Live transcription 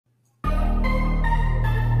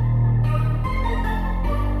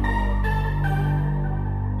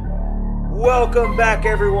Welcome back,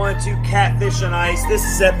 everyone, to Catfish on Ice. This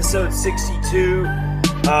is episode 62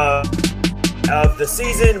 of the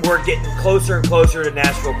season. We're getting closer and closer to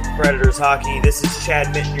Nashville Predators hockey. This is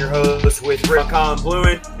Chad Minton, your host, with Rick Colin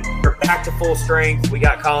Bluen. We're back to full strength. We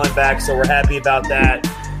got Colin back, so we're happy about that.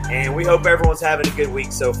 And we hope everyone's having a good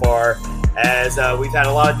week so far, as we've had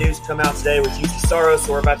a lot of news come out today with UC Saros,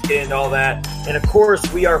 so we're about to get into all that. And, of course,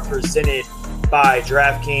 we are presented by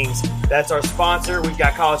DraftKings. That's our sponsor. We've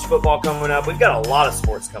got college football coming up. We've got a lot of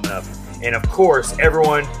sports coming up. And, of course,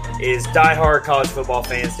 everyone is diehard college football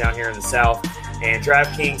fans down here in the South. And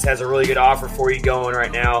DraftKings has a really good offer for you going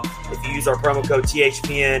right now. If you use our promo code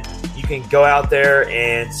THPN, you can go out there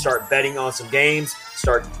and start betting on some games.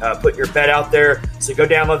 Start putting your bet out there. So go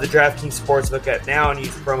download the DraftKings Sportsbook app now and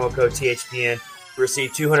use promo code THPN to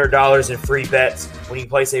receive $200 in free bets when you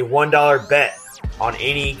place a $1 bet on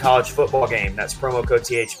any college football game. That's promo code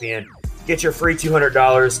THPN. Get your free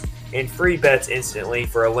 $200 in free bets instantly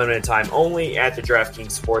for a limited time only at the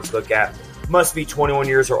DraftKings Sportsbook app. Must be 21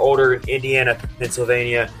 years or older in Indiana,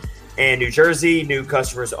 Pennsylvania, and New Jersey. New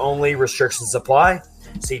customers only. Restrictions apply.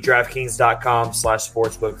 See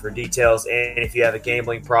DraftKings.com/sportsbook for details. And if you have a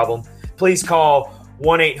gambling problem, please call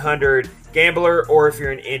 1-800-GAMBLER, or if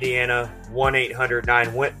you're in Indiana,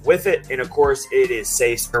 1-800-9-WITH-IT. And, of course, it is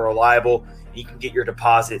safe and reliable. You can get your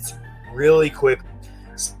deposits really quick.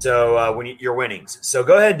 So when your winnings. So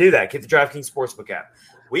go ahead and do that. Get the DraftKings Sportsbook app.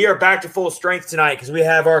 We are back to full strength tonight because we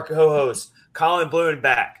have our co-host Colin Bluen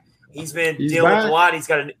back. He's been dealing with a lot. He's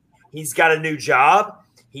got a new job.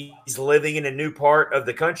 He's living in a new part of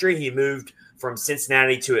the country. He moved from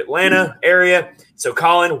Cincinnati to Atlanta area. So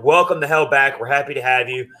Colin, welcome the hell back. We're happy to have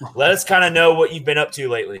you. Let us kind of know what you've been up to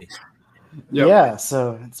lately. Yep. Yeah,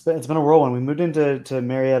 so it's been a whirlwind. We moved into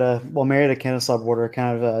Marietta, Kennesaw border,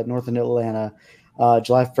 kind of north of Atlanta,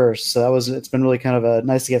 July 1st. So it's been really kind of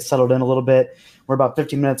nice to get settled in a little bit. We're about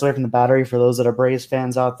 15 minutes away from the Battery for those that are Braves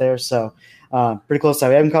fans out there. So pretty close to that.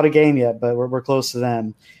 We haven't caught a game yet, but we're close to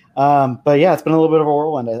them. But yeah, it's been a little bit of a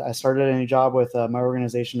whirlwind. I started a new job with my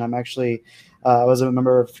organization. I'm actually I was a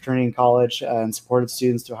member of a fraternity in college and supported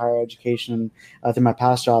students through higher education through my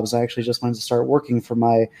past jobs. I actually just wanted to start working for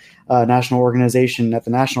my national organization at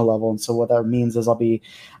the national level. And so what that means is I'll be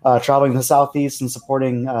traveling the Southeast and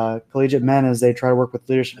supporting collegiate men as they try to work with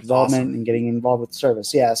leadership development and getting involved with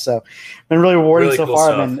service. Yeah, so been really rewarding so cool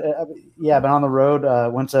far. I've been on the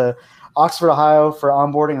road. Went to Oxford, Ohio for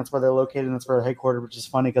onboarding. That's where they're located. And that's where they're headquartered, which is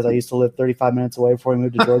funny because I used to live 35 minutes away before we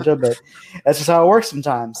moved to Georgia, but that's just how it works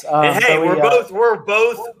sometimes. And hey, we're both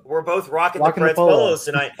rocking the Preds polos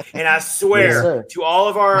tonight. And I swear to all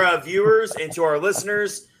of our viewers and to our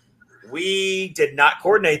listeners, we did not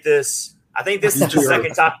coordinate this. I think this is the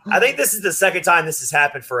second time. I think this is the second time this has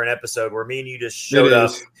happened for an episode where me and you just showed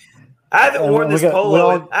up. I haven't worn this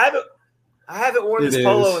polo. I haven't worn this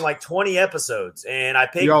polo in like 20 episodes, and I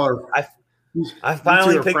picked. I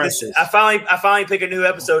finally picked this. I finally pick a new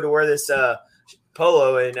episode to wear this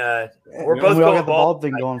polo, and we're both we all going got the bald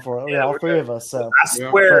thing going for it. Yeah, all three of us. So I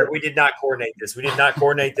swear we did not coordinate this.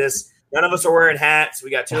 None of us are wearing hats.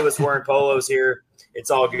 We got two of us wearing polos here.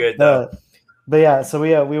 It's all good though. But yeah, so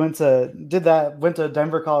we went to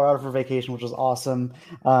Denver, Colorado for vacation, which was awesome.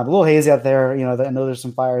 A little hazy out there, I know there's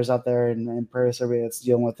some fires out there in Prairie Serbia that's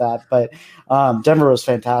dealing with that. But Denver was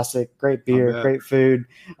fantastic. Great beer, great food.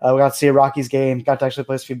 We got to see a Rockies game. Got to actually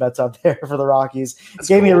place a few bets out there for the Rockies.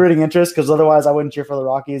 Gave me a rooting interest because otherwise I wouldn't cheer for the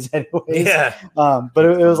Rockies anyways. Yeah. But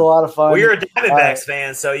it was a lot of fun. Well, you're a Diamondbacks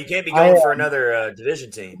fan, so you can't be going for another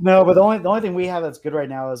division team. No, but the only thing we have that's good right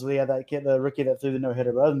now is we had that kid, the rookie that threw the no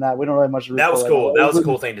hitter. But other than that, we don't really have much to root for. That was cool. That was a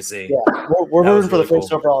cool thing to see. Yeah, we're rooting for the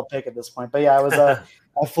first overall pick at this point. But yeah, I was I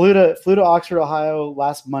flew to Oxford, Ohio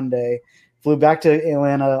last Monday, flew back to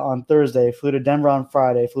Atlanta on Thursday, flew to Denver on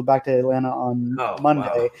Friday, flew back to Atlanta on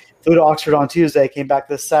Monday, flew to Oxford on Tuesday, came back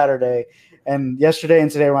this Saturday, and yesterday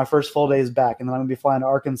and today were my first full days back, and then I'm gonna be flying to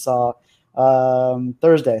Arkansas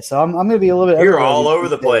Thursday. So I'm gonna be a little bit. You're all over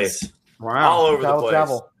the place. Wow, all over the place.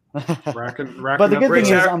 Travel. Racking but the good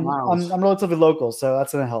thing is I'm relatively local, so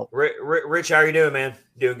that's going to help. Rich, how are you doing, man?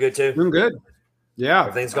 Doing good too? Doing good. Yeah.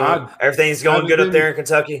 Everything's going good up there in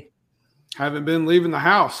Kentucky? Haven't been leaving the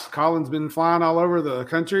house. Colin's been flying all over the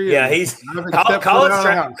country. Yeah,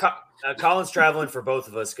 Colin's traveling for both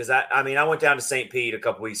of us because I went down to St. Pete a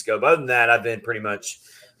couple weeks ago. But other than that, I've been pretty much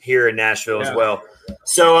here in Nashville as well.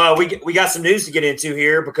 So we got some news to get into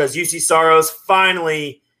here because UC Saros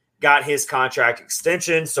finally got his contract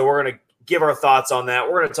extension. So we're going to give our thoughts on that.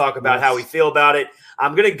 We're going to talk about how we feel about it.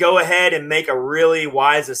 I'm going to go ahead and make a really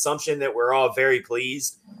wise assumption that we're all very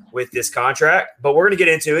pleased with this contract, but we're going to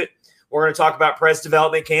get into it. We're going to talk about Press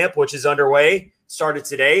Development Camp, which is underway, started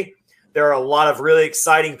today. There are a lot of really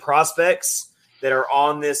exciting prospects that are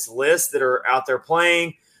on this list that are out there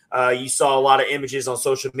playing. You saw a lot of images on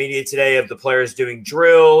social media today of the players doing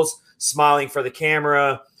drills, smiling for the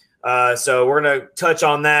camera. So we're going to touch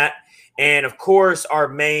on that. And, of course, our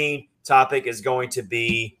main topic is going to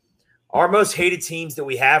be our most hated teams that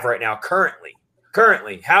we have right now currently.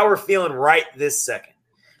 How we're feeling right this second.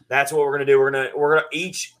 That's what we're going to do. We're going to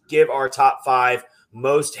each give our top 5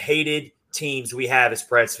 most hated teams we have as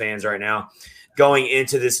Preds fans right now going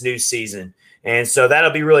into this new season. And so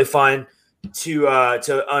that'll be really fun to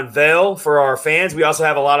unveil for our fans. We also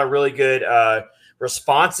have a lot of really good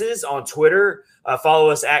responses on Twitter. Follow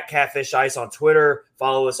us at Catfish Ice on Twitter.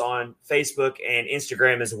 Follow us on Facebook and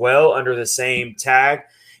Instagram as well under the same tag.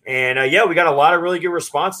 And, we got a lot of really good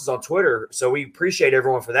responses on Twitter. So we appreciate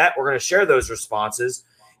everyone for that. We're going to share those responses.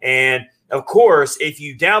 And, of course, if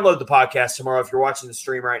you download the podcast tomorrow, if you're watching the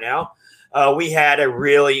stream right now, we had a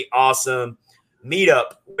really awesome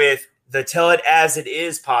meetup with the Tell It As It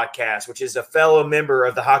Is podcast, which is a fellow member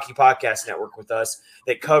of the Hockey Podcast Network with us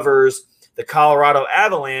that covers the Colorado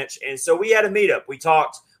Avalanche. And so we had a meetup. We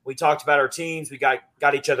talked about our teams. We got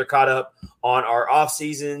each other caught up on our off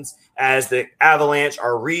seasons as the Avalanche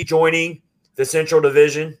are rejoining the Central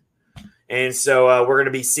Division. And so we're going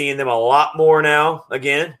to be seeing them a lot more now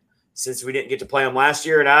again, since we didn't get to play them last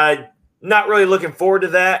year. And I'm not really looking forward to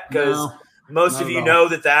that because most of you know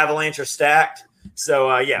that the Avalanche are stacked.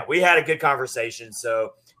 So, we had a good conversation.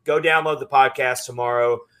 So go download the podcast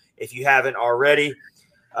tomorrow if you haven't already,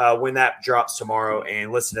 when that drops tomorrow,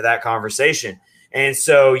 and listen to that conversation. And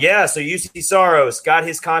so UC Saros got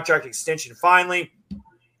his contract extension finally.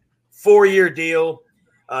 4-year deal,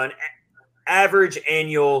 an average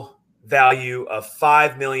annual value of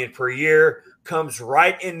 $5 million per year, comes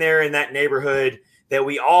right in there in that neighborhood that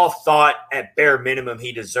we all thought at bare minimum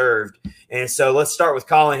he deserved. And so let's start with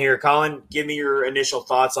Colin here. Colin, give me your initial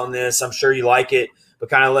thoughts on this. I'm sure you like it, but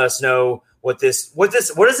kind of let us know what does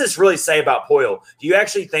this really say about Poile? Do you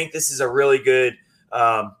actually think this is a really good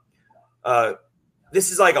this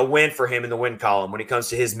is like a win for him in the win column when it comes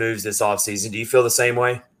to his moves this offseason? Do you feel the same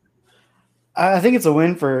way? I think it's a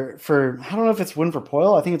win for I don't know if it's a win for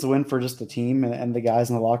Poile. I think it's a win for just the team and the guys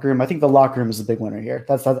in the locker room. I think the locker room is the big winner here.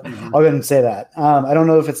 I'll go ahead and say that. I don't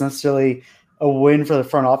know if it's necessarily a win for the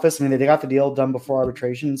front office. I mean, they got the deal done before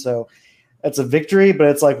arbitration, so it's a victory, but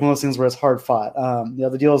it's like one of those things where it's hard fought.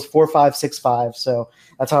 The deal is 4-5-6-5, so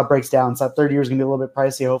that's how it breaks down. So that third year is going to be a little bit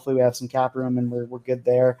pricey. Hopefully we have some cap room and we're good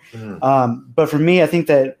there. But for me, I think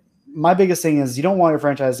that my biggest thing is you don't want your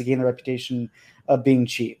franchise to gain the reputation of being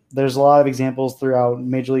cheap. There's a lot of examples throughout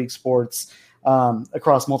Major League sports,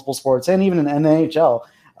 across multiple sports, and even in the NHL,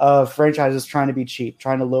 of franchises trying to be cheap,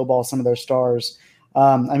 trying to lowball some of their stars.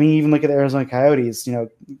 Even look at the Arizona Coyotes.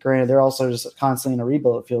 Granted, they're also just constantly in a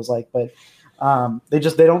rebuild, it feels like, but they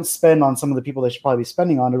don't spend on some of the people they should probably be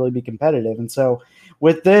spending on to really be competitive. And so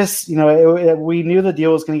with this, we knew the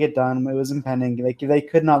deal was going to get done. It was impending. They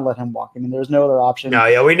could not let him walk. I mean, there was no other option. No,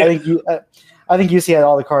 yeah, we knew. I think UC had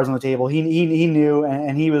all the cards on the table. He knew,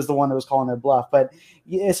 and he was the one that was calling their bluff. But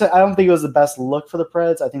I don't think it was the best look for the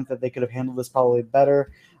Preds. I think that they could have handled this probably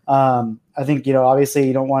better. I think, obviously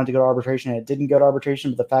you don't want it to go to arbitration, and it didn't go to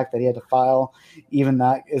arbitration, but the fact that he had to file, even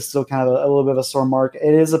that is still kind of a little bit of a sore mark.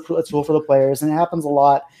 It is a tool for the players, and it happens a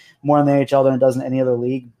lot more in the NHL than it does in any other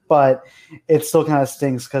league, but it still kind of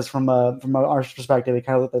stings because from our perspective, it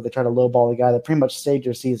kind of looked like they tried to lowball the guy that pretty much staged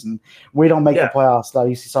your season. We don't make the playoffs without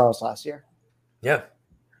UC Saros last year. Yeah,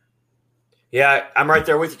 I'm right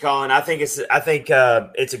there with you, Colin. I think it's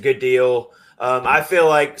a good deal. I feel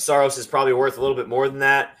like Saros is probably worth a little bit more than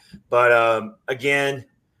that. But again,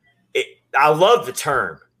 I love the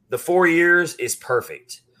term. The 4 years is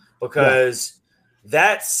perfect because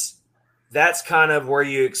that's kind of where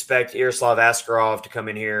you expect Yaroslav Askarov to come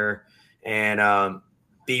in here and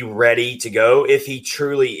be ready to go if he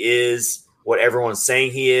truly is what everyone's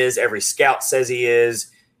saying he is. Every scout says he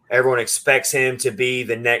is. Everyone expects him to be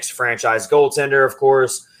the next franchise goaltender, of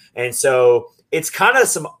course. And so it's kind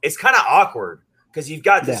of awkward because you've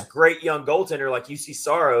got this great young goaltender like UC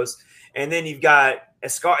Saros, and then you've got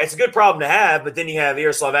it's a good problem to have, but then you have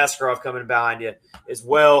Yaroslav Askarov coming behind you as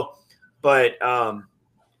well. But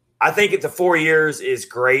I think the 4 years is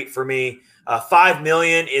great for me. $5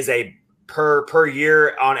 million is a per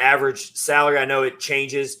year on average salary. I know it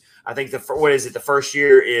changes. I think the first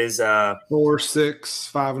year is 4, 6,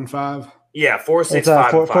 5, and 5. Yeah, 4, 6,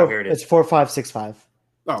 5, and 5. Here it is. It's 4, 5, 6, 5.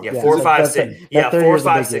 Oh, yeah, 4, 5, 6. Yeah, 4,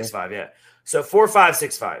 5, 6, 5. Yeah. So 4, 5,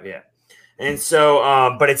 6, 5. Yeah. And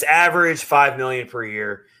so, but it's average $5 million per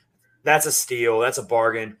year. That's a steal. That's a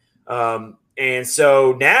bargain. And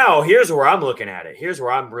so now here's where I'm looking at it. Here's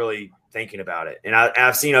where I'm really thinking about it. And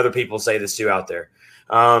I've seen other people say this too out there.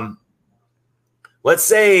 Let's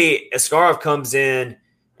say Askarov comes in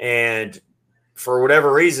and for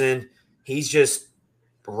whatever reason, he's just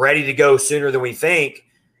ready to go sooner than we think.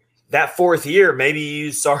 That fourth year, maybe you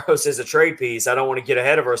use Saros as a trade piece. I don't want to get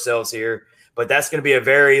ahead of ourselves here, but that's going to be a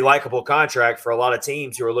very likable contract for a lot of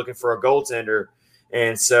teams who are looking for a goaltender.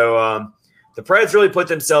 And so the Preds really put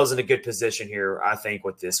themselves in a good position here, I think,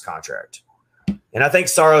 with this contract. And I think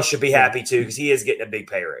Saros should be happy too because he is getting a big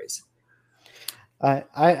pay raise.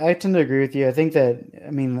 I tend to agree with you. I think that,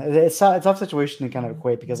 I mean, it's a tough situation to kind of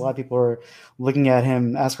equate because a lot of people are looking at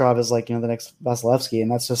him, Askarov, as like, the next Vasilevsky,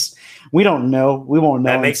 and that's just, we don't know. We won't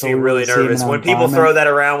know. That makes me really nervous. When people throw that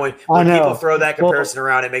around, when people throw that comparison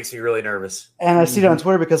around, it makes me really nervous. And I see it on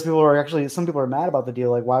Twitter because some people are mad about the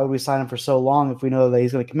deal. Like, why would we sign him for so long if we know that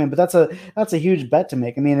he's going to come in? But that's a huge bet to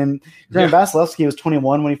make. I mean, and Vasilevsky was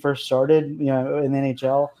 21 when he first started, in the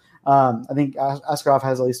NHL. I think Askarov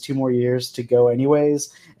has at least 2 more years to go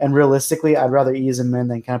anyways. And realistically, I'd rather ease him in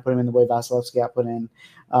than kind of put him in the way Vasilevsky got put in.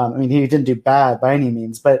 I mean, he didn't do bad by any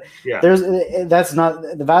means, but that's not –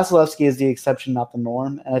 the Vasilevsky is the exception, not the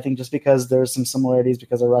norm. And I think just because there's some similarities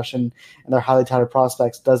because they're Russian and they're highly touted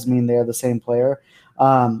prospects does mean they're the same player.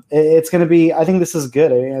 It's going to be – I think this is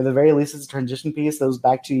good. At the very least, it's a transition piece. Those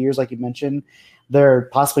back 2 years, like you mentioned, they're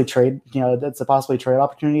possibly trade – it's a possibly trade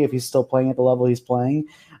opportunity if he's still playing at the level he's playing.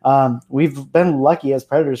 We've been lucky as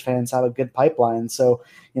Predators fans to have a good pipeline. So,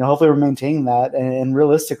 hopefully we're maintaining that. And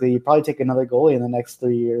realistically, you probably take another goalie in the next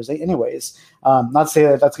 3 years anyways. Not to say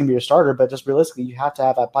that that's going to be your starter, but just realistically, you have to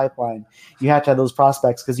have that pipeline. You have to have those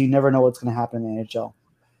prospects because you never know what's going to happen in the NHL.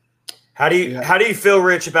 How do you feel,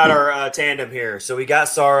 Rich, about our tandem here? So we got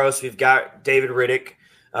Saros, we've got David Riddick.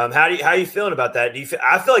 How are you feeling about that?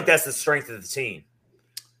 I feel like that's the strength of the team.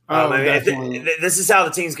 This is how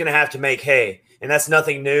the team's going to have to make hay. And that's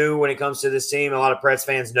nothing new when it comes to this team. A lot of Preds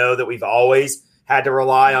fans know that we've always had to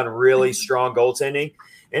rely on really strong goaltending.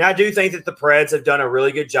 And I do think that the Preds have done a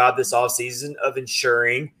really good job this offseason of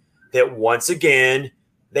ensuring that once again,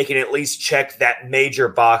 they can at least check that major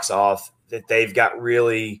box off that they've got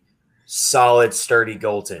really solid, sturdy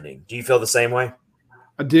goaltending. Do you feel the same way?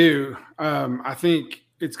 I do. I think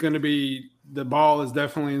it's going to be – the ball is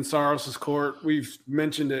definitely in Saros' court. We've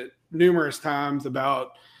mentioned it numerous times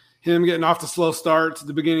about – him getting off to slow starts at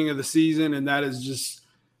the beginning of the season, and that's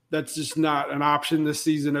just not an option this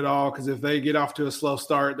season at all, because if they get off to a slow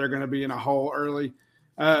start, they're going to be in a hole early.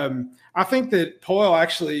 I think that Poyle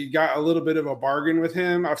actually got a little bit of a bargain with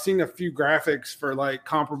him. I've seen a few graphics for like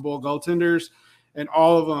comparable goaltenders, and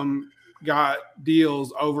all of them got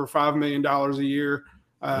deals over $5 million a year.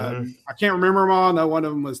 I can't remember them all. I know one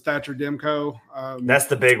of them was Thatcher Demko. That's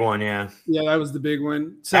the big one, yeah. Yeah, that was the big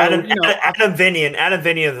one. So, Adam Vinian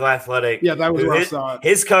of the Athletic. Yeah, that was where I saw it.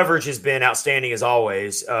 His coverage has been outstanding as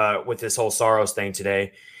always with this whole Saros thing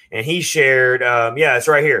today. And he shared, it's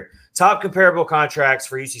right here. Top comparable contracts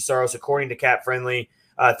for UC Saros according to Cap Friendly.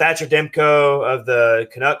 Thatcher Demko of the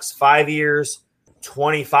Canucks, 5 years,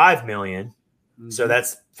 $25 million. Mm-hmm. So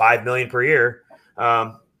that's $5 million per year.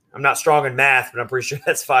 I'm not strong in math, but I'm pretty sure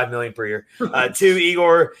that's $5 million per year. 2,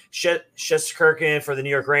 Igor Shesterkin for the New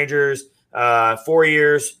York Rangers, 4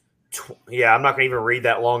 years. I'm not going to even read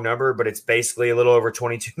that long number, but it's basically a little over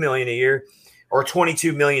 $22 million a year, or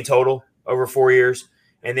 $22 million total over 4 years.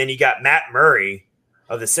 And then you got Matt Murray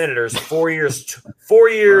of the Senators, 4 years,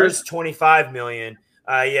 $25 million.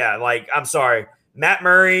 I'm sorry. Matt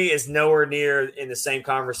Murray is nowhere near in the same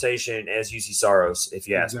conversation as UC Saros, if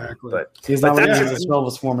you ask me. But he's not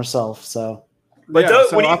his former self. So,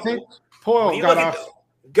 I think Poyle got off.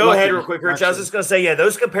 Go ahead, real quick, Rich. Actually. I was just going to say,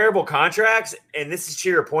 those comparable contracts, and this is to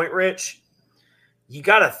your point, Rich. You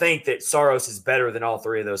got to think that Saros is better than all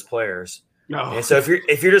three of those players. No. And so if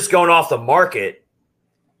you're just going off the market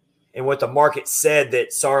and what the market said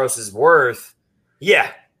that Saros is worth,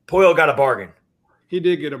 Poyle got a bargain. He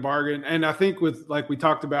did get a bargain. And I think with, like we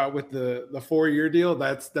talked about with the 4-year deal,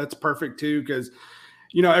 that's perfect too, because,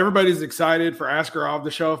 everybody's excited for Askarov to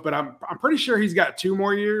show up, but I'm pretty sure he's got 2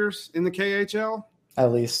 more years in the KHL.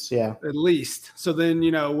 At least, yeah. At least. So then,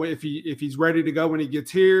 if he's ready to go when he gets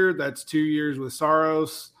here, that's 2 years with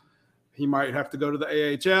Saros. He might have to go to the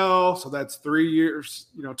AHL. So that's 3 years,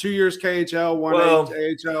 2 years KHL, 1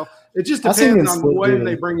 AHL. It just depends on the way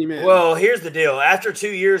they bring him in. Well, here's the deal. After 2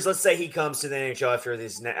 years, let's say he comes to the NHL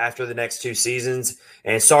after the next 2 seasons,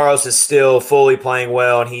 and Saros is still fully playing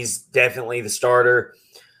well, and he's definitely the starter.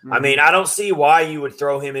 Mm-hmm. I mean, I don't see why you would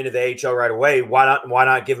throw him into the AHL right away. Why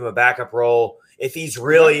not give him a backup role if he's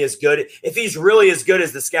really as good? If he's really as good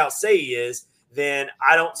as the scouts say he is, then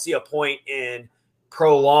I don't see a point in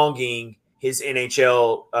prolonging his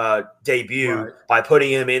NHL debut by putting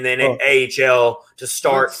him in the AHL to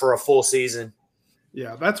start for a full season.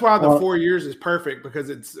 Yeah, that's why the 4 years is perfect, because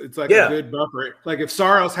it's like a good buffer. Like if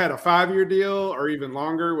Saros had a 5-year deal or even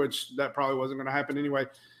longer, which that probably wasn't going to happen anyway.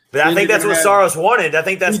 But I think that's what Saros wanted. I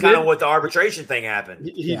think that's kind of what the arbitration thing happened.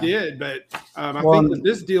 He did, but I think with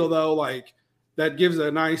this deal though, like that gives a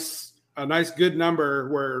nice good number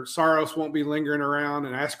where Saros won't be lingering around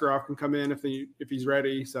and Askarov can come in if he's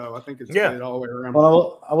ready. So I think it's good all the way around.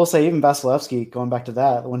 Well, I will say even Vasilevsky, going back to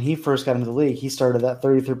that, when he first got into the league, he started at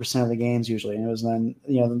 33% of the games usually, and it was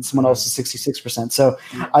then someone else is 66%. So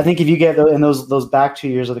I think if you get in those back 2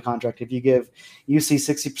 years of the contract, if you give UC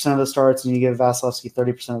 60% of the starts and you give Vasilevsky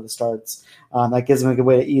 30% of the starts, that gives him a good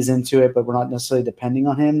way to ease into it, but we're not necessarily depending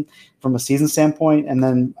on him from a season standpoint. And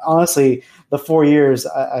then honestly, the 4 years,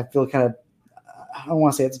 I feel kind of, I don't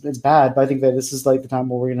want to say it's bad, but I think that this is like the time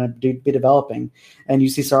where we're going to be developing. And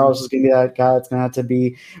UC Saros is going to be that guy that's going to have to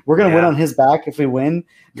be – we're going to win on his back if we win,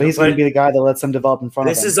 but he's going to be the guy that lets them develop in front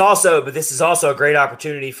of him. This is also a great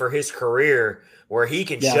opportunity for his career where he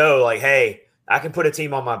can show like, hey, I can put a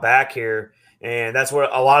team on my back here. And that's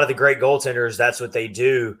what a lot of the great goaltenders, that's what they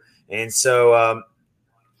do. And so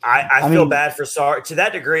I feel bad for Saros. To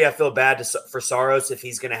that degree, I feel bad for Saros if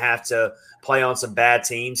he's going to have to play on some bad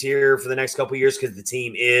teams here for the next couple of years because the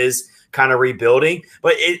team is kind of rebuilding.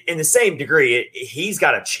 But in the same degree, he's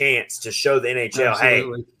got a chance to show the NHL, hey,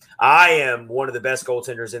 I am one of the best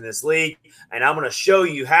goaltenders in this league, and I'm going to show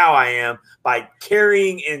you how I am by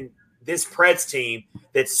carrying in this Preds team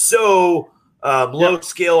that's so low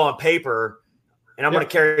skill on paper, and I'm going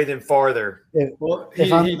to carry them farther. Well,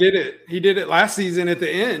 he did it. He did it last season at the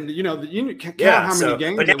end. You count how many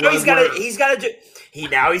games. But now he's got to do.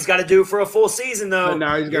 He's got to do it for a full season, though. But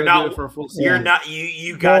now he's got to do it for a full season. You're not.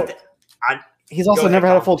 You got. He's also never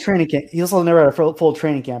had a full training camp. He's also never had a full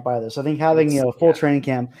training camp either. So I think having a full training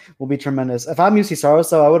camp will be tremendous. If I'm UC Saros,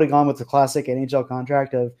 though, I would have gone with the classic NHL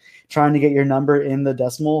contract of trying to get your number in the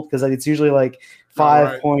decimal, because it's usually like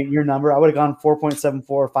 5-point your number. I would have gone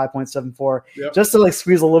 4.74, 5.74, just to like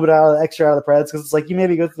squeeze a little bit extra out of the Preds, because it's like you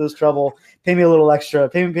maybe go through this trouble, pay me a little extra,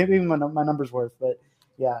 pay me my number's worth. But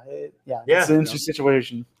it's an interesting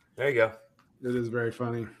situation. There you go. It is very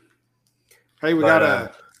funny. Hey, we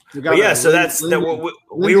got so that's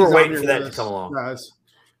we were waiting for that to come along. Guys,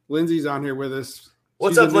 Lindsay's on here with us.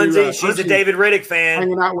 What's up, Lindsay? She's a David Riddick fan.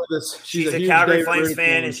 Hanging out with us. She's a Calgary Flames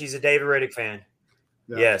fan, and she's a David Riddick fan.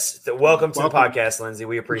 Yeah. Yes. Welcome to the podcast, Lindsay.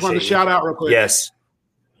 We appreciate it. Shout out real quick. Yes.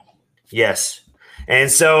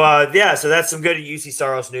 And so, so that's some good UC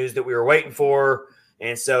Saros news that we were waiting for.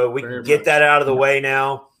 And so we can get that out of the way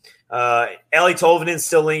now. Ellie Tolvanen's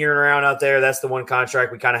still lingering around out there. That's the one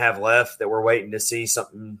contract we kind of have left that we're waiting to see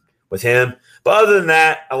something with him. But other than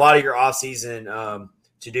that, a lot of your offseason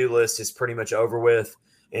to-do list is pretty much over with.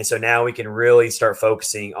 And so now we can really start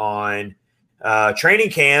focusing on training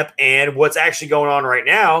camp and what's actually going on right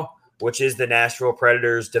now, which is the Nashville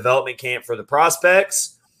Predators development camp for the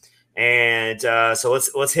prospects. And so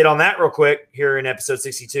let's hit on that real quick here in episode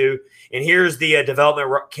 62. And here's the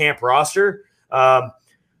development camp roster.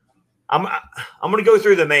 I'm going to go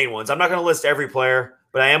through the main ones. I'm not going to list every player,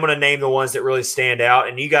 but I am going to name the ones that really stand out.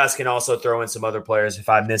 And you guys can also throw in some other players if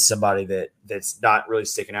I miss somebody that's not really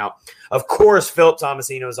sticking out. Of course, Philip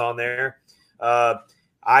Tomasino is on there.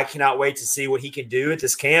 I cannot wait to see what he can do at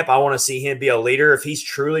this camp. I want to see him be a leader. If he's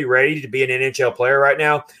truly ready to be an NHL player right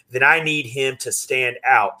now, then I need him to stand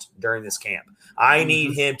out during this camp. I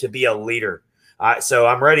need him to be a leader. So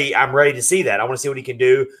I'm ready. I'm ready to see that. I want to see what he can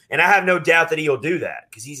do. And I have no doubt that he'll do that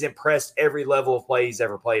because he's impressed every level of play he's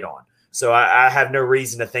ever played on. So I have no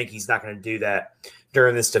reason to think he's not going to do that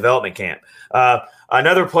during this development camp.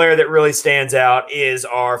 Another player that really stands out is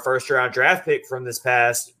our first-round draft pick from this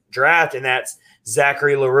past draft, and that's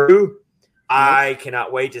Zachary Leroux. I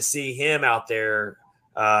cannot wait to see him out there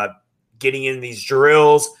getting in these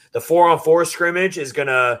drills. The 4-on-4 scrimmage is going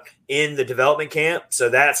to end the development camp, so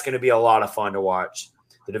that's going to be a lot of fun to watch,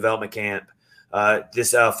 the development camp.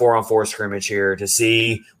 This 4-on-4 scrimmage here to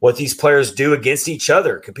see what these players do against each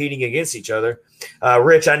other, competing against each other.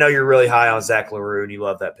 Rich, I know you're really high on Zach Leroux, and you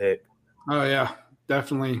love that pick. Oh, yeah,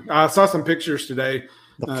 definitely. I saw some pictures today.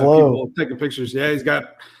 People taking pictures. Yeah,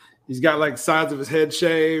 he's got like sides of his head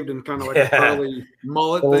shaved and kind of like a curly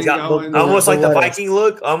mullet thing going. Almost like the Viking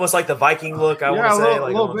look. I want to say. A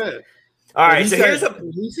little bit. All right, so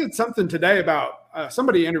he said something today about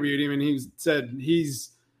somebody interviewed him, and he said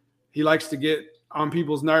he likes to get on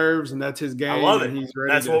people's nerves, and that's his game. I love it. And he's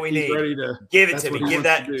ready. That's what we need. Ready to give it to me.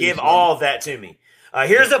 Give all of that to me.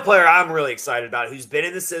 Here's a player I'm really excited about who's been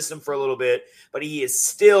in the system for a little bit, but he has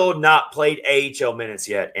still not played AHL minutes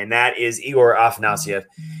yet, and that is Igor Afanasyev.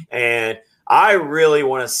 And I really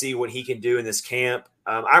want to see what he can do in this camp.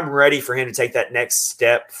 I'm ready for him to take that next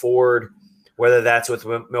step forward, whether that's with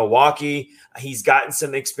Milwaukee. He's gotten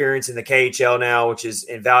some experience in the KHL now, which is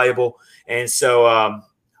invaluable. And so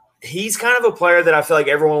he's kind of a player that I feel like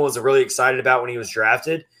everyone was really excited about when he was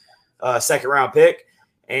drafted, second-round pick.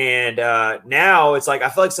 And now it's like I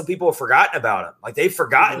feel like some people have forgotten about him. Like they've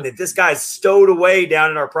forgotten that this guy's stowed away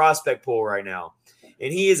down in our prospect pool right now.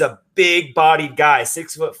 And he is a big-bodied guy,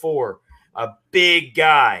 6'4", a big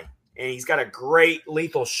guy. And he's got a great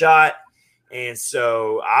lethal shot. And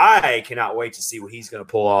so I cannot wait to see what he's going to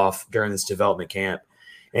pull off during this development camp.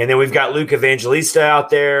 And then we've got Luke Evangelista out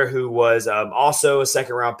there, who was also a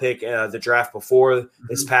second-round pick the draft before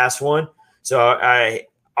this past one. So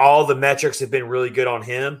all the metrics have been really good on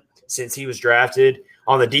him since he was drafted.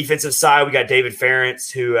 On the defensive side, we got David Ferentz,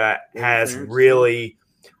 who has really,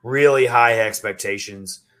 really high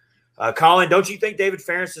expectations. Colin, don't you think David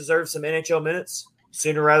Ferentz deserves some NHL minutes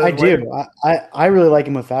sooner rather than later? I really like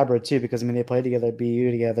him with Fabra too, because they played together at BU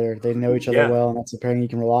together. They know each other well, and that's a pairing you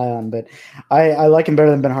can rely on. But I like him better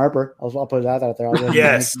than Ben Harper. I'll put that out there. I'll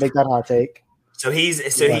make that hot take. So he's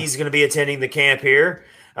going to be attending the camp here.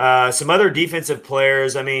 Some other defensive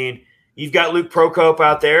players. I mean, you've got Luke Prokop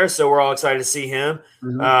out there, so we're all excited to see him.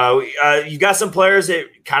 You've got some players that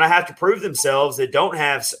kind of have to prove themselves that don't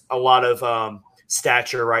have a lot of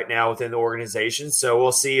stature right now within the organization. So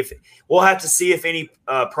we'll have to see if any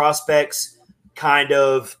prospects kind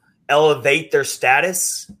of elevate their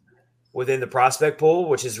status within the prospect pool,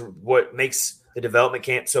 which is what makes the development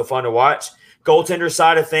camp so fun to watch. Goaltender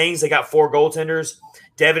side of things, they got 4 goaltenders.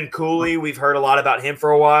 Devin Cooley, we've heard a lot about him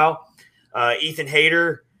for a while. Ethan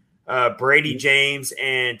Hayter, Brady James,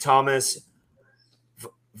 and Thomas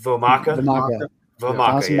Vomaka.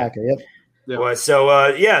 Yep. Well,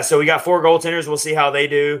 so we got 4 goaltenders. We'll see how they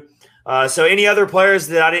do. So any other players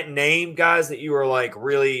that I didn't name, guys, that you were like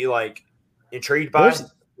really like intrigued by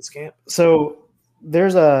this camp? So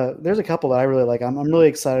there's a couple that I really like. I'm really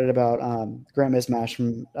excited about Grant Mismash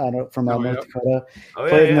from North Dakota.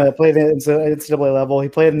 Played in the NCAA level. He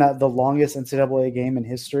played in the longest NCAA game in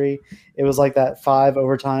history. It was like that 5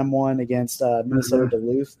 overtime one against Minnesota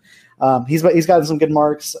Duluth. He's gotten some good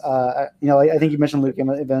marks. I think you mentioned Luke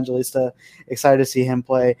Evangelista. Excited to see him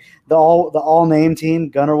play. The all name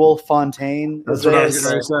team, Gunnerwolf Fontaine. That's what I was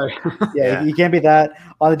going to say. You can't beat that.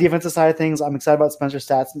 On the defensive side of things, I'm excited about Spencer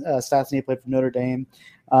Stats. He played for Notre Dame.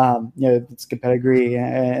 It's good pedigree,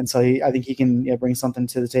 and so I think he can bring something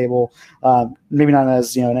to the table. Maybe not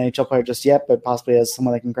as an NHL player just yet, but possibly as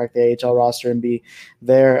someone that can crack the AHL roster and be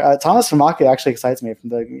there. Thomas Famaka actually excites me from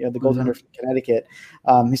the goaltender from Connecticut.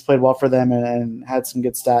 He's played well for them and had some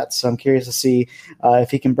good stats. So I'm curious to see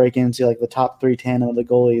if he can break into like the top 3 tandem of the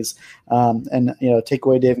goalies and take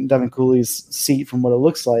away Devin Cooley's seat from what it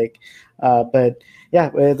looks like. But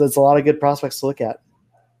there's a lot of good prospects to look at.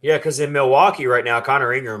 Yeah, because in Milwaukee right now,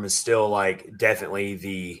 Connor Ingram is still like definitely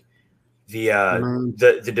the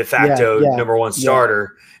de facto number 1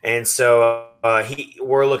 starter, and so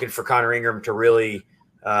we're looking for Connor Ingram to really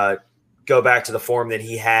go back to the form that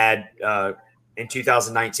he had in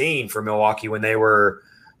 2019 for Milwaukee when they were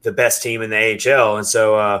the best team in the AHL, and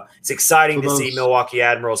so it's exciting to see Milwaukee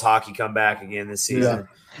Admirals hockey come back again this season.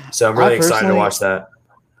 So I'm really excited to watch that.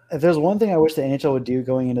 If there's one thing I wish the NHL would do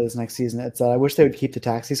going into this next season, it's that I wish they would keep the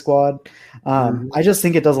taxi squad. I just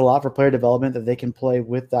think it does a lot for player development that they can play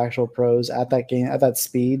with the actual pros at that game, at that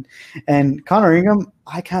speed. And Connor Ingram,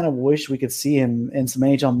 I kind of wish we could see him in some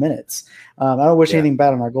NHL minutes. I don't wish anything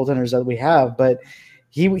bad on our goaltenders that we have, but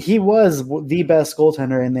he was the best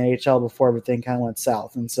goaltender in the AHL before everything kind of went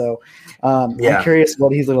south. And so I'm curious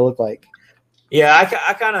what he's going to look like. Yeah,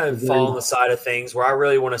 I kind of fall on the side of things where I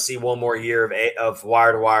really want to see one more year of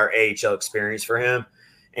wire-to-wire AHL experience for him.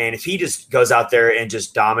 And if he just goes out there and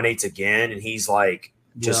just dominates again and he's like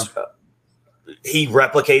he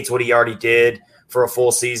replicates what he already did for a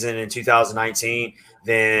full season in 2019,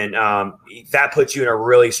 then that puts you in a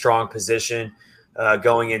really strong position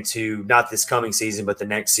going into not this coming season but the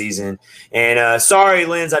next season. And sorry,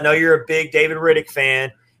 Linz, I know you're a big David Riddick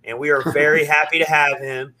fan, and we are very happy to have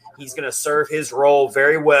him. He's going to serve his role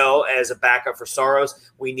very well as a backup for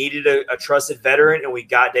Saros. We needed a trusted veteran, and we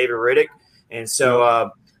got David Riddick. And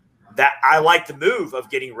so that I like the move of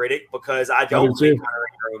getting Riddick because I don't think Connor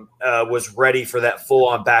Ingram was ready for that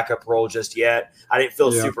full-on backup role just yet. I didn't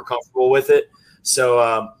feel super comfortable with it.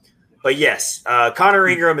 So, but yes, Connor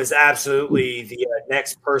Ingram is absolutely the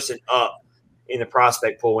next person up in the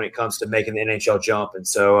prospect pool when it comes to making the NHL jump. And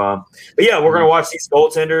so, but yeah, we're going to watch these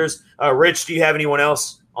goaltenders. Rich, do you have anyone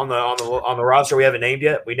else on the roster we haven't named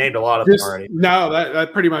yet? We named a lot of them already. No,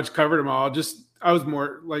 that pretty much covered them all. I was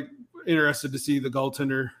more like interested to see the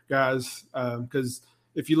goaltender guys because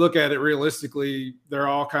if you look at it realistically, they're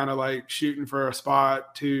all kind of like shooting for a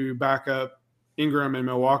spot to back up Ingram and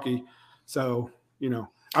Milwaukee. So,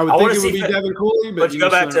 I would think it would be Devin Cooley, but go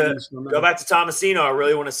back to Tomasino. I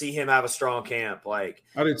really want to see him have a strong camp. Like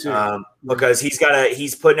I do too. Because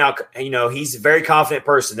he's putting out, he's a very confident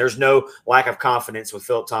person. There's no lack of confidence with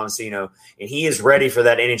Philip Tomasino, and he is ready for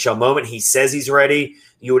that NHL moment. He says he's ready.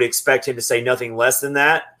 You would expect him to say nothing less than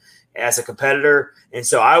that as a competitor. And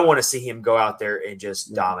so I want to see him go out there and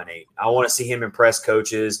just dominate. I want to see him impress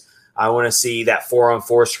coaches. I want to see that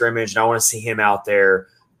 4-on-4 scrimmage, and I want to see him out there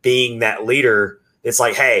being that leader. It's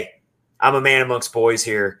like, hey, I'm a man amongst boys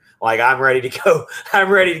here. Like I'm ready to go. I'm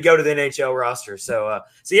ready to go to the NHL roster. So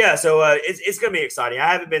it's going to be exciting.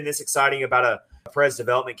 I haven't been this exciting about a Prez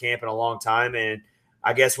development camp in a long time. And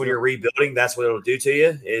I guess when you're rebuilding, that's what it'll do to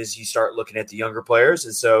you is you start looking at the younger players.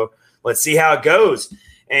 And so let's see how it goes.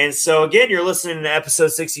 And so, again, you're listening to episode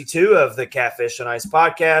 62 of the Catfish on Ice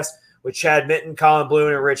podcast with Chad Mitten, Colin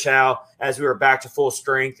Bloom, and Rich Howe as we are back to full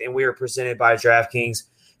strength, and we are presented by DraftKings,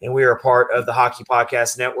 and we are a part of the Hockey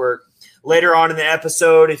Podcast Network. Later on in the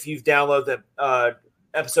episode, if you've downloaded the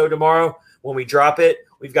episode tomorrow, when we drop it,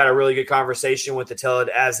 we've got a really good conversation with the Tell It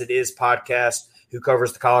As It Is podcast who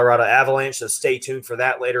covers the Colorado Avalanche, so stay tuned for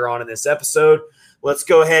that later on in this episode. Let's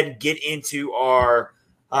go ahead and get into our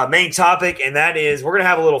main topic, and that is we're going to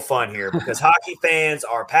have a little fun here because hockey fans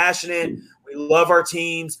are passionate. We love our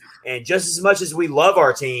teams, and just as much as we love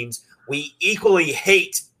our teams, we equally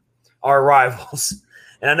hate our rivals.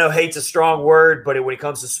 And I know hate's a strong word, but when it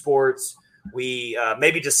comes to sports, we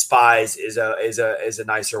maybe despise is a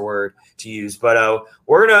nicer word to use. But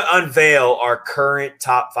we're going to unveil our current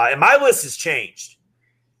top 5, and my list has changed.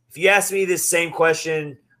 If you asked me this same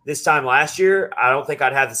question this time last year, I don't think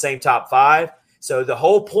I'd have the same top 5. So the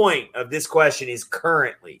whole point of this question is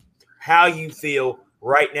currently how you feel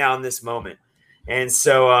right now in this moment. And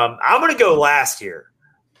so I'm going to go last here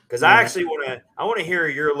because I actually want to hear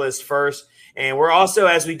your list first. And we're also,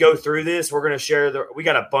 as we go through this, we're going to share we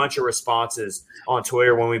got a bunch of responses on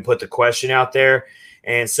Twitter when we put the question out there.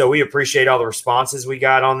 And so we appreciate all the responses we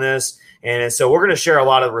got on this. And so we're going to share a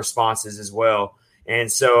lot of the responses as well.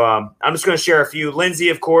 And so I'm just going to share a few. Lindsay,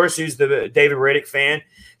 of course, who's the David Riddick fan,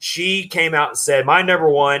 she came out and said, my number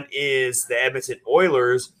 1 is the Edmonton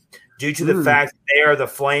Oilers due to the fact that they are the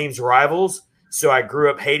Flames rivals. So I grew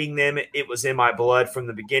up hating them. It was in my blood from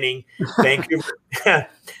the beginning.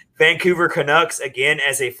 Vancouver Canucks, again,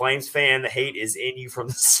 as a Flames fan, the hate is in you from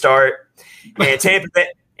the start. And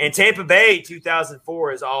Tampa Bay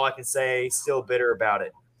 2004 is all I can say, still bitter about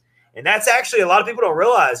it. And that's actually a lot of people don't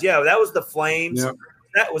realize. Yeah, that was the Flames. Yep.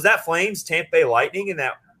 Was that Flames Tampa Bay Lightning in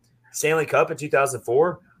that Stanley Cup in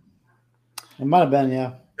 2004? It might have been,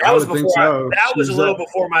 yeah. That was before. So. That was a little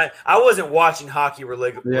before I wasn't watching hockey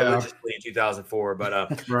religiously in 2004.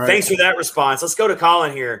 But right. Thanks for that response. Let's go to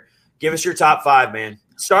Colin here. Give us your top 5, man.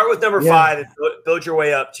 Start with number 5 and build your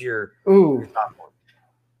way up to your top 1.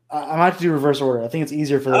 I might have to do reverse order. I think it's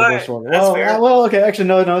easier for the reverse order. That's fair. Okay. Actually,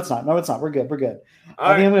 no, it's not. No, it's not. We're good.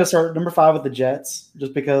 I think I'm going to start number 5 with the Jets,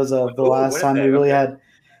 just because of the last time we really had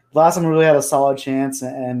a solid chance,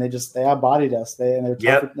 and they outbodied us. They're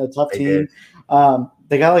a tough team.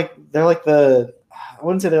 They're like I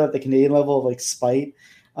wouldn't say they're like the Canadian level of like spite.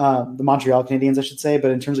 The Montreal Canadiens, I should say,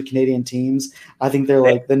 but in terms of Canadian teams, I think they're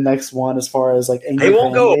like the next one as far as like they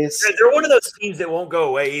won't go. They're one of those teams that won't go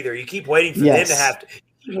away either. You keep waiting for them to have to.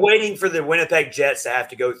 Keep waiting for the Winnipeg Jets to have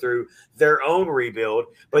to go through their own rebuild,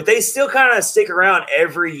 but they still kind of stick around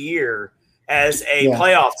every year as a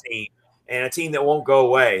playoff team and a team that won't go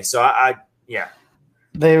away. So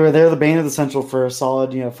they're the bane of the Central for a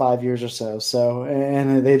solid 5 years or so. So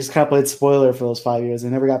and they just kind of played spoiler for those 5 years. They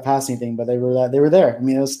never got past anything, but they were there. I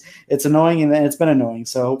mean, it's annoying and it's been annoying.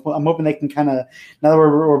 So I'm hoping they can kind of, now that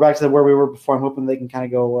we're back to where we were before, I'm hoping they can kind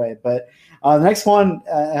of go away. But the next one,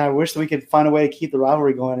 I wish that we could find a way to keep the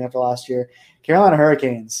rivalry going after last year. Carolina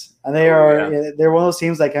Hurricanes, and they're one of those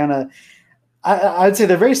teams that kind of. I'd say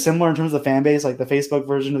they're very similar in terms of the fan base. Like the Facebook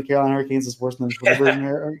version of the Carolina Hurricanes is worse than the Twitter version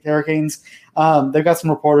of the Hurricanes. They've got some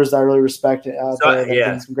reporters that I really respect out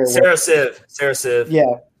there. Some great Sarah Civ. Yeah.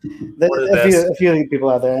 A few people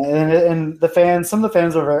out there, and the fans. Some of the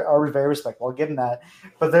fans are very respectful. I'll give them that,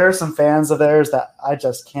 but there are some fans of theirs that I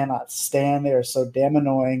just cannot stand. They are so damn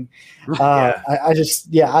annoying. That's how I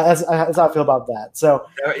feel about that. So,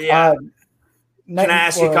 can I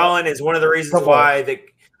ask you, Colin? Is one of the reasons why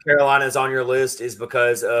Carolina is on your list is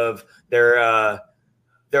because of their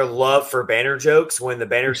love for banner jokes. When the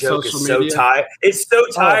banner joke is so tired, it's so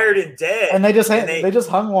tired and dead. And they just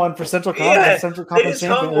hung one for Central Conference, Central Conference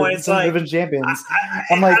champions, Division champions.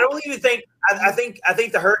 I don't even think. I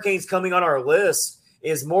think the Hurricanes coming on our list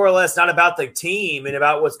is more or less not about the team and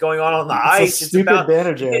about what's going on the ice. It's about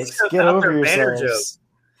banner jokes. Get over yourselves.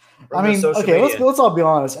 I mean, okay, let's all be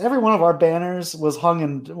honest. Every one of our banners was hung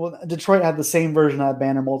in. Well, Detroit had the same version of that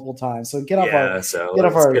banner multiple times. So get off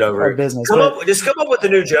our business. Just come up with a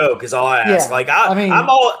new joke is all I ask. Yeah, like I'm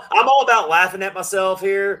all about laughing at myself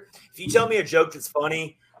here. If you tell me a joke that's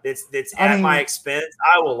funny, that's at my expense,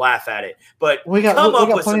 I will laugh at it. But we got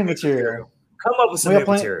plenty of material. Come up with some new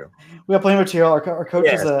material. We have plenty of material. Our coach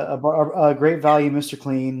is a great value, Mr.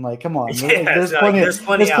 Clean. Like, come on. There's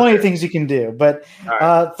plenty of things you can do. But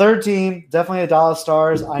third team, definitely the Dallas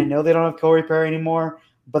Stars. I know they don't have Corey Perry anymore,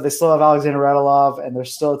 but they still have Alexander Radulov, and they're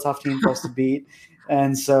still a tough team for us to beat.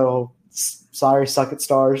 And so, sorry, suck at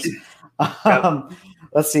Stars.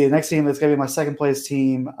 Let's see. The next team that's going to be my second place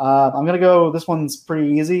team. I'm going to go – this one's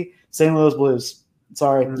pretty easy. St. Louis Blues.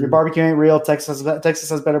 Sorry, your barbecue ain't real. Texas has better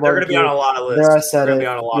barbecue. They're going to be on a lot of lists. There, I said They're going to be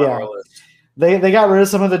on a lot of our lists. They got rid of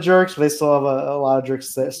some of the jerks, but they still have a lot of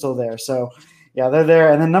jerks still there. So, yeah, they're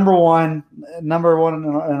there. And then number one on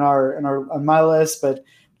my list, but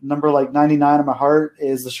number 99 in my heart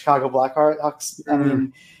is the Chicago Blackhawks. I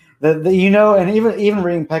mean, and even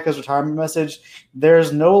reading Pekka's retirement message,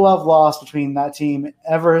 there's no love lost between that team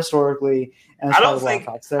ever historically. And I don't think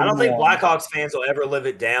Blackhawks fans will ever live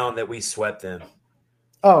it down that we swept them.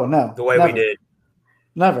 Oh no! The way we did,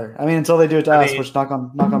 never. I mean, until they do it to us, which knock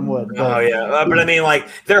on wood. But. Oh yeah, but I mean, like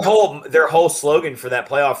their whole slogan for that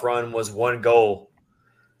playoff run was one goal.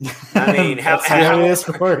 I mean, how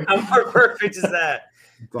perfect is that?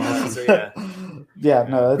 Awesome.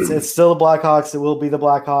 No, it's still the Blackhawks. It will be the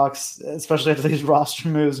Blackhawks, especially after these roster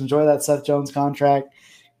moves. Enjoy that Seth Jones contract.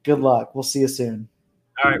 Good luck. We'll see you soon.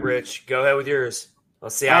 All right, Rich, go ahead with yours.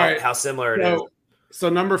 Let's see how similar it is. So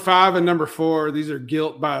number 5 and number 4, these are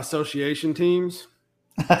guilt by association teams.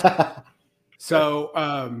 So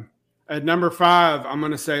at number 5, I'm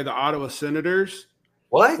going to say the Ottawa Senators.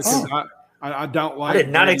 What? Because I don't like. I did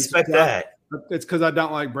not expect that. It's because I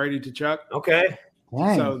don't like Brady Tkachuk. Okay.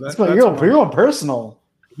 Dang. So you're going personal.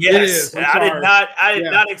 Yes, I did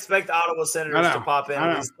not expect the Ottawa Senators to pop in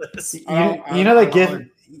on these lists.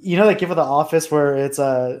 You know that gif of The Office where it's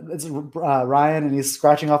Ryan and he's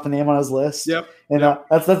scratching off the name on his list. Yep. And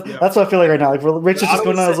that's what I feel like right now. Like Rich is just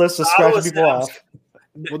going on his list, just scratching people off.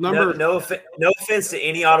 Well, no offense to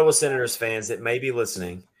any Ottawa Senators fans that may be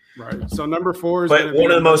listening. Right. So number 4 is but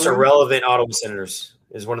one of the most irrelevant Ottawa Senators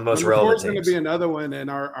is one of the most relevant teams. Going to be another one, and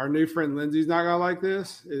our new friend Lindsay's not going to like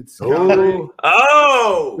this. It's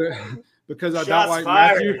because I don't like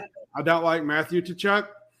Matthew. I don't like Matthew Tkachuk.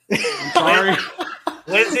 I'm sorry.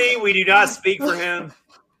 Lindsay, we do not speak for him.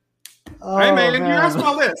 Hey, man, you asked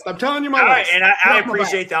my list. I'm telling you my list. All right, and I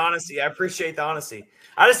appreciate the honesty. I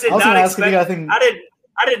just did not expect –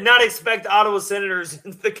 I did not expect Ottawa Senators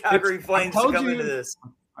and the Calgary Flames to come into this.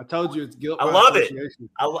 I told you it's guilt. I love it.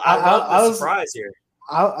 I love the surprise here.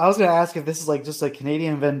 I was going to ask if this is like just a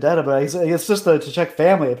Canadian vendetta, but it's just the Tkachuk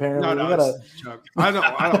family, apparently. No, it's Tkachuk. I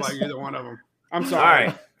don't like either one of them. I'm sorry. All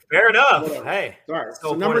right. Fair enough. Whatever. Hey. Sorry.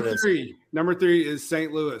 So number 3 is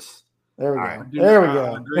St. Louis. There we go. There we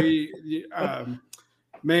go. Agree.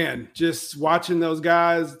 Man, just watching those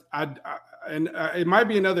guys, it might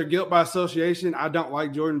be another guilt by association. I don't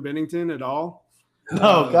like Jordan Binnington at all.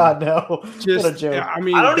 Oh, God, no. Just, what a joke. I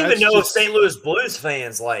mean, I don't even know if St. Louis Blues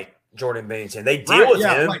fans like Jordan Binnington. They deal with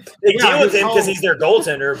him. They deal with him because he's their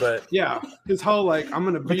goaltender. But his whole I'm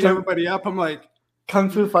going to beat everybody up. I'm like kung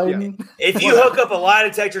fu fighting. Yeah. If you hook up a lie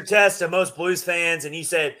detector test to most Blues fans and you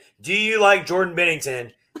said, "Do you like Jordan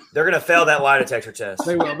Binnington?" They're going to fail that lie detector test.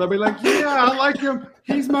 They will. They'll be like, "Yeah, I like him.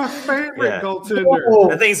 He's my favorite goaltender."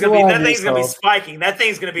 That thing's going to be spiking. That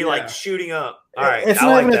thing's going to be like shooting up. All right. It's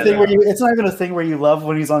not even a thing it's not even a thing where you love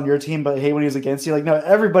when he's on your team but hate when he's against you. Like, no,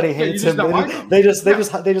 everybody hates him. They just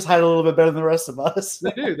hide a little bit better than the rest of us.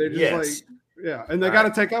 They do. They just and they got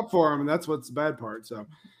to take up for him, and that's what's the bad part. So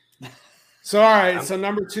all right. So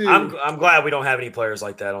number 2. I'm glad we don't have any players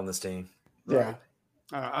like that on this team. Yeah.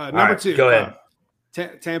 Number 2. Go ahead.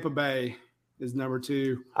 Tampa Bay is number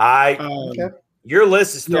 2. Your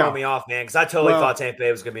list is throwing me off, man, because I totally thought Tampa Bay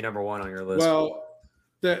was going to be number 1 on your list. Well,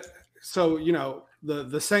 the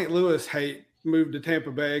St. Louis hate moved to Tampa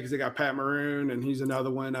Bay because they got Pat Maroon, and he's another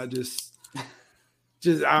one. I'm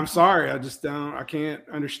sorry, I can't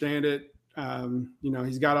understand it.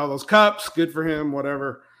 He's got all those cups, good for him,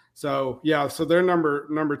 whatever. So so they're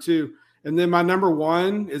number 2. And then my number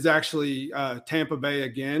one is actually Tampa Bay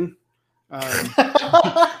again.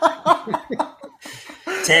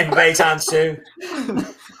 Tampa Bay times 2.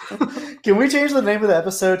 Can we change the name of the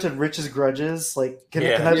episode to Rich's Grudges? Like, can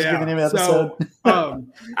I just give the name of the episode? So,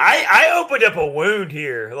 I opened up a wound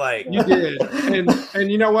here. Like you did,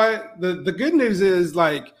 and you know what? The good news is,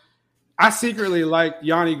 like, I secretly like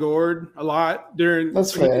Yanni Gord a lot.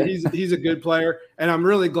 That's fair. He's a good player, and I'm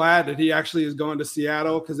really glad that he actually is going to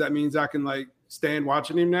Seattle because that means I can like stand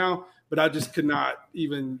watching him now. But I just could not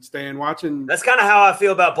even stand watching. That's kind of how I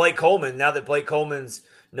feel about Blake Coleman now that Blake Coleman's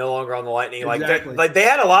no longer on the Lightning. Exactly. Like they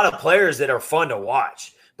had a lot of players that are fun to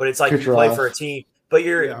watch, but it's like you play for a team, but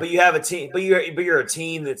you have a team, but you're a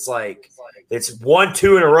team that's like it's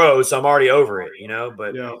 1-2 in a row, so I'm already over it, you know.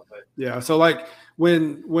 But yeah. So like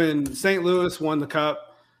when St. Louis won the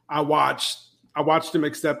cup, I watched him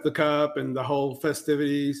accept the cup and the whole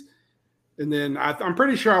festivities. And then I'm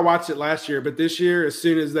pretty sure I watched it last year, but this year, as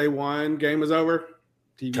soon as they won, game was over.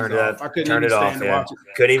 TV's off. I couldn't even stand to watch it.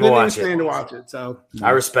 Couldn't even stand to watch it. So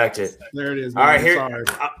I respect it. There it is. Man. All right, here I'm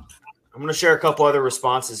going to share a couple other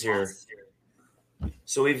responses here.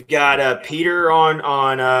 So we've got Peter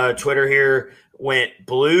on Twitter here went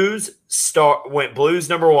Blues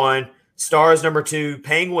number 1, Stars number 2,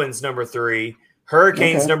 Penguins number 3,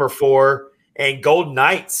 Hurricanes number 4, and Golden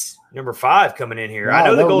Knights number 5 coming in here. Wow, I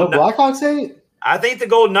know the Golden Blackhawks 8. I think the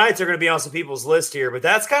Golden Knights are going to be on some people's list here, but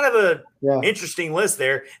that's kind of a interesting list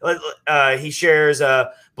there. He shares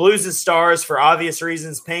Blues and Stars for obvious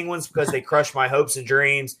reasons, Penguins because they crush my hopes and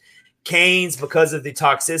dreams, Canes because of the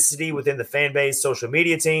toxicity within the fan base, social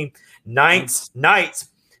media team, Knights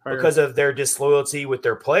because of their disloyalty with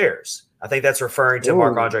their players. I think that's referring to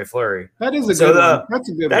Marc-Andre Fleury. That is a good one. That's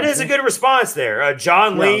a good That one. is a good response there.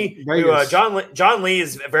 John Lee, John Lee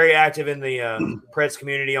is very active in the Preds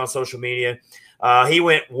community on social media. He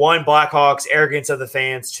went 1 Blackhawks, arrogance of the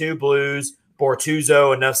fans, 2 Blues,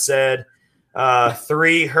 Bortuzzo, enough said.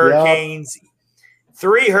 3 Hurricanes.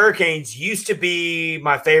 3 Hurricanes used to be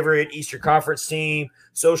my favorite Eastern Conference team.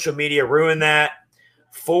 Social media ruined that.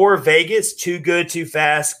 4 Vegas, too good, too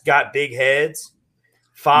fast, got big heads.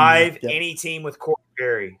 5 any team with Corey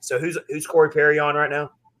Perry. So who's Corey Perry on right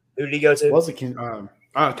now? Who did he go to? Was it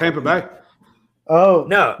Tampa Bay? Oh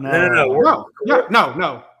no.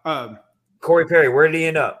 No. Corey Perry, where did he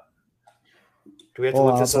end up? Do we have to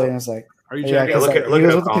look this up? Are you checking? Look it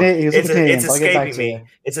up. It's escaping me.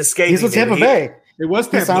 It's escaping me. He's with Tampa Bay. It was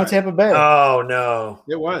Tampa Bay. Oh no,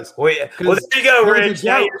 it was. Well, there you go, Rich.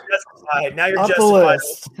 Now you're justified. Now you're justified.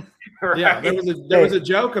 Right. Yeah, there was a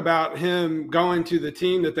joke about him going to the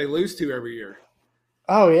team that they lose to every year.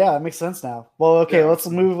 Oh yeah, it makes sense now. Well, okay, let's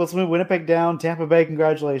move Winnipeg down. Tampa Bay,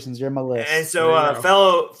 congratulations, you're on my list. And so,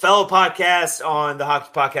 fellow podcast on the Hockey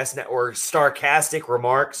Podcast Network, Starcastic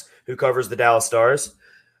Remarks, who covers the Dallas Stars,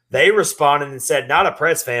 they responded and said, "Not a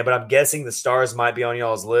Preds fan, but I'm guessing the Stars might be on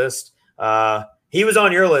y'all's list." He was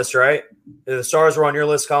on your list, right? The Stars were on your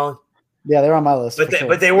list, Colin. Yeah, they're on my list,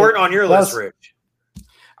 but they weren't on your list, Rich.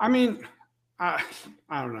 I mean, I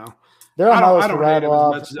don't know. They're on my list to rattle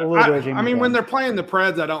off. I mean, when they're playing the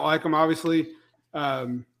Preds, I don't like them, obviously.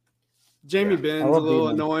 Jamie Benn's a little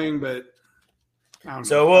annoying, but I don't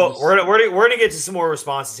know. So we're gonna get to some more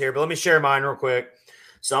responses here, but let me share mine real quick.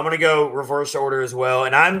 So I'm gonna go reverse order as well,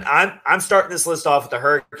 and I'm starting this list off with the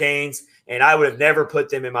Hurricanes, and I would have never put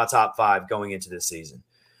them in my top 5 going into this season,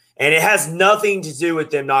 and it has nothing to do with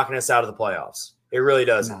them knocking us out of the playoffs. It really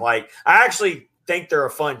doesn't. No. Like I actually think they're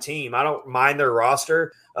a fun team. I don't mind their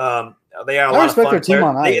roster. They got a lot of fun their team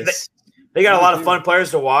on ice. They got a lot of fun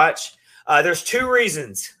players to watch. There's 2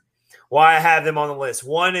 reasons why I have them on the list.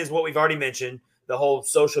 One is what we've already mentioned. The whole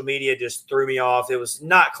social media just threw me off. It was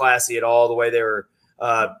not classy at all the way they were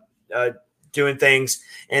doing things.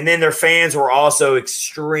 And then their fans were also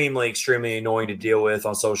extremely, extremely annoying to deal with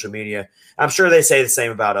on social media. I'm sure they say the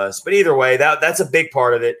same about us. But either way, that's a big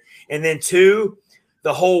part of it. And then 2,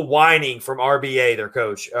 the whole whining from RBA, their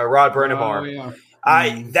coach, Rod Brind'Amour. Oh, yeah.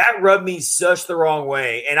 That rubbed me such the wrong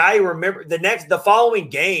way. And I remember the following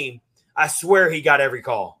game, I swear he got every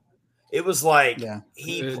call. It was like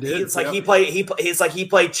he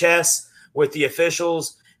played chess with the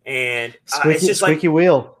officials, and it's just squeaky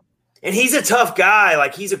wheel. And he's a tough guy.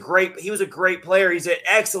 Like he was a great player. He's an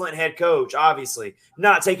excellent head coach, obviously.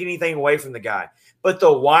 Not taking anything away from the guy. But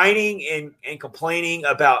the whining and complaining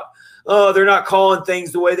about, oh, they're not calling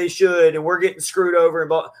things the way they should, and we're getting screwed over,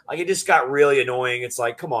 and like it just got really annoying. It's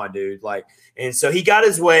like, come on, dude. Like, and so he got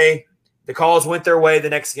his way. The calls went their way the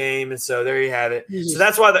next game, and so there you have it. So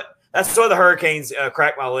that's why the Hurricanes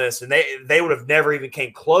cracked my list, and they would have never even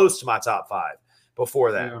came close to my top 5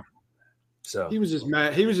 before that. Yeah. So he was just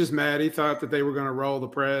mad. He thought that they were going to roll the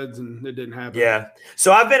Preds, and it didn't happen. Yeah.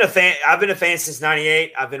 So I've been a fan since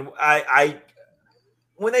 '98.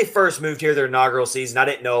 When they first moved here, their inaugural season, I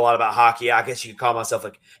didn't know a lot about hockey. I guess you could call myself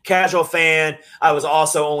a casual fan. I was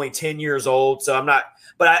also only 10 years old, so I'm not.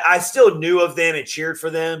 But I still knew of them and cheered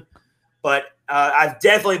for them. But I've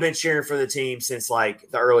definitely been cheering for the team since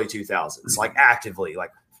like the early 2000s, like actively,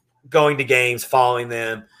 like going to games, following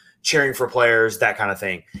them, cheering for players, that kind of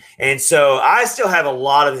thing. And so I still have a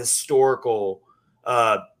lot of historical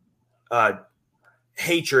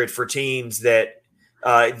hatred for teams that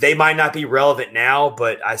they might not be relevant now,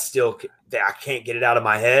 but I can't get it out of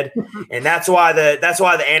my head. And that's why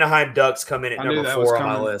the Anaheim Ducks come in at number 4 on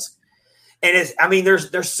my list. And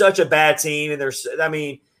they're such a bad team, and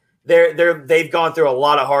they've gone through a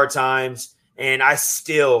lot of hard times, and I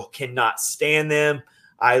still cannot stand them.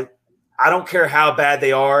 I don't care how bad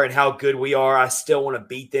they are and how good we are. I still want to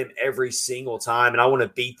beat them every single time, and I want to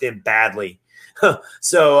beat them badly.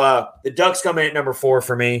 So the Ducks come in at number 4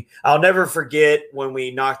 for me. I'll never forget when we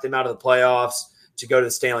knocked them out of the playoffs to go to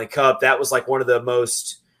the Stanley Cup. That was like one of the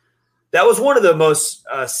most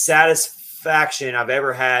satisfaction I've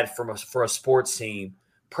ever had for a sports team,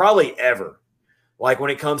 probably ever. Like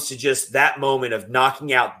when it comes to just that moment of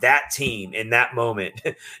knocking out that team in that moment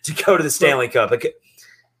to go to the Stanley Cup.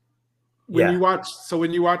 When you watch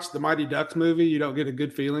the Mighty Ducks movie, you don't get a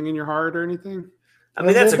good feeling in your heart or anything. I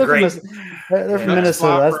mean, that's a great. They're from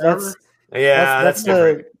Minnesota.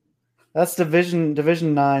 That's Division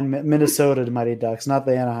 9 Minnesota Mighty Ducks, not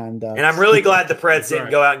the Anaheim Ducks. And I'm really glad the Preds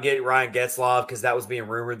didn't go out and get Ryan Getzlaf, because that was being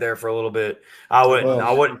rumored there for a little bit. I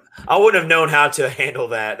wouldn't have known how to handle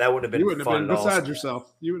that. That wouldn't have been fun at all. Beside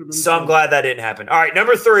yourself. You would have been. So I'm glad that didn't happen. All right,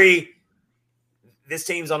 number 3. This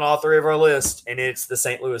team's on all 3 of our lists, and it's the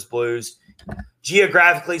St. Louis Blues.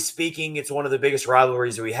 Geographically speaking, it's one of the biggest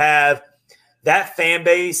rivalries we have. That fan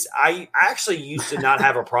base, I actually used to not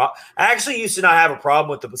have a problem. I actually used to not have a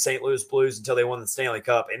problem with the St. Louis Blues until they won the Stanley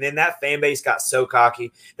Cup. And then that fan base got so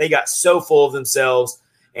cocky. They got so full of themselves.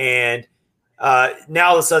 And now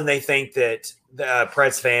all of a sudden they think that the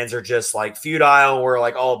Preds fans are just like futile, and we're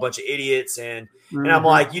like all a bunch of idiots. And I'm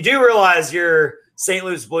like, you do realize you're St.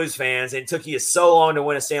 Louis Blues fans, and it took you so long to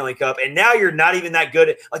win a Stanley Cup, and now you're not even that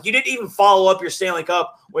good. Like, you didn't even follow up your Stanley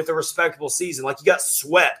Cup with a respectable season. Like, you got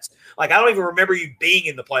swept. Like, I don't even remember you being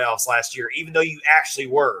in the playoffs last year, even though you actually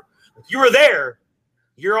were. You were there.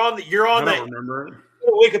 You're on the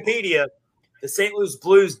Wikipedia. The St. Louis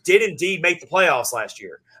Blues did indeed make the playoffs last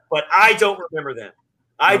year, but I don't remember them.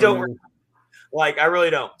 I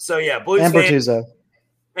really don't. So yeah, Blues and Bertuzzo.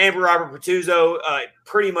 And Robert Bertuzzo,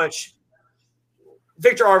 pretty much.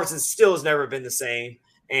 Victor Arvidsson still has never been the same,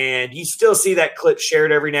 and you still see that clip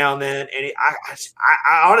shared every now and then. And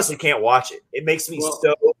I honestly can't watch it. It makes me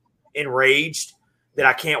so enraged that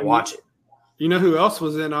I can't watch it. You know who else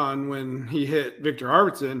was in on when he hit Victor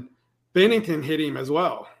Arvidsson? Bennington hit him as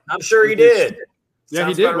well. I'm sure he did. Yeah,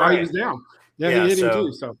 he did while he was down. Yeah, he hit him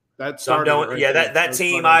too. So that started. That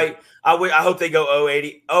team. I hope they go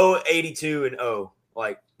 82 and 0.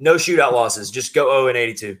 Like, no shootout losses. Just go 0 and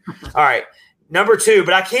 82. All right. Number 2,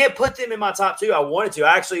 but I can't put them in my top 2. I wanted to.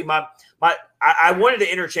 Actually, I wanted to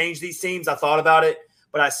interchange these teams. I thought about it,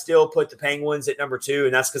 but I still put the Penguins at number 2,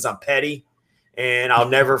 and that's because I'm petty, and I'll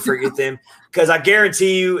never forget them. Because I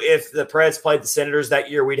guarantee you, if the Preds played the Senators that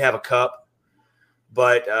year, we'd have a cup.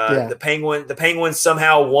 But the Penguins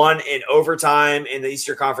somehow won in overtime in the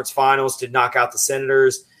Eastern Conference Finals to knock out the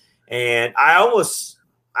Senators. And I don't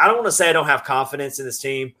want to say I don't have confidence in this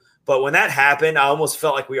team, but when that happened, I almost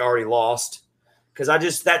felt like we already lost. Because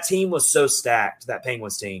that team was so stacked, that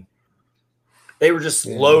Penguins team. They were just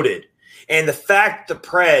loaded. And the fact the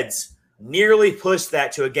Preds nearly pushed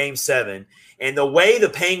that to a Game 7, and the way the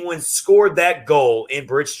Penguins scored that goal in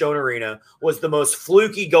Bridgestone Arena was the most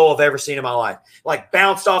fluky goal I've ever seen in my life. Like,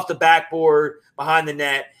 bounced off the backboard behind the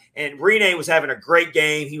net, and Rene was having a great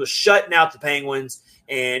game. He was shutting out the Penguins,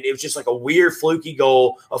 and it was just like a weird fluky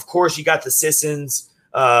goal. Of course, you got the Sissons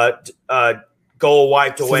goal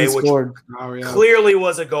wiped away, which clearly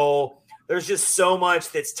was a goal. There's just so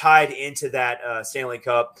much that's tied into that Stanley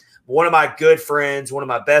Cup. One of my good friends, one of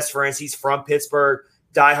my best friends, he's from Pittsburgh,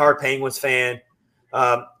 diehard Penguins fan.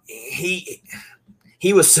 He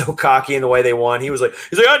was so cocky in the way they won. He's like,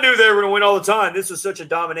 I knew they were going to win all the time. This was such a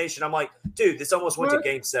domination. I'm like, dude, this almost went to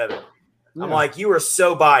Game 7. Yeah. I'm like, you were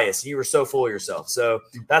so biased. You were so full of yourself. So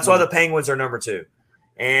that's why the Penguins are number 2.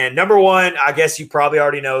 And number 1, I guess you probably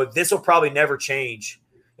already know, this will probably never change,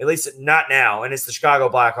 at least not now, and it's the Chicago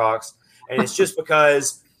Blackhawks. And it's just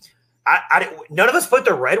because none of us put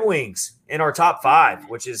the Red Wings in our top 5,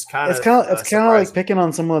 which is kind of it's kind of like picking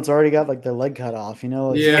on someone that's already got like their leg cut off, you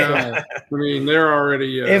know? Yeah, I mean they're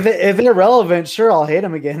already. If they're relevant, sure, I'll hate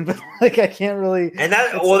them again, but like I can't really. And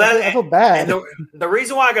I feel bad. And the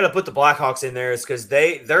reason why I got to put the Blackhawks in there is because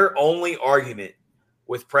their only argument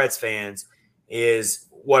with Preds fans is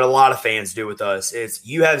what a lot of fans do with us. It's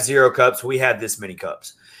you have 0 cups, we have this many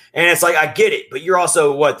cups. And it's like, I get it, but you're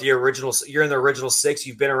also you're in the original 6.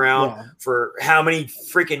 You've been around for how many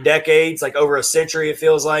freaking decades, like over a century, it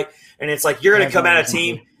feels like. And it's like, you're going to come out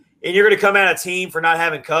a team for not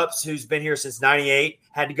having cups who's been here since 98,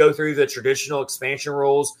 had to go through the traditional expansion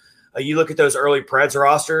rules. You look at those early Preds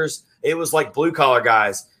rosters, it was like blue collar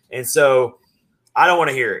guys. And so I don't want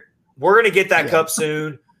to hear it. We're going to get that cup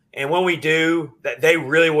soon. And when we do, that they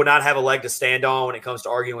really will not have a leg to stand on when it comes to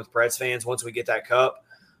arguing with Preds fans once we get that cup.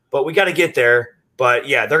 But we got to get there. But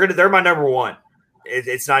yeah, they're my number 1.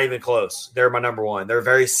 It's not even close. They're my number 1. They're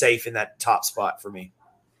very safe in that top spot for me.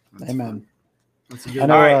 Amen. I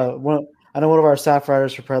know one of our staff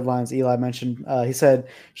writers for Pred Lines, Eli, mentioned he said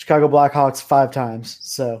Chicago Blackhawks 5 times.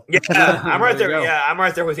 So yeah, I'm right there. Yeah, I'm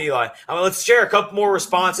right there with Eli. Let's share a couple more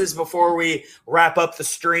responses before we wrap up the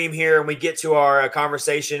stream here and we get to our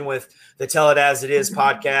conversation with the Tell It As It Is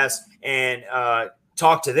podcast and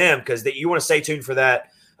talk to them because you want to stay tuned for that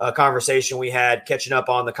conversation we had catching up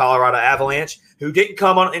on the Colorado Avalanche, who didn't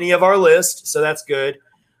come on any of our list, so that's good.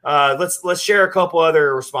 Let's share a couple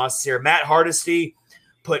other responses here. Matt Hardesty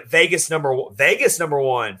put Vegas number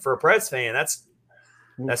 1 for a Preds fan. That's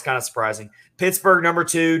kind of surprising. Pittsburgh number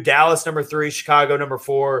 2, Dallas number 3, Chicago number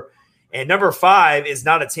 4, and number 5 is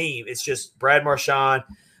not a team. It's just Brad Marchand,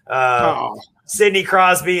 Sidney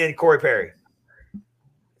Crosby, and Corey Perry.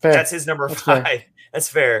 Fair. That's his number 5. Fair. That's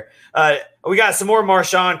fair. We got some more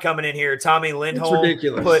Marchand coming in here. Tommy Lindholm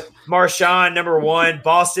put Marchand number 1,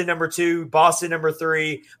 Boston number 2, Boston number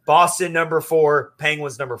 3, Boston number 4,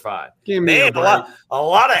 Penguins number 5. Man, a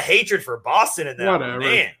lot of hatred for Boston in that. Whatever.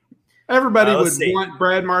 Man. Everybody would want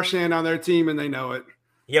Brad Marchand on their team, and they know it.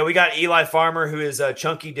 Yeah, we got Eli Farmer, who is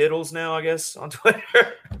Chunky Diddles now, I guess, on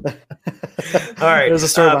Twitter. All right. There's a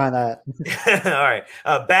story behind that. All right.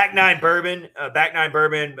 Back Nine Bourbon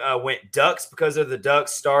went Ducks because of the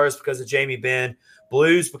Ducks, Stars because of Jamie Benn,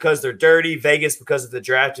 Blues because they're dirty, Vegas because of the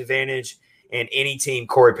draft advantage, and any team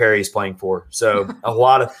Corey Perry is playing for. So a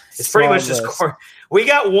lot of – it's pretty much just Corey. We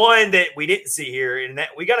got one that we didn't see here, and that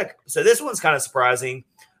we got – so this one's kind of surprising.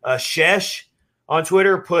 Shesh on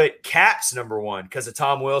Twitter put Caps number 1 because of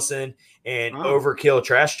Tom Wilson and Overkill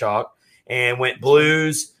Trash Talk, and went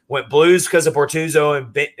Blues because of Bortuzzo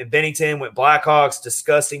and Bennington, went Blackhawks,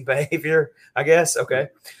 disgusting behavior, I guess. Okay.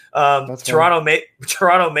 Toronto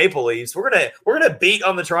Maple Leafs. We're gonna beat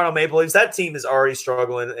on the Toronto Maple Leafs. That team is already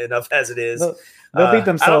struggling enough as it is. They'll beat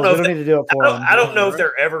themselves. We don't need to do it for them. I don't know if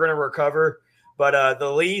they're ever gonna recover, but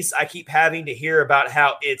the Leafs, I keep having to hear about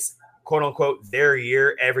how it's quote unquote their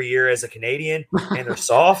year every year as a Canadian, and they're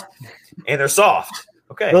soft.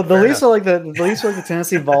 Okay. The Leafs are like the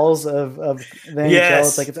Tennessee Vols of the NHL. Yes.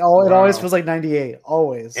 It's like it always feels like 98,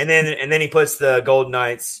 always. And then he puts the Golden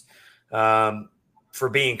Knights for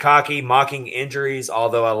being cocky, mocking injuries,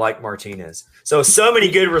 although I like Martinez. So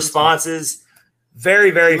many good responses.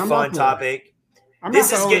 Very, very fun topic. I'm not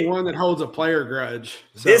the only one that holds a player grudge.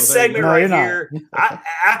 So this segment right here,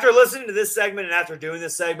 after listening to this segment and after doing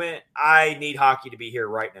this segment, I need hockey to be here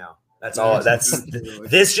right now. That's all.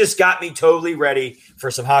 This just got me totally ready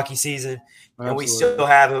for some hockey season. Absolutely. And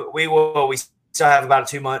we still have about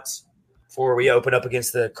 2 months before we open up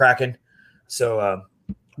against the Kraken. So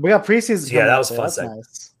we got preseason. Yeah, that was fun. That's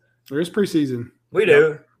nice. There is preseason. We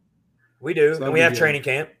do. So and we have training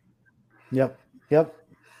camp. Yep.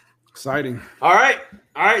 Exciting. All right.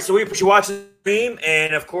 So we appreciate you watching the stream,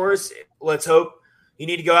 and of course, let's hope you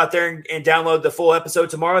need to go out there and download the full episode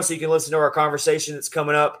tomorrow so you can listen to our conversation that's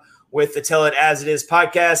coming up with the Tell It As It Is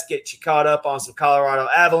podcast. Get you caught up on some Colorado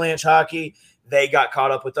Avalanche hockey. They got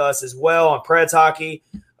caught up with us as well on Preds hockey.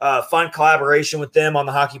 Fun collaboration with them on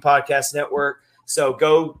the Hockey Podcast Network. So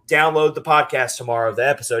go download the podcast tomorrow, the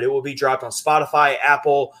episode. It will be dropped on Spotify,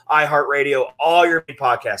 Apple, iHeartRadio, all your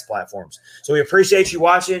podcast platforms. So we appreciate you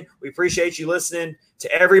watching. We appreciate you listening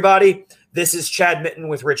to everybody. This is Chad Mitten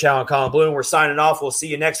with Rich Allen, Colin Bloom. We're signing off. We'll see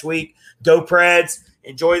you next week. Go Preds.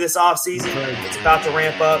 Enjoy this offseason. It's about to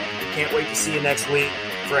ramp up. Can't wait to see you next week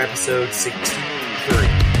for episode 63.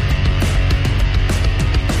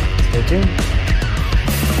 Stay tuned.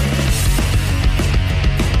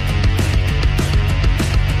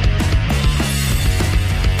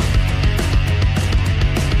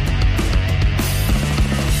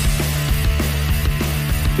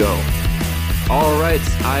 Go. All right,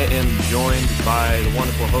 I I am joined by the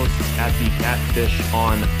wonderful hosts at the Catfish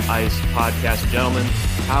on Ice podcast. Gentlemen,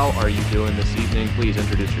 how are you doing this evening? Please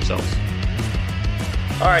introduce yourselves.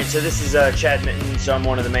 All right, so this is Chad Mitten. So I'm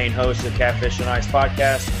one of the main hosts of Catfish on Ice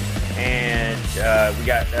podcast, and we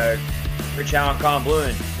got Rich Allen, Colin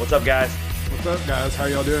Bluen. What's up, guys? What's up, guys? How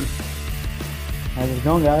y'all doing? How's it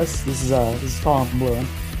going, guys? This is Colin Bluen.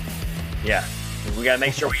 Yeah, we got to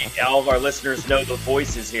make sure all of our listeners know the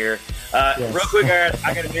voices here. Yes. Real quick,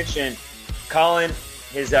 I got to mention Colin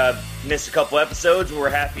has missed a couple episodes. We're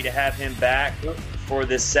happy to have him back for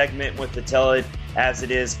this segment with the Tell It As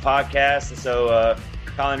It Is podcast. And so,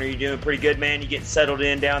 Colin, are you doing pretty good, man? You getting settled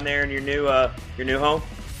in down there in your new home?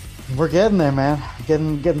 We're getting there, man.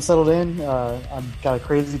 Getting settled in. I've got a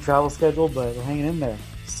crazy travel schedule, but we're hanging in there.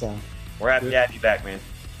 So we're happy to have you back, man.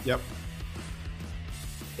 Yep.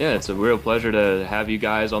 Yeah, it's a real pleasure to have you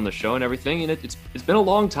guys on the show and everything. And it's been a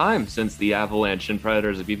long time since the Avalanche and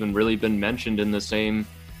Predators have even really been mentioned in the same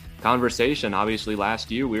conversation. Obviously, last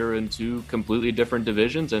year we were in two completely different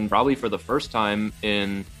divisions, and probably for the first time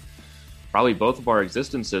in probably both of our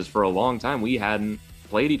existences for a long time, we hadn't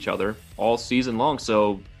played each other all season long.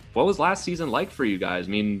 So what was last season like for you guys? I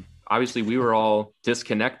mean, obviously we were all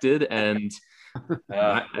disconnected and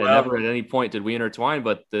never at any point did we intertwine,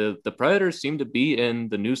 but the Predators seem to be in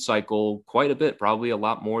the news cycle quite a bit, probably a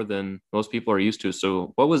lot more than most people are used to.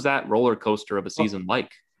 So what was that roller coaster of a season like?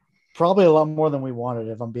 Probably a lot more than we wanted,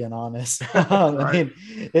 if I'm being honest. I mean,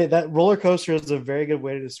 that roller coaster is a very good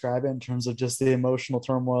way to describe it in terms of just the emotional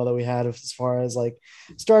turmoil that we had as far as like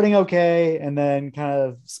starting okay and then kind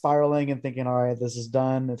of spiraling and thinking, all right, this is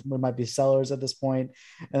done. We might be sellers at this point.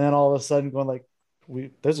 And then all of a sudden going like,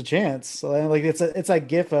 there's a chance. So like it's a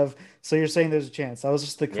gif of, so you're saying there's a chance. That was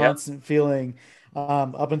just the constant feeling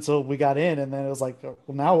up until we got in, and then it was like, well,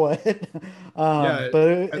 now what? But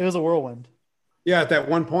it was a whirlwind. Yeah, at that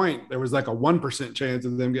one point there was like a 1% chance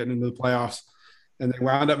of them getting into the playoffs, and they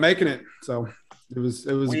wound up making it. So that was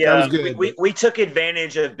good. We took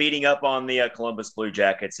advantage of beating up on the Columbus Blue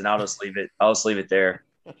Jackets, and I'll just leave it there.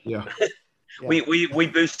 Yeah. We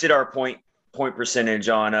boosted our point percentage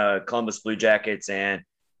on Columbus Blue Jackets, and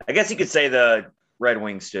I guess you could say the Red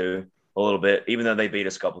Wings too a little bit, even though they beat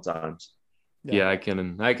us a couple times. Yeah, I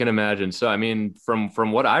can imagine. So, I mean,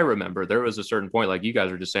 from what I remember, there was a certain point, like you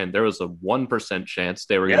guys were just saying, there was a 1% chance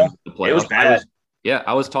they were going to the playoffs. It was bad.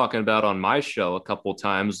 I was talking about on my show a couple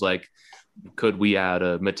times, like, could we add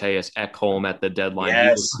a Matthias Ekholm at the deadline?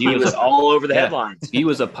 Yes, he was all over the headlines. He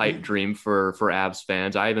was a pipe dream for Avs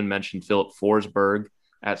fans. I even mentioned Philip Forsberg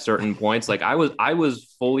at certain points. Like I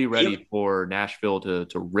was fully ready for Nashville to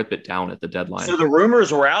rip it down at the deadline. So the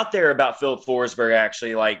rumors were out there about Philip Forsberg.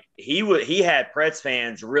 Actually, like he had Preds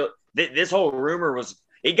fans this whole rumor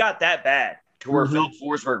it got that bad to where Philip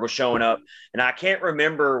Forsberg was showing up, and I can't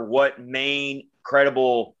remember what main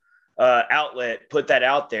credible outlet put that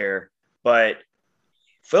out there, but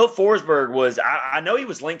Philip Forsberg was I know he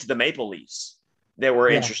was linked to the Maple Leafs that were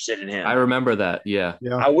interested in him. I remember that. Yeah.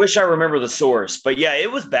 I wish I remember the source, but yeah,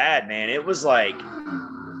 it was bad, man. It was like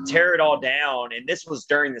tear it all down. And this was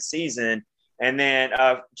during the season. And then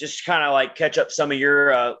just kind of like catch up some of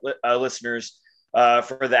your listeners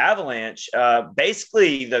for the Avalanche.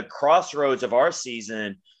 Basically the crossroads of our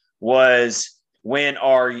season was when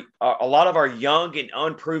a lot of our young and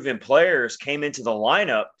unproven players came into the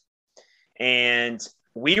lineup, and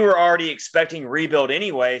we were already expecting rebuild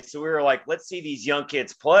anyway. So we were like, let's see these young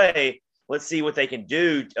kids play. Let's see what they can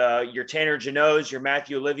do. Your Tanner Jeannots, your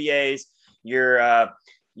Matthew Oliviers, your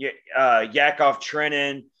Yakov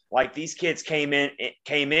Trenin, like these kids came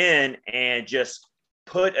in and just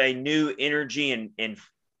put a new energy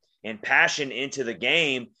and passion into the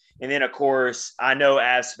game. And then, of course, I know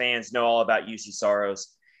as fans know all about UC Saros.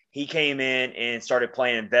 He came in and started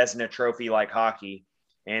playing Vezina Trophy like hockey.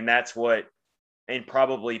 And that's what and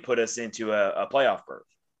probably put us into a playoff berth.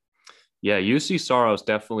 Yeah, UC Saros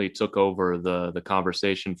definitely took over the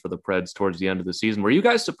conversation for the Preds towards the end of the season. Were you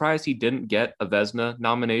guys surprised he didn't get a Vezina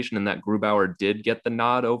nomination and that Grubauer did get the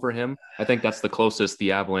nod over him? I think that's the closest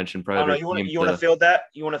the Avalanche and Predators. You want to field that?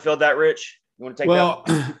 You want to field that, Rich? You want to take that?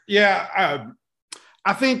 Well, yeah.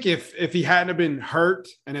 I think if he hadn't have been hurt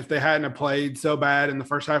and if they hadn't have played so bad in the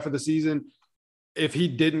first half of the season, if he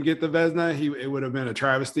didn't get the Vezina, it would have been a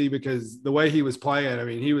travesty because the way he was playing, I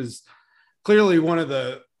mean, he was clearly one of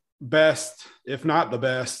the best, if not the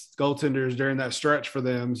best, goaltenders during that stretch for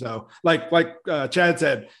them. So, like Chad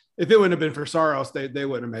said, if it wouldn't have been for Saros, they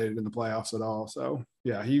wouldn't have made it in the playoffs at all. So,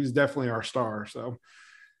 yeah, he was definitely our star. So,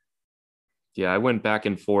 yeah, I went back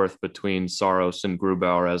and forth between Saros and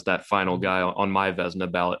Grubauer as that final guy on my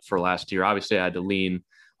Vezina ballot for last year. Obviously, I had to lean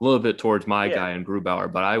little bit towards my guy in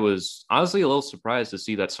Grubauer, but I was honestly a little surprised to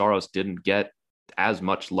see that Saros didn't get as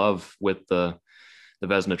much love with the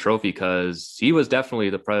Vezina Trophy, because he was definitely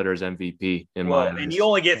the Predators MVP in my eyes. And you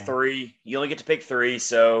only get 3. You only get to pick 3.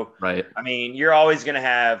 So, right. I mean, you're always going to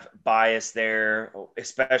have bias there,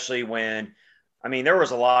 especially when, I mean, there was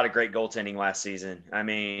a lot of great goaltending last season. I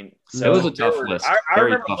mean, so it was a tough list. I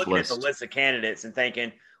remember looking at the list of candidates and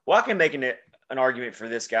thinking, well, I can make an argument for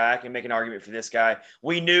this guy. I can make an argument for this guy.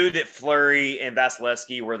 We knew that Fleury and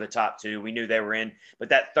Vasilevsky were the top 2. We knew they were in. But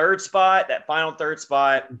that final third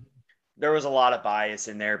spot, there was a lot of bias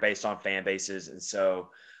in there based on fan bases. And so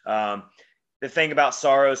the thing about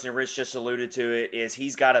Saros, and Rich just alluded to it, is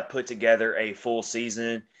he's got to put together a full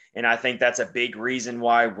season. And I think that's a big reason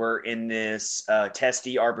why we're in this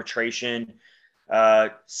testy arbitration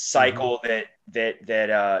cycle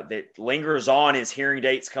that lingers on. His hearing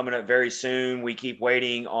date's coming up very soon. We keep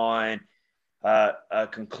waiting on a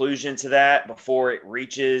conclusion to that before it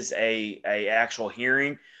reaches a actual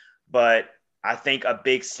hearing. But I think a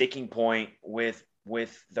big sticking point with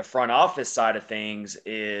the front office side of things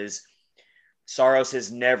is Saros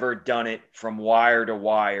has never done it from wire to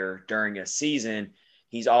wire during a season.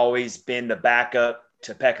 He's always been the backup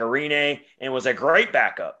to Pecorine and was a great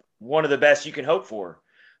backup, one of the best you can hope for.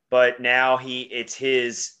 But now it's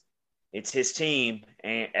his team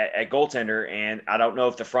at goaltender, and I don't know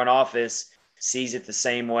if the front office sees it the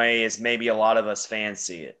same way as maybe a lot of us fans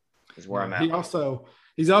see it. Is where I'm at.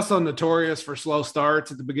 He's also notorious for slow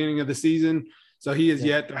starts at the beginning of the season. So he is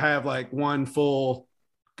yet to have like one full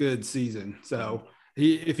good season. So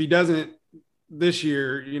if he doesn't this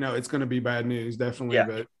year, it's going to be bad news, definitely. Yeah.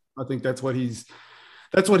 But I think that's what he's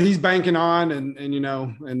banking on. And in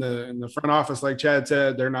the front office, like Chad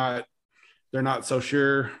said, they're not so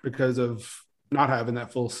sure because of not having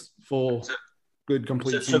that full good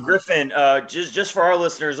complete season. So Griffin, just for our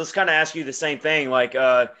listeners, let's kind of ask you the same thing. Like,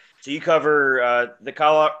 so you cover the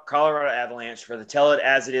Colorado Avalanche for the Tell It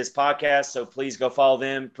As It Is podcast. So please go follow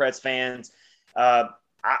them, Preds fans. All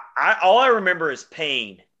I remember is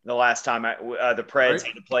pain the last time the Preds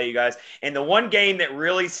had to play you guys. And the one game that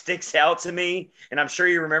really sticks out to me, and I'm sure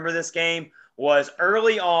you remember this game, was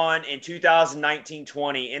early on in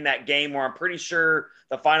 2019-20 in that game where I'm pretty sure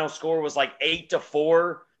the final score was like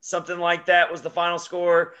 8-4, something like that was the final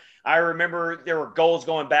score. I remember there were goals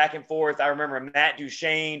going back and forth. I remember Matt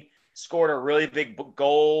Duchene scored a really big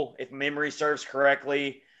goal, if memory serves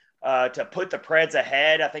correctly, to put the Preds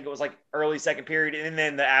ahead. I think it was like early second period. And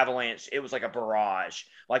then the Avalanche, it was like a barrage.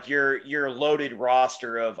 Like your loaded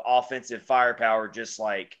roster of offensive firepower just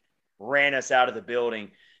like ran us out of the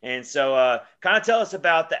building. And so kind of tell us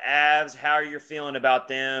about the Avs, how you're feeling about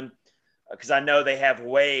them, because I know they have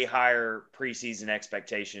way higher preseason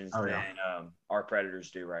expectations than our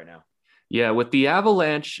Predators do right now. Yeah, with the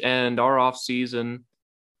Avalanche and our offseason,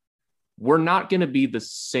 we're not going to be the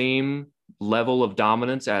same level of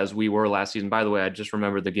dominance as we were last season. By the way, I just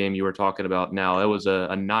remembered the game you were talking about now. It was a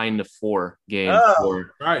 9-4 game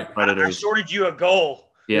for Predators. I shorted you a goal.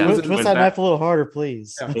 Yeah, twist that knife a little harder,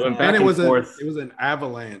 please. Yeah. And it was an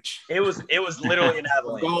avalanche. It was literally an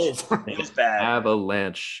avalanche. It was bad.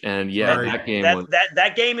 Avalanche, and that game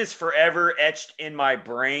that game is forever etched in my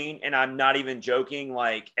brain, and I'm not even joking.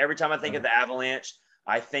 Like every time I think of the Avalanche,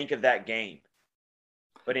 I think of that game.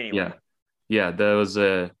 But anyway, that was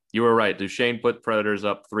you were right. Duchene put Predators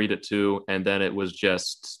up 3-2, and then it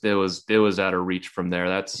was out of reach from there.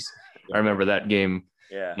 I remember that game.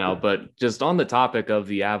 Yeah. Now, but just on the topic of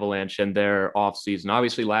the Avalanche and their offseason,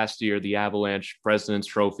 obviously last year, the Avalanche President's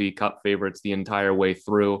Trophy Cup favorites the entire way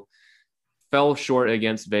through, fell short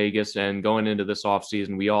against Vegas, and going into this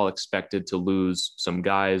offseason, we all expected to lose some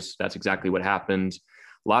guys. That's exactly what happened.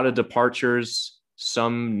 A lot of departures,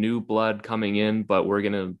 some new blood coming in, but we're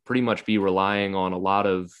going to pretty much be relying on a lot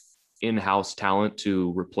of in-house talent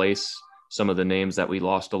to replace some of the names that we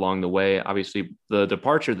lost along the way. Obviously, the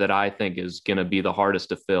departure that I think is going to be the hardest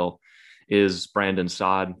to fill is Brandon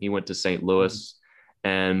Saad. He went to St. Louis,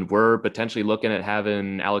 and we're potentially looking at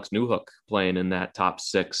having Alex Newhook playing in that top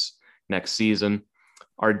 6 next season.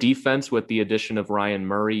 Our defense, with the addition of Ryan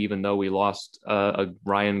Murray, even though we lost a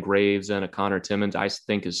Ryan Graves and a Connor Timmins, I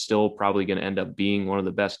think is still probably going to end up being one of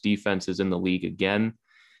the best defenses in the league again.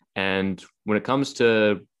 And when it comes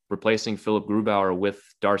to replacing Philip Grubauer with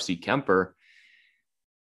Darcy Kemper,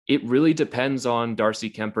 it really depends on Darcy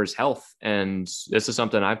Kemper's health. And this is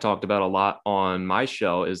something I've talked about a lot on my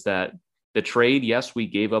show, is that the trade, yes, we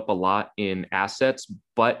gave up a lot in assets,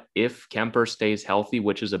 but if Kemper stays healthy,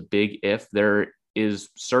 which is a big if, there is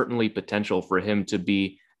certainly potential for him to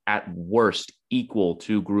be at worst equal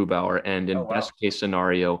to Grubauer, and in best case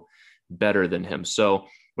scenario, better than him. So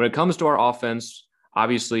when it comes to our offense,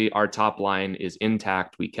 obviously our top line is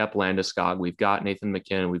intact. We kept Landeskog. We've got Nathan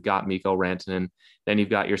McKinnon. We've got Mikko Rantanen. Then you've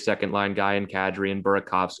got your second line guy in Kadri and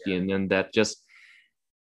Burakovsky. And then that just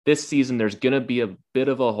this season, there's going to be a bit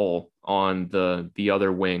of a hole on the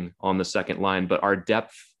other wing on the second line, but our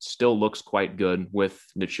depth still looks quite good with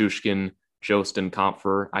Nichushkin, Jost, and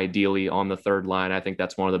Kampfer ideally on the third line. I think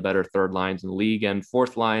that's one of the better third lines in the league. And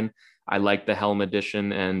fourth line, I like the Helm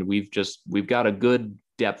addition, and we've got a good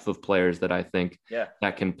depth of players that I think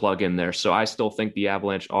that can plug in there. So I still think the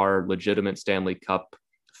Avalanche are legitimate Stanley Cup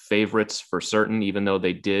favorites for certain, even though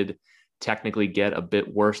they did technically get a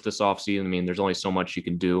bit worse this offseason. I mean, there's only so much you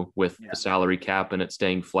can do with the salary cap and it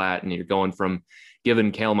staying flat, and you're going from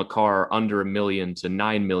giving Cale Makar under $1 million to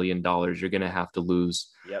 $9 million. You're going to have to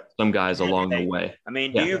lose some guys along the way. I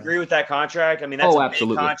mean, do you agree with that contract? I mean, that's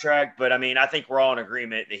absolutely. Big contract, but I mean, I think we're all in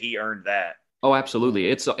agreement that he earned that. Oh, absolutely.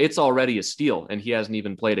 It's already a steal, and he hasn't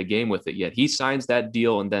even played a game with it yet. He signs that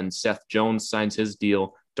deal, and then Seth Jones signs his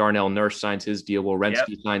deal. Darnell Nurse signs his deal.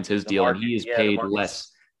 Werenski signs his deal, and he is paid less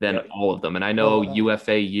than all of them. And I know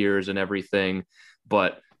UFA years and everything,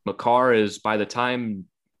 but Makar is, by the time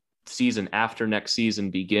season after next season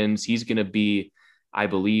begins, he's going to be, I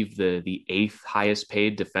believe, the 8th highest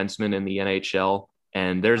paid defenseman in the NHL.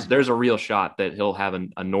 And there's a real shot that he'll have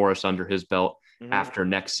a Norris under his belt after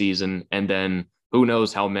next season. And then who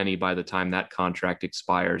knows how many by the time that contract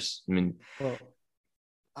expires. I mean,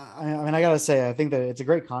 I got to say, I think that it's a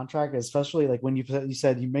great contract, especially like when you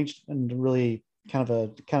mentioned really kind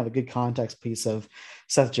of a good context piece of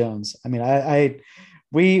Seth Jones. I mean,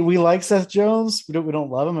 we like Seth Jones. We don't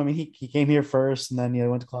love him. I mean, he came here first, and then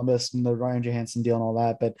went to Columbus and the Ryan Johansson deal and all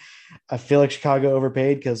that. But I feel like Chicago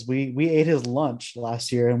overpaid because we ate his lunch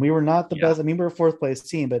last year, and we were not the best. I mean, we were a 4th place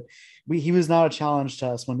team, but he was not a challenge to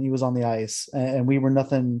us when he was on the ice, and we were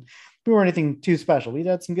nothing. We weren't anything too special. We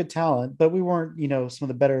had some good talent, but we weren't, some of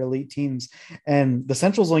the better elite teams. And the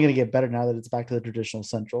Central's only going to get better now that it's back to the traditional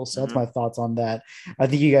Central. So that's my thoughts on that. I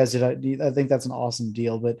think you guys did. I think that's an awesome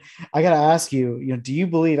deal. But I got to ask you, do you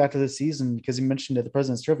believe after this season, because you mentioned it, the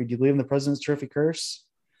President's Trophy, do you believe in the President's Trophy curse?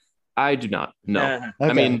 I do not. No.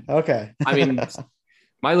 Okay. I mean,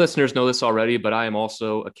 my listeners know this already, but I am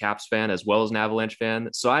also a Caps fan as well as an Avalanche fan.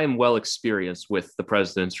 So I am well experienced with the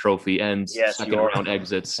President's Trophy and second round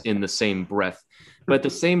exits in the same breath. But at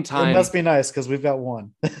the same time, it must be nice because we've got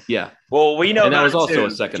one. Yeah. Well, we know that was also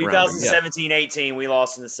a second 2017-18, we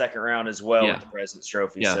lost in the second round as well with the President's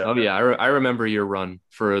Trophy. Yeah. So. Oh, yeah. I remember your run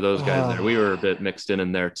for those guys there. We were a bit mixed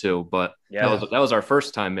in there too, but that was our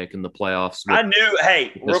first time making the playoffs. I knew.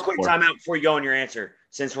 Hey, real quick time out before you go on your answer,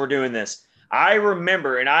 since we're doing this. I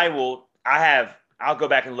remember, and I'll go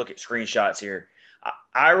back and look at screenshots here.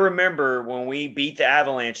 I remember when we beat the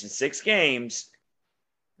Avalanche in 6 games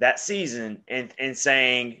that season and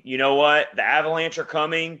saying, you know what, the Avalanche are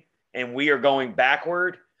coming and we are going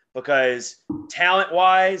backward because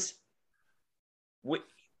talent-wise,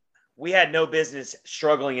 we had no business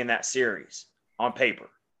struggling in that series on paper.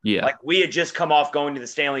 Yeah. Like we had just come off going to the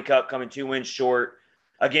Stanley Cup, coming 2 wins short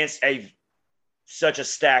against such a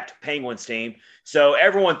stacked Penguins team. So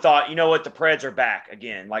everyone thought, you know what, the Preds are back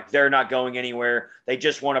again. Like they're not going anywhere. They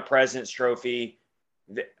just won a President's Trophy.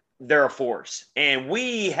 They're a force. And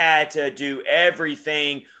we had to do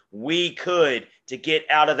everything we could to get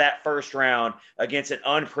out of that first round against an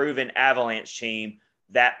unproven Avalanche team,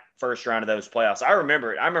 that first round of those playoffs. I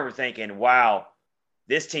remember it. I remember thinking, wow,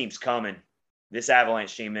 this team's coming. This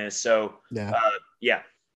Avalanche team is. So, That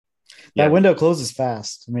window closes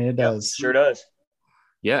fast. I mean, it does. Sure does.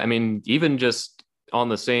 Yeah, I mean, even just on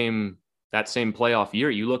that same playoff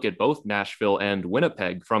year, you look at both Nashville and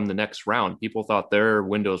Winnipeg from the next round. People thought their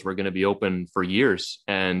windows were going to be open for years,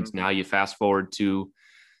 and now you fast forward to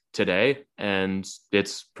today, and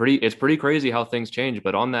it's pretty crazy how things change.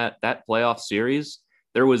 But on that playoff series,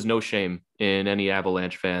 there was no shame in any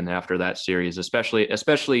Avalanche fan after that series,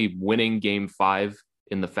 especially winning Game 5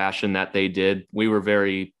 in the fashion that they did. We were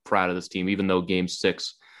very proud of this team, even though Game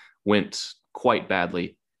 6 went quite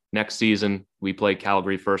badly. Next season, we play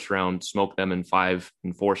Calgary first round, smoked them in 5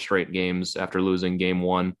 and 4 straight games after losing Game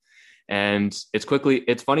 1. And it's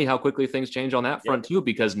funny how quickly things change on that front too,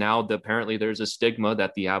 because now apparently there's a stigma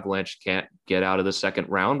that the Avalanche can't get out of the second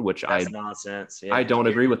round, which that's nonsense. Yeah. I don't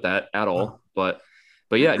agree with that at all. But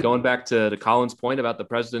yeah, going back to Colin's point about the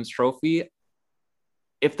President's Trophy,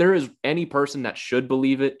 if there is any person that should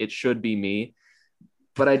believe it, it should be me.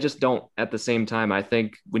 But I just don't. At the same time, I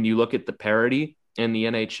think when you look at the parity in the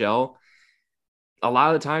NHL, a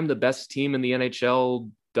lot of the time the best team in the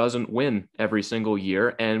NHL doesn't win every single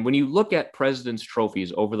year. And when you look at President's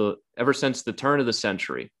Trophies ever since the turn of the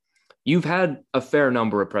century, you've had a fair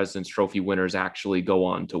number of President's Trophy winners actually go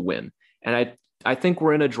on to win. And I think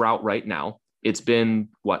we're in a drought right now. It's been,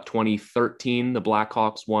 2013, the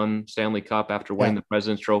Blackhawks won Stanley Cup after winning the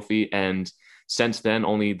President's Trophy. And since then,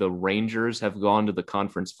 only the Rangers have gone to the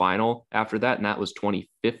conference final after that. And that was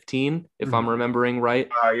 2015, if I'm remembering right.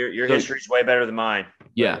 Your history's way better than mine.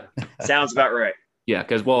 Yeah. Sounds about right. Yeah,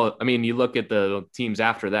 because, you look at the teams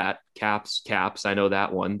after that, Caps, I know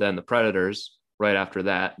that one. Then the Predators right after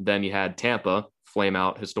that. Then you had Tampa flame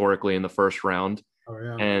out historically in the first round. Oh,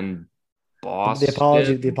 yeah. And Boston.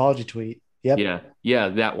 The apology tweet. Yep. Yeah,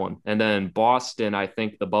 that one. And then Boston, I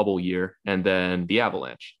think the bubble year, and then the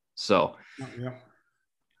Avalanche. So,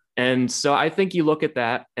 and so I think you look at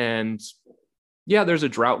that and there's a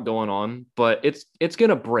drought going on, but it's going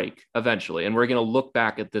to break eventually. And we're going to look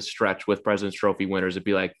back at this stretch with President's Trophy winners and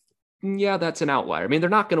be like, yeah, that's an outlier. I mean, they're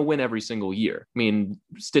not going to win every single year. I mean,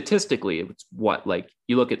 statistically, it's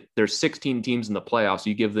you look at there's 16 teams in the playoffs,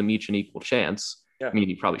 you give them each an equal chance. Yeah. I mean,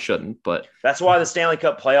 you probably shouldn't, but that's why the Stanley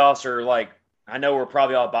Cup playoffs are I know we're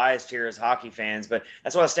probably all biased here as hockey fans, but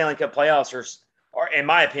that's why the Stanley Cup playoffs are in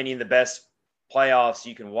my opinion, the best playoffs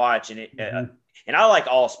you can watch. And and I like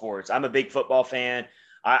all sports. I'm a big football fan.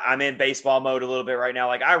 I'm in baseball mode a little bit right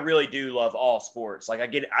now. I really do love all sports. I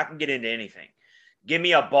can get into anything. Give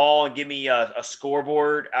me a ball and give me a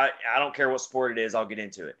scoreboard. I don't care what sport it is. I'll get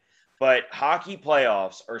into it. But hockey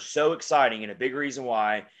playoffs are so exciting. And a big reason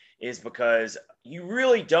why is because you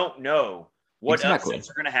really don't know what upsets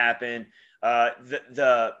are going to happen.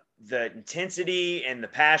 The intensity and the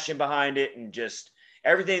passion behind it and just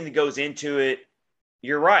everything that goes into it.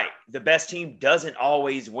 You're right. The best team doesn't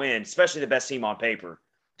always win, especially the best team on paper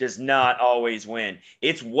does not always win.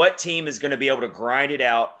 It's what team is going to be able to grind it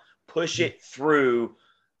out, push it through.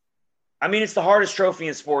 I mean, it's the hardest trophy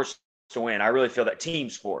in sports to win. I really feel that team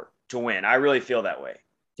sport to win. I really feel that way.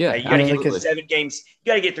 Yeah. You got to get through 7 games. You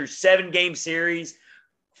got to get through 7-game series,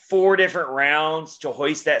 4 different rounds to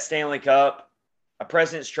hoist that Stanley Cup. A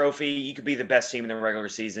President's Trophy, you could be the best team in the regular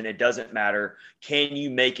season. It doesn't matter. Can you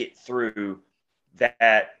make it through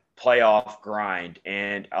that playoff grind?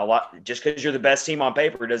 And just because you're the best team on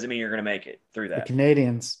paper doesn't mean you're going to make it through that. The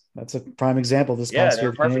Canadians, that's a prime example this past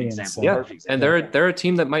year. Perfect example. Yeah, and they're a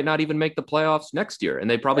team that might not even make the playoffs next year, and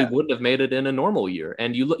they probably wouldn't have made it in a normal year.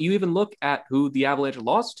 And you even look at who the Avalanche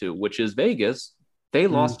lost to, which is Vegas. They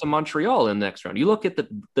lost to Montreal in the next round. You look at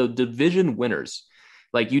the division winners.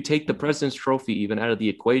 You take the President's Trophy even out of the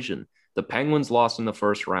equation. The Penguins lost in the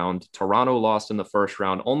first round. Toronto lost in the first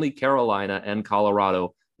round. Only Carolina and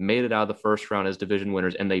Colorado made it out of the first round as division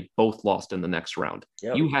winners, and they both lost in the next round.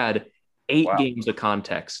 Yep. You had 8 games of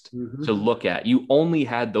context to look at. You only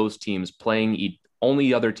had those teams playing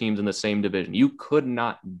only other teams in the same division. You could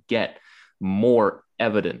not get more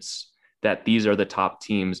evidence that these are the top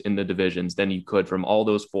teams in the divisions than you could from all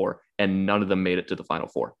those 4, and none of them made it to the Final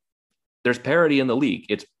Four. There's parity in the league.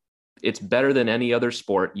 It's better than any other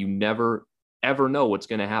sport. You never, ever know what's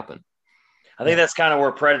going to happen. I think that's kind of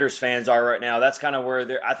where Predators fans are right now. That's kind of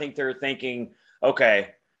where I think they're thinking, okay,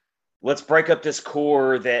 let's break up this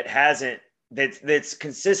core that's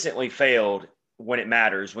consistently failed when it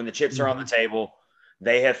matters. When the chips are on the table,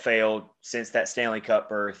 they have failed since that Stanley Cup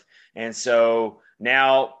berth. And so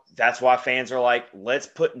now that's why fans are like, let's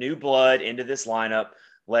put new blood into this lineup.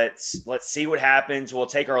 Let's see what happens. We'll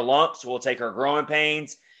take our lumps. We'll take our growing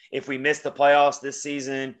pains. If we miss the playoffs this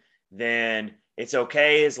season, then it's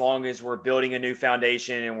okay as long as we're building a new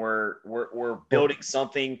foundation and we're building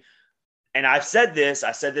something. And I said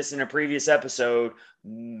this in a previous episode,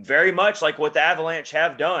 very much like what the Avalanche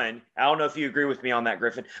have done. I don't know if you agree with me on that,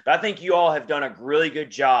 Griffin, but I think you all have done a really good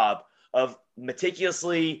job of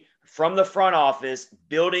meticulously from the front office,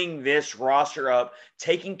 building this roster up,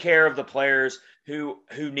 taking care of the players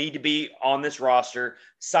who need to be on this roster,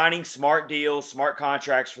 signing smart deals, smart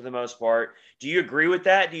contracts for the most part. Do you agree with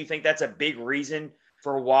that? Do you think that's a big reason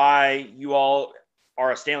for why you all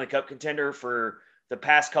are a Stanley Cup contender for the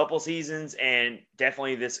past couple seasons and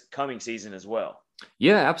definitely this coming season as well?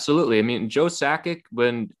 Yeah, absolutely. I mean, Joe Sakic,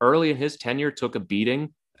 when early in his tenure, took a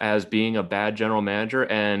beating as being a bad general manager.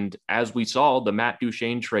 And as we saw, the Matt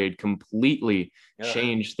Duchene trade completely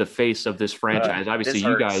changed the face of this franchise. Obviously,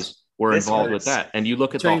 you guys were involved with that. And you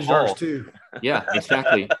look at the haul. Too. Yeah,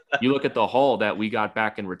 exactly. You look at the haul that we got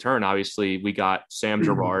back in return. Obviously, we got Sam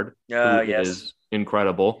Girard, who is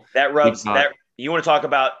incredible. That rubs that. You want to talk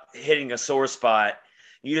about hitting a sore spot.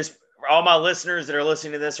 All my listeners that are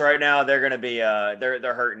listening to this right now, they're going to be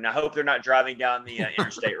they're hurting. I hope they're not driving down the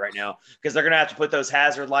interstate right now because they're going to have to put those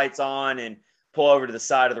hazard lights on and pull over to the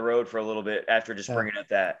side of the road for a little bit after just bringing up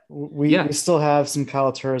that. We still have some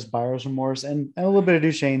Kyle Turris buyer's remorse and a little bit of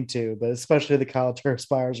Duchesne too, but especially the Kyle Turris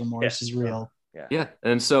buyer's remorse is real. Yeah.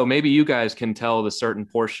 And so maybe you guys can tell the certain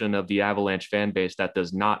portion of the Avalanche fan base that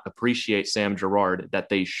does not appreciate Sam Girard that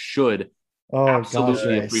they should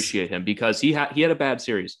absolutely appreciate him, because he had a bad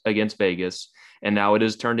series against Vegas, and now it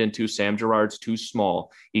has turned into Sam Girard's too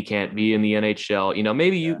small. He can't be in the NHL. You know,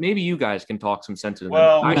 maybe you guys can talk some sense into that.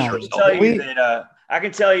 Well, I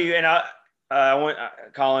can tell you, and I want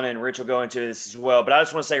Colin and Rich will go into this as well, but I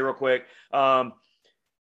just want to say real quick, at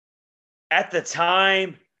the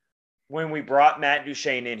time when we brought Matt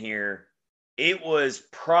Duchesne in here, it was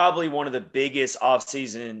probably one of the biggest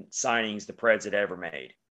offseason signings the Preds had ever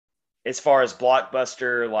made. As far as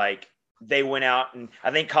blockbuster, like they went out and I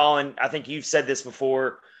think Colin, you've said this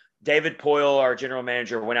before, David Poyle, our general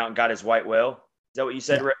manager, went out and got his white whale. Is that what you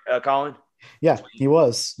said, Colin? Yeah, he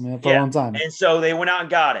was for a long time. And so they went out and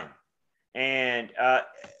got him. And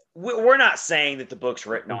we're not saying that the book's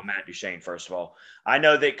written on Matt Duchesne, first of all. I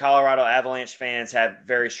know that Colorado Avalanche fans have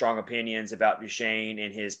very strong opinions about Duchesne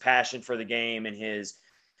and his passion for the game and his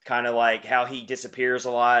kind of like how he disappears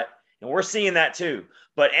a lot. And we're seeing that too.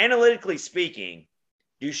 But analytically speaking,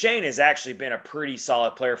 Duchesne has actually been a pretty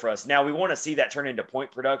solid player for us. Now, we want to see that turn into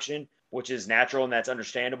point production, which is natural and that's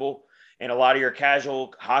understandable. And a lot of your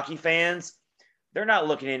casual hockey fans, they're not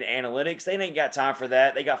looking into analytics. They ain't got time for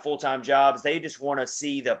that. They got full-time jobs. They just want to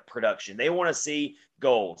see the production. They want to see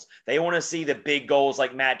goals. They want to see the big goals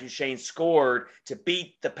like Matt Duchesne scored to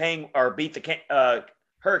beat the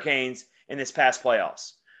Hurricanes in this past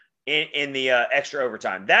playoffs in the extra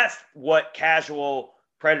overtime. That's what casual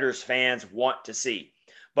Predators fans want to see.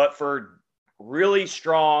 But for really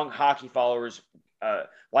strong hockey followers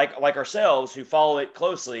like ourselves who follow it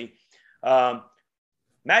closely,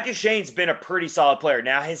 Matt Duchesne's been a pretty solid player.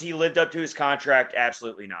 Now, has he lived up to his contract?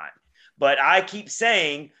 Absolutely not. But I keep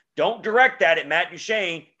saying, don't direct that at Matt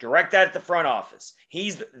Duchesne. Direct that at the front office.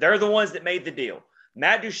 They're the ones that made the deal.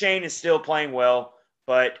 Matt Duchesne is still playing well,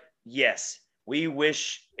 but yes, we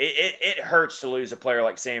wish it hurts to lose a player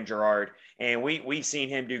like Sam Girard, and we've seen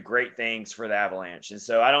him do great things for the Avalanche. And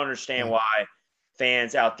so I don't understand why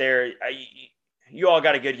fans out there, you all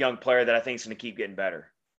got a good young player that I think is going to keep getting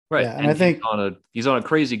better. Right. Yeah, and I think he's on a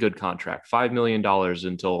crazy good contract, $5 million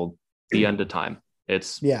until the end of time.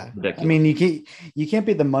 It's ridiculous. I mean, you can't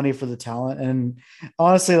beat the money for the talent. And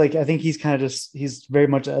honestly, like, I think he's kind of he's very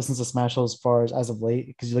much the essence of Smashville as of late,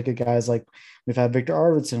 because you look at guys like we've had Victor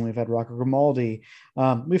Arvidsson, we've had Rocco Grimaldi,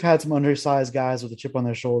 we've had some undersized guys with a chip on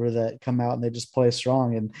their shoulder that come out and they just play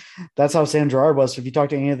strong. And that's how Sam Girard was. So if you talk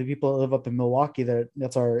to any of the people that live up in Milwaukee,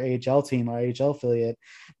 that's our AHL team, our AHL affiliate,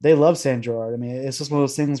 they love Sam Girard. I mean, it's just one of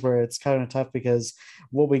those things where it's kind of tough because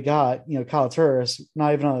what we got, Kyle Turris,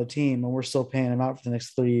 not even on the team, and we're still paying him out for the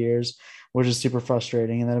next 3 years, which is super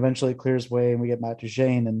frustrating. And then eventually it clears way and we get Matt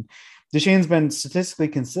Duchesne. And Duchesne's been statistically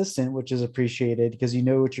consistent, which is appreciated because you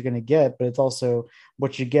know what you're going to get, but it's also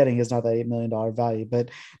what you're getting is not that $8 million value. But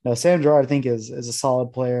no, Sam Girard, I think, is a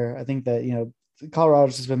solid player. I think that,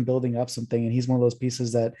 Colorado's just been building up something, and he's one of those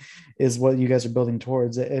pieces that is what you guys are building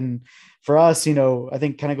towards. And for us, I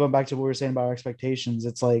think kind of going back to what we were saying about our expectations,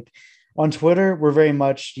 it's like, on Twitter, we're very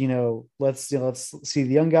much, let's see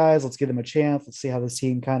the young guys, let's give them a chance, let's see how this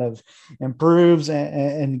team kind of improves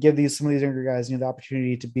and give some of these younger guys, the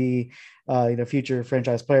opportunity to be, future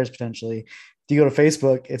franchise players potentially. If you go to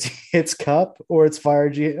Facebook, it's Cup or it's fire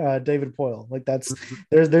David Poyle. Like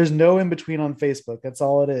there's no in between on Facebook. That's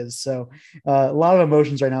all it is. So a lot of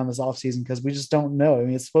emotions right now in this offseason because we just don't know. I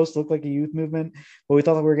mean, it's supposed to look like a youth movement, but we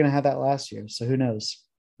thought that we were going to have that last year. So who knows?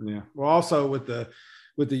 Yeah. Well, also with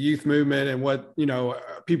the youth movement and what,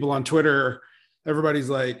 people on Twitter, everybody's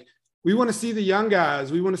like, we want to see the young guys.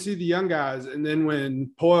 We want to see the young guys. And then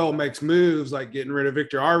when Poyle makes moves, like getting rid of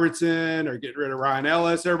Victor Arvidsson or getting rid of Ryan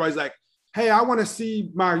Ellis, everybody's like, hey, I want to see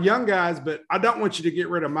my young guys, but I don't want you to get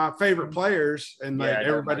rid of my favorite players. And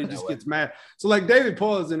everybody just gets mad. So like David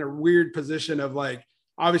Poyle is in a weird position of like,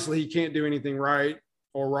 obviously he can't do anything right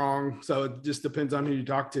or wrong. So it just depends on who you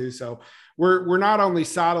talk to. So we're not only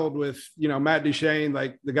saddled with, Matt Duchesne,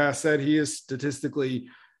 like the guy said, he is statistically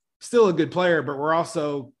still a good player, but we're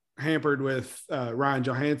also hampered with Ryan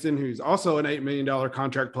Johansson, who's also an $8 million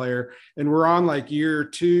contract player. And we're on like year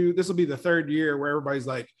 2. This will be the 3rd year where everybody's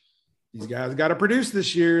like, these guys got to produce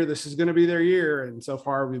this year. This is going to be their year. And so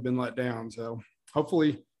far we've been let down. So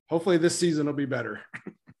hopefully this season will be better.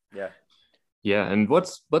 Yeah. Yeah, and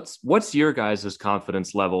what's your guys'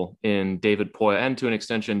 confidence level in David Poyle and to an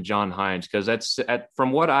extension John Hines? Because that's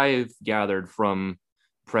from what I've gathered from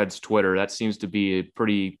Pred's Twitter, that seems to be a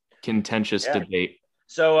pretty contentious debate.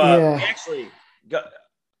 So Go,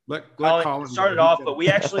 Let Colin started off, but we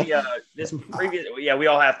actually we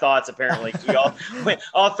all have thoughts apparently.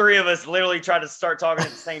 All three of us literally tried to start talking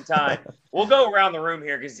at the same time. We'll go around the room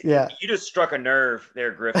here because you just struck a nerve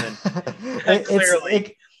there, Griffin.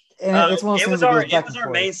 Clearly. It was our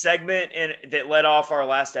main segment and that led off our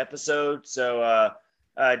last episode. So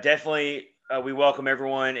definitely we welcome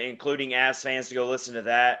everyone, including Avs fans, to go listen to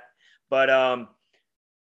that. But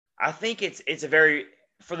I think it's a very,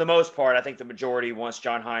 for the most part, I think the majority wants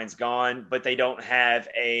John Hines gone, but they don't have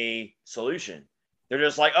a solution. They're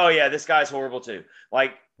just like, oh yeah, this guy's horrible too.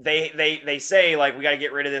 Like they say like, we got to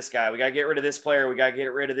get rid of this guy. We got to get rid of this player. We got to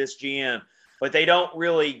get rid of this GM, but they don't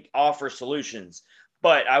really offer solutions.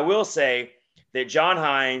 But I will say that John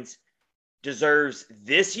Hines deserves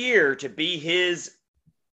this year to be his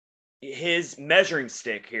measuring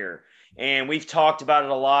stick here. And we've talked about it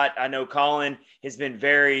a lot. I know Colin has been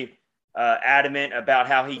very adamant about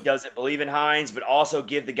how he doesn't believe in Hines, but also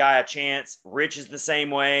give the guy a chance. Rich is the same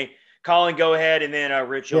way. Colin, go ahead, and then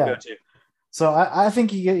Rich, you'll go too. So I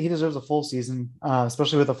think he deserves a full season,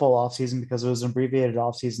 especially with a full offseason, because it was an abbreviated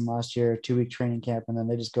offseason last year, 2-week training camp, and then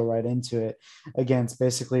they just go right into it against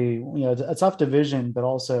basically, a tough division, but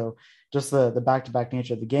also just the back-to-back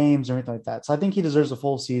nature of the games and everything like that. So I think he deserves a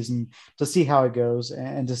full season to see how it goes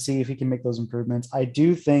and to see if he can make those improvements.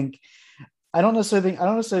 I don't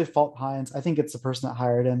necessarily fault Hines. I think it's the person that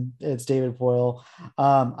hired him. It's David Poile.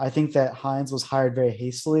 I think that Hines was hired very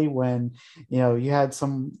hastily when, you had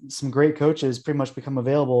some great coaches pretty much become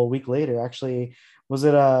available a week later. Actually, was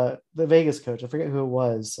it the Vegas coach? I forget who it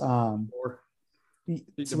was.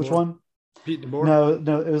 Which one? Pete DeBoer?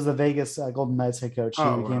 No, it was the Vegas Golden Knights head coach. He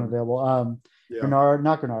became available. Grenard.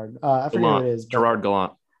 I forget who it is. Gerard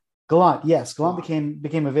Gallant. Gallant, yes. Gallant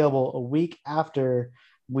became available a week after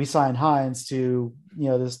we signed Hines to,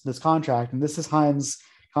 this contract, and this is Hines'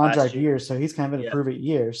 contract year. So he's kind of in a prove it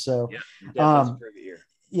year. So, prove it year.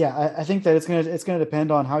 Yeah, I think that it's gonna depend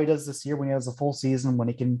on how he does this year when he has a full season, when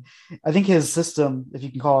he can. I think his system, if you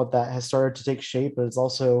can call it that, has started to take shape, but it's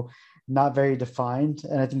also not very defined.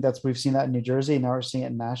 And I think we've seen that in New Jersey. Now we're seeing it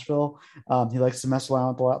in Nashville. He likes to mess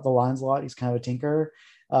around with the lines a lot. He's kind of a tinkerer.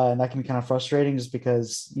 And that can be kind of frustrating just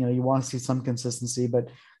because, you want to see some consistency, but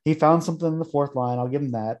he found something in the fourth line. I'll give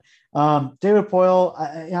him that. David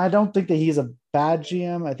Poile, I don't think that he's a bad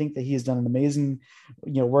GM. I think that he's done an amazing,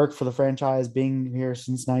 work for the franchise, being here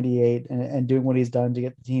since '98 and doing what he's done to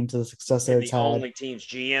get the team to the success that it's had. The only team's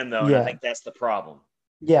GM though. And I think that's the problem.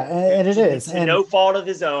 Yeah. And it is. And no fault of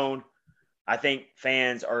his own. I think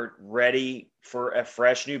fans are ready for a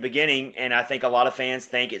fresh new beginning. And I think a lot of fans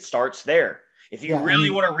think it starts there. If you really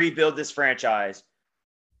want to rebuild this franchise,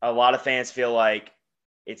 a lot of fans feel like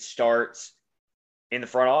it starts in the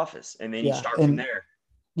front office, and then you start from there.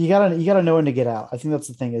 You gotta know when to get out. I think that's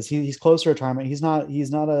the thing is he's close to retirement. He's not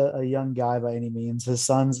a young guy by any means. His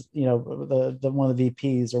son's, the one of the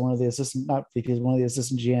VPs or one of the one of the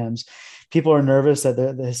assistant GMs. People are nervous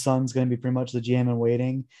that his son's going to be pretty much the GM in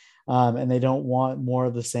waiting. And they don't want more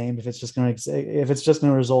of the same if it's just going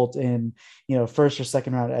to result in, first or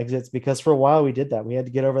second round exits, because for a while we did that. We had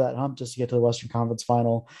to get over that hump just to get to the Western Conference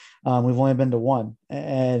final. We've only been to one,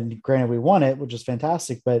 and granted we won it, which is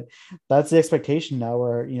fantastic, but that's the expectation now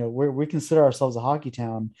where, we consider ourselves a hockey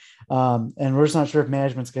town. And we're just not sure if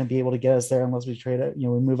management's going to be able to get us there unless we trade it, we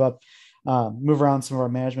move around some of our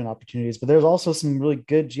management opportunities. But there's also some really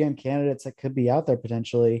good GM candidates that could be out there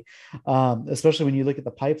potentially, especially when you look at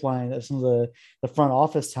the pipeline of some of the front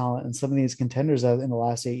office talent and some of these contenders in the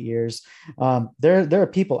last 8 years. There are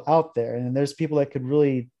people out there, and there's people that could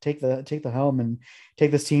really take the helm and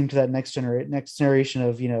take this team to that next generation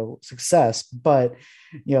of success. But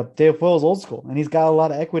Dave Poile's old school, and he's got a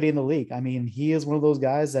lot of equity in the league. I mean, he is one of those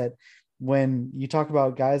guys that, when you talk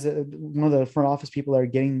about guys, one of the front office people that are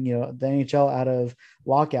getting, the NHL out of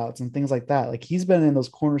lockouts and things like that, like he's been in those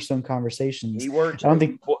cornerstone conversations. He worked. I don't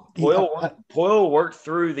think Poile worked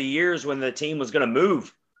through the years when the team was going to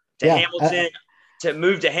move to Hamilton.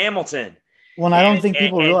 Well, I don't think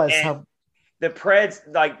people realize how the Preds,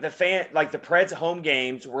 the Preds home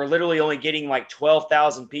games were literally only getting like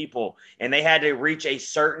 12,000 people, and they had to reach a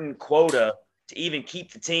certain quota to even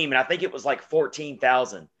keep the team. And I think it was like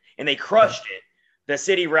 14,000. And they crushed it. The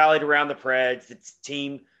city rallied around the Preds. The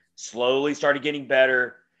team slowly started getting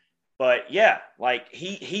better. But,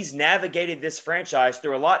 he's navigated this franchise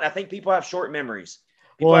through a lot. And I think people have short memories.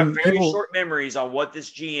 People have very short memories on what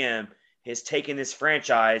this GM has taken this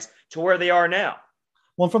franchise to where they are now.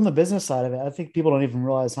 Well, from the business side of it, I think people don't even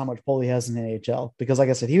realize how much pull he has in the NHL, because like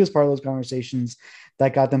I said, he was part of those conversations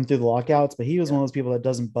that got them through the lockouts, but he was one of those people that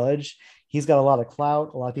doesn't budge. He's got a lot of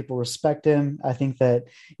clout. A lot of people respect him. I think that,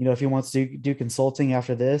 if he wants to do consulting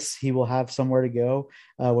after this, he will have somewhere to go,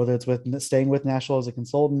 whether it's with staying with Nashville as a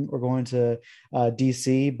consultant or going to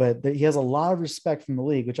DC. But he has a lot of respect from the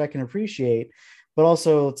league, which I can appreciate. But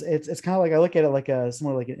also, it's kind of like, I look at it like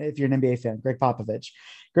similar, like if you're an NBA fan, Greg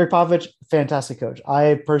Popovich, fantastic coach.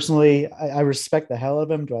 I personally, I respect the hell out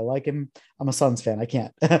of him. Do I like him? I'm a Suns fan. I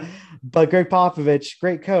can't. But Greg Popovich,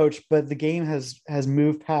 great coach. But the game has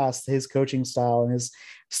moved past his coaching style and his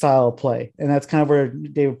style of play, and that's kind of where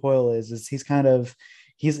David Poyle is he's kind of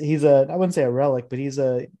he's a, I wouldn't say a relic, but he's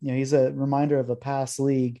a reminder of a past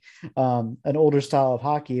league, an older style of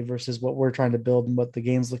hockey versus what we're trying to build and what the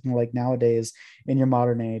game's looking like nowadays in your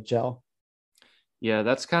modern AHL. Yeah,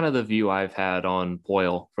 that's kind of the view I've had on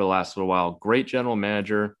Boyle for the last little while. Great general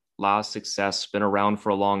manager, a lot of success, been around for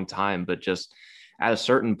a long time, but just at a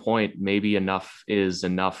certain point, maybe enough is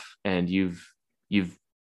enough, and you've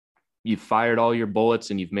fired all your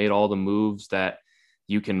bullets and you've made all the moves that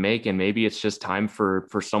you can make, and maybe it's just time for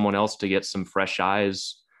someone else to get some fresh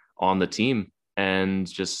eyes on the team and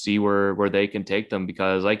just see where they can take them.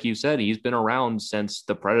 Because like you said, he's been around since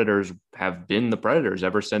the Predators have been the Predators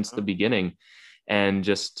ever since the beginning. And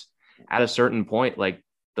just at a certain point, like,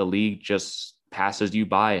 the league just passes you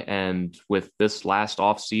by. And with this last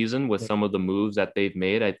off season, with some of the moves that they've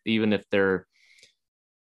made, even if they're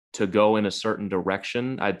to go in a certain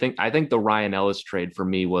direction, I think the Ryan Ellis trade for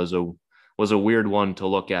me was a weird one to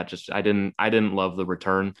look at. Just I didn't love the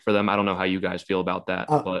return for them. I don't know how you guys feel about that.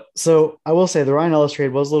 But so I will say the Ryan Ellis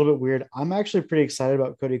trade was a little bit weird. I'm actually pretty excited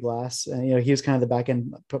about Cody Glass, and he was kind of the back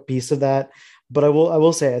end piece of that. But I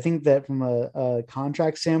will say, I think that from a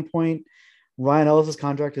contract standpoint, Ryan Ellis's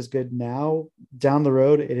contract is good now. Down the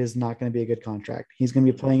road, it is not going to be a good contract. He's going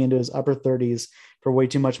to be playing into his upper 30s for way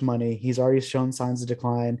too much money. He's already shown signs of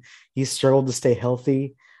decline. He's struggled to stay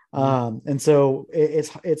healthy. And so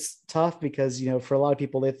it's tough because, for a lot of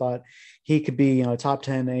people, they thought he could be, a top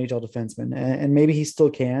 10 NHL defenseman, and maybe he still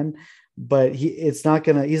can, but he's not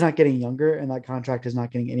getting younger, and that contract is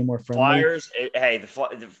not getting any more friendly. Flyers, hey,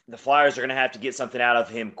 the Flyers are going to have to get something out of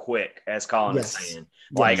him quick, as Colin is saying.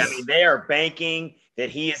 Like, I mean, they are banking that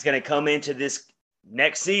he is going to come into this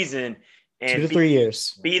next season and 2 to 3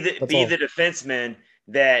 years be the defenseman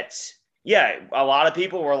that. Yeah, a lot of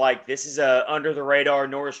people were like, this is a under-the-radar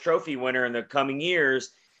Norris Trophy winner in the coming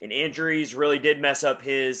years, and injuries really did mess up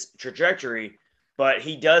his trajectory. But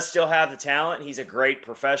he does still have the talent. He's a great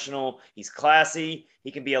professional. He's classy.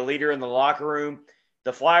 He can be a leader in the locker room.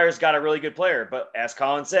 The Flyers got a really good player, but as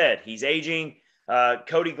Colin said, he's aging.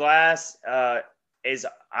 Cody Glass I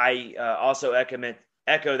also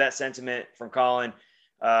echo that sentiment from Colin.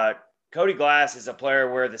 Cody Glass is a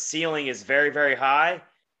player where the ceiling is very, very high,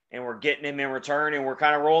 and we're getting him in return, and we're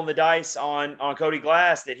kind of rolling the dice on Cody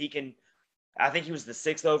Glass that he can. I think he was the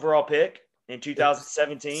 6th overall pick in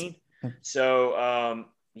 2017. So,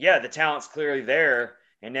 the talent's clearly there,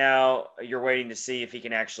 and now you're waiting to see if he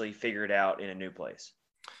can actually figure it out in a new place.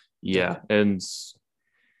 Yeah, and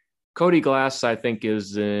Cody Glass, I think,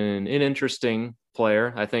 is an interesting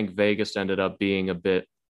player. I think Vegas ended up being a bit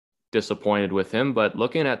disappointed with him, but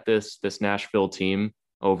looking at this Nashville team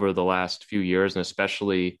over the last few years, and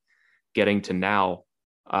especially getting to now,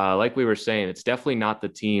 like we were saying, it's definitely not the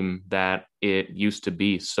team that it used to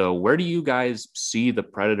be. So where do you guys see the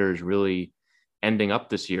Predators really ending up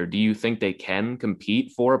this year? Do you think they can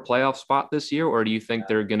compete for a playoff spot this year, or do you think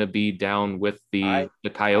they're going to be down with the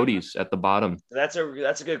Coyotes at the bottom? That's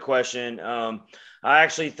a good question. I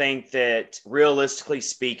actually think that, realistically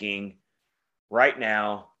speaking, right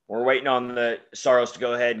now, we're waiting on the Saros to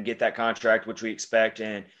go ahead and get that contract, which we expect.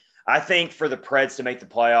 And I think for the Preds to make the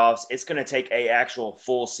playoffs, it's going to take a actual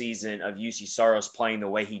full season of UC Saros playing the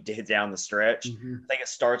way he did down the stretch. Mm-hmm. I think it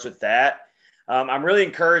starts with that. I'm really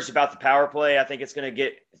encouraged about the power play. I think it's going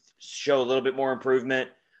to show a little bit more improvement.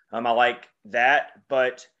 I like that.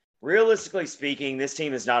 But realistically speaking, this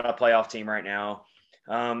team is not a playoff team right now.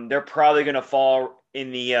 They're probably going to fall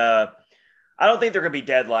in the I don't think they're going to be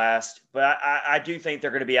dead last, but I do think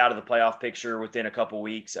they're going to be out of the playoff picture within a couple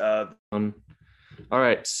weeks of. All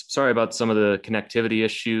right. Sorry about some of the connectivity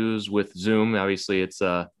issues with Zoom. Obviously, it's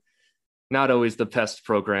not always the best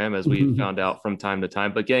program, as we found out from time to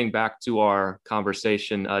time. But getting back to our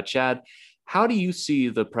conversation, Chad, how do you see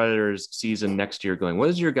the Predators season next year going? What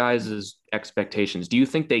is your guys' expectations? Do you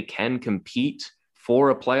think they can compete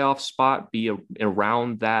for a playoff spot, be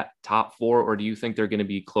around that top 4, or do you think they're going to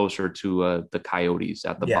be closer to the Coyotes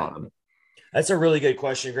at the bottom? That's a really good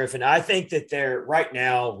question, Griffin. I think that they're right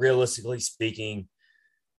now, realistically speaking,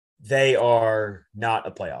 they are not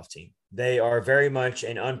a playoff team. They are very much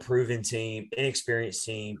an unproven team, inexperienced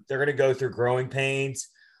team. They're going to go through growing pains.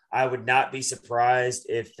 I would not be surprised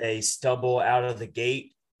if they stumble out of the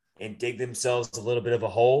gate and dig themselves a little bit of a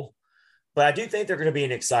hole. But I do think they're going to be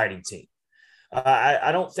an exciting team.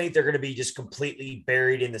 I don't think they're going to be just completely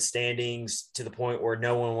buried in the standings to the point where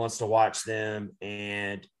no one wants to watch them.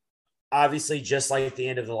 And obviously, just like at the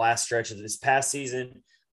end of the last stretch of this past season,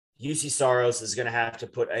 UC Saros is going to have to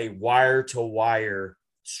put a wire-to-wire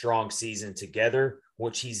strong season together,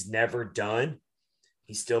 which he's never done.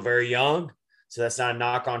 He's still very young, so that's not a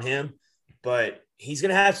knock on him. But he's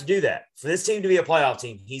going to have to do that. For this team to be a playoff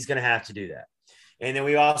team, he's going to have to do that. And then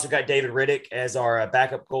we also got David Riddick as our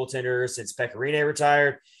backup goaltender since Pecorine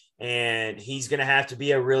retired. And he's going to have to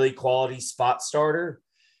be a really quality spot starter.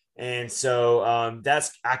 And so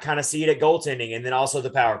I kind of see it at goaltending. And then also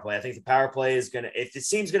the power play. I think the power play is going to – if the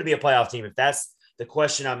team's going to be a playoff team, if that's the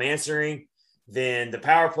question I'm answering, then the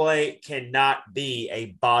power play cannot be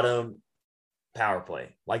a bottom power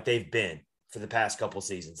play like they've been for the past couple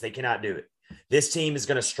seasons. They cannot do it. This team is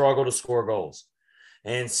going to struggle to score goals.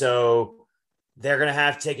 And so – they're going to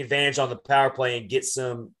have to take advantage on the power play and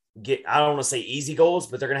I don't want to say easy goals,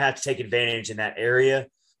 but they're going to have to take advantage in that area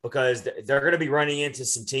because they're going to be running into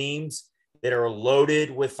some teams that are loaded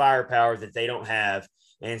with firepower that they don't have.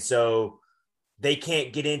 And so they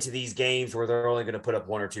can't get into these games where they're only going to put up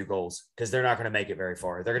 1 or 2 goals because they're not going to make it very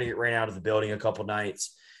far. They're going to get ran out of the building a couple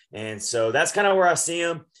nights. And so that's kind of where I see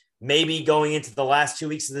them. Maybe going into the last 2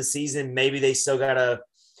 weeks of the season, maybe they still got a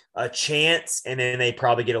chance, and then they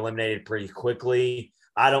probably get eliminated pretty quickly.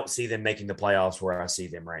 I don't see them making the playoffs where I see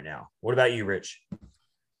them right now. What about you, Rich?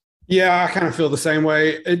 Yeah, I kind of feel the same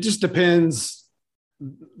way. It just depends.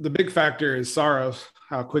 The big factor is Saros,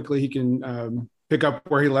 how quickly he can pick up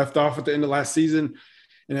where he left off at the end of last season.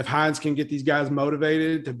 And if Hines can get these guys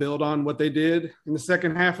motivated to build on what they did in the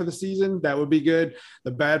second half of the season, that would be good.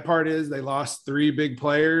 The bad part is they lost 3 big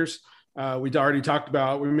players. We already talked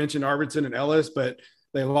about, we mentioned Arvidsson and Ellis, but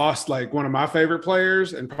they lost like one of my favorite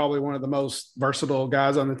players and probably one of the most versatile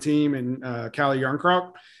guys on the team in Calle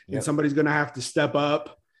Yarncroc. And somebody's going to have to step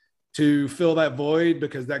up to fill that void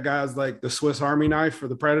because that guy's like the Swiss Army knife for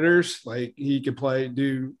the Predators. Like he could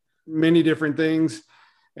do many different things.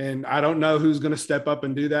 And I don't know who's going to step up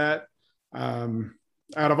and do that.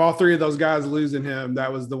 Out of all 3 of those guys, losing him,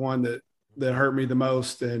 that was the one that hurt me the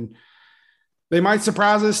most. And they might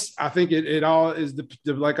surprise us. I think it all is,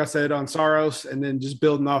 like I said, on Saros, and then just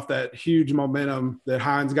building off that huge momentum that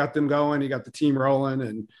Hines got them going. He got the team rolling,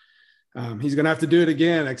 and he's going to have to do it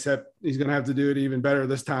again, except he's going to have to do it even better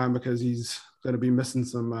this time because he's going to be missing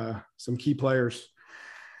some key players.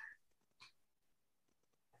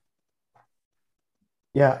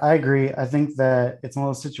 Yeah, I agree. I think that it's one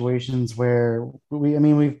of those situations where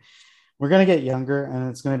we're going to get younger, and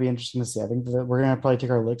it's going to be interesting to see. I think that we're going to probably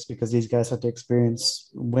take our licks because these guys have to experience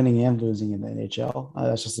winning and losing in the NHL.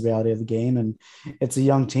 That's just the reality of the game, and it's a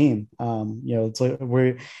young team. It's like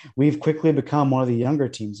we've quickly become one of the younger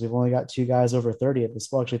teams. We've only got 2 guys over 30 at this.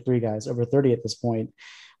 Well, actually 3 guys over 30 at this point,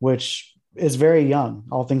 which is very young,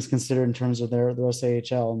 all things considered, in terms of the rest of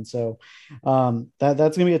AHL. And so that's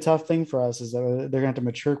going to be a tough thing for us, is that they're going to have to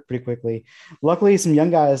mature pretty quickly. Luckily, some young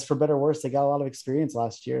guys, for better or worse, they got a lot of experience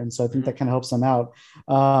last year. And so I think that kind of helps them out.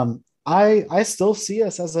 I still see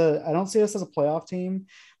us I don't see us as a playoff team,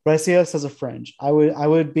 but I see us as a fringe. I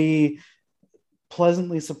would be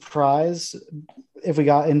pleasantly surprised if we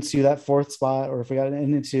got into that 4th spot, or if we got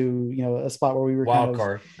into a spot where we were wild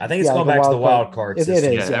card. I think it's going back to the wild card system.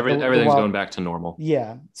 It is. Yeah, everything's going back to normal.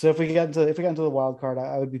 Yeah. So if we got into the wild card,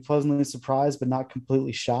 I would be pleasantly surprised, but not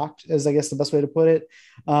completely shocked, is I guess the best way to put it.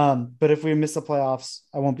 But if we miss the playoffs,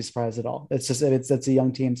 I won't be surprised at all. It's just it's a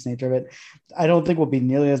young team's nature of it. I don't think we'll be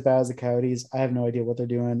nearly as bad as the Coyotes. I have no idea what they're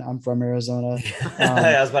doing. I'm from Arizona.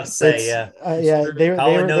 I was about to say,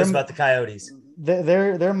 Colin knows about the Coyotes.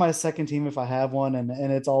 They're my second team if I have one, and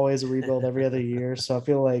it's always a rebuild every other year. So I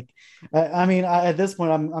feel like, at this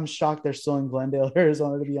point, I'm shocked they're still in Glendale,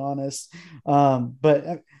 Arizona, to be honest.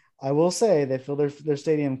 But I will say they fill their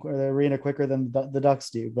stadium or their arena quicker than the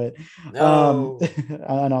Ducks do. But no.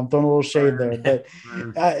 I know I'm throwing a little shade there, but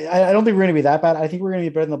I don't think we're going to be that bad. I think we're going to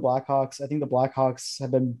be better than the Blackhawks. I think the Blackhawks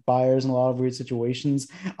have been buyers in a lot of weird situations.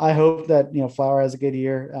 I hope that Flower has a good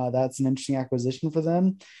year. That's an interesting acquisition for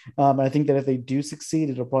them. I think that if they do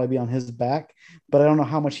succeed, it'll probably be on his back. But I don't know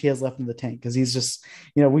how much he has left in the tank, because he's just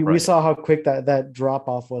we saw how quick that drop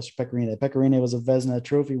off was for Pecorine. Pecorine was a Vezina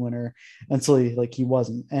Trophy winner until he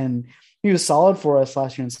wasn't. And he was solid for us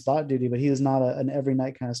last year in spot duty, but he was not an every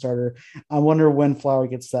night kind of starter. I wonder when Flower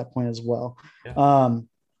gets to that point as well. Yeah.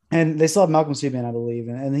 And they still have Malcolm Subban, I believe,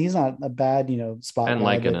 and he's not a bad spot. And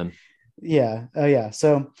Lankinen. Yeah.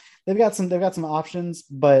 So they've got some options,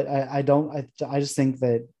 but I just think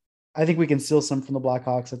that I think we can steal some from the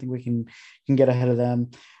Blackhawks. I think we can get ahead of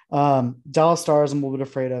them. Dallas Stars, I'm a little bit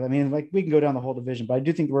afraid of. I mean, like we can go down the whole division, but I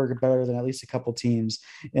do think we're better than at least a couple teams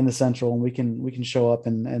in the Central, and we can show up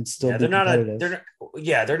and still be competitive.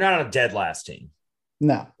 They're not a dead last team.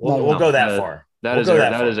 No, we'll go that far. That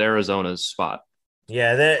is Arizona's spot.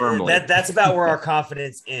 Yeah, that's about where our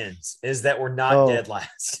confidence ends, is that we're not dead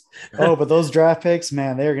last. But those draft picks,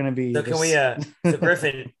 man, they're going to be. So can we? So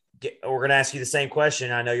Griffin, we're going to ask you the same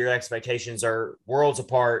question. I know your expectations are worlds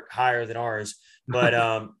apart, higher than ours. But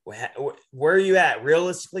where are you at,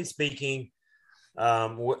 realistically speaking?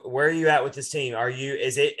 Where are you at with this team?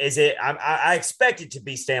 Is it? I expect it to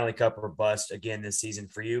be Stanley Cup or bust again this season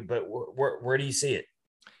for you. But where do you see it?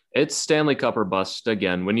 It's Stanley Cup or bust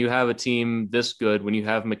again. When you have a team this good, when you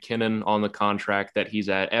have McKinnon on the contract that he's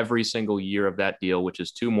at every single year of that deal, which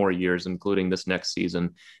is 2 more years, including this next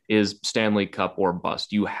season, is Stanley Cup or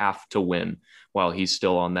bust. You have to win while he's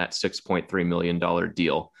still on that $6.3 million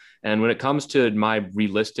deal. And when it comes to my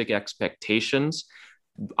realistic expectations,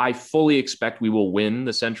 I fully expect we will win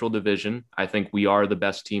the Central Division. I think we are the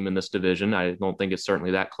best team in this division. I don't think it's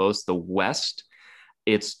certainly that close. The West,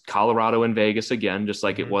 it's Colorado and Vegas again, just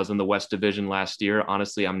like it was in the West Division last year.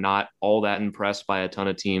 Honestly, I'm not all that impressed by a ton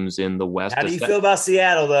of teams in the West. How do you feel about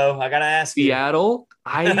Seattle, though? I got to ask you. Seattle,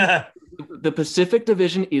 the Pacific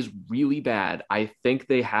Division is really bad. I think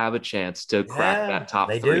they have a chance to crack that top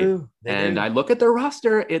 3. They do. I look at their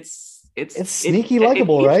roster. It's sneaky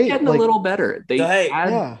likable, right? Getting a little better. They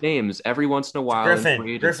add names every once in a while. Griffin,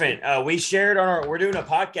 we shared we're doing a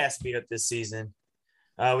podcast meetup this season.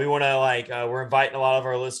 We want to we're inviting a lot of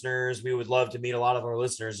our listeners. We would love to meet a lot of our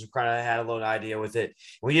listeners. We kind of had a little idea with it.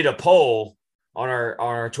 We did a poll on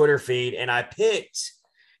our Twitter feed, and I picked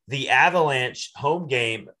the Avalanche home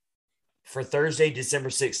game for Thursday, December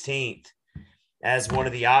 16th as one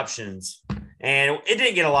of the options. And it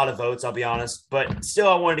didn't get a lot of votes, I'll be honest, but still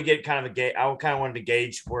I wanted to get wanted to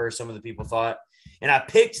gauge where some of the people thought. And I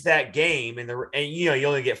picked that game and you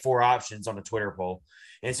only get 4 options on a Twitter poll.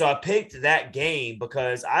 And so I picked that game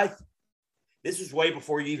because this was way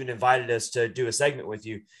before you even invited us to do a segment with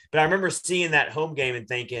you. But I remember seeing that home game and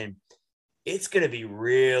thinking, it's going to be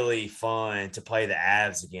really fun to play the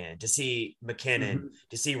Avs again, to see McKinnon,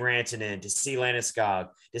 to see Rantanen, to see Landeskog,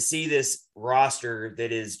 to see this roster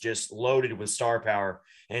that is just loaded with star power.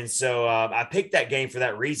 And so I picked that game for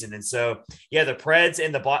that reason. And so, the Preds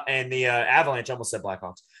and the Avalanche, I almost said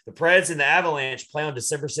Blackhawks. The Preds and the Avalanche play on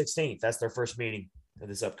December 16th. That's their first meeting of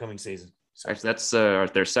this upcoming season. Actually, that's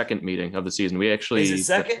their second meeting of the season. We actually is it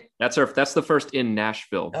second? That's the first in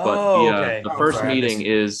Nashville. But the first meeting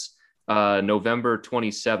is November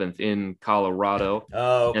 27th in Colorado.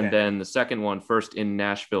 And then the second one, first in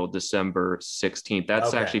Nashville, December 16th.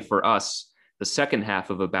 That's actually for us, the second half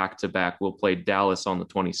of a back-to-back. We'll play Dallas on the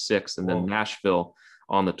 26th and then Nashville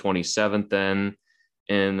on the 27th. Then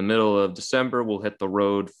in the middle of December, we'll hit the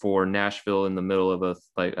road for Nashville in the middle of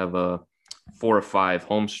a 4 or 5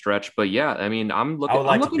 home stretch. But I mean, I'm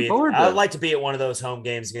looking forward to it. I would like to be at one of those home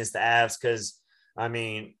games against the Avs because, I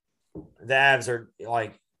mean, the Avs are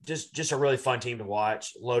just a really fun team to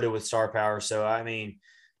watch, loaded with star power. So, I mean,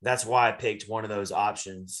 that's why I picked one of those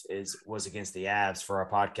options was against the Avs for our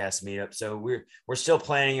podcast meetup. So we're still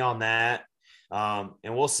planning on that.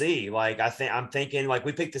 And we'll see. I'm thinking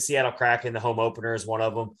we picked the Seattle Kraken, the home opener is one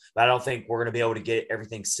of them, but I don't think we're going to be able to get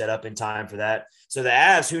everything set up in time for that. So the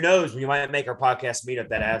Avs, who knows, we might make our podcast meetup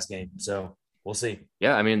that Avs game. So we'll see.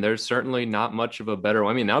 Yeah. I mean, there's certainly not much of a better,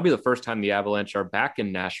 that'll be the first time the Avalanche are back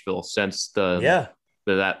in Nashville since that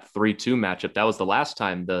 3-2 matchup. That was the last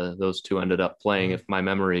time those two ended up playing, if my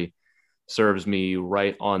memory serves me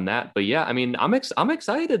right on that. But I mean, I'm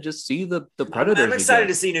excited to just see the Predators. I'm excited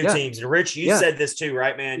to see new teams. And Rich, you said this too,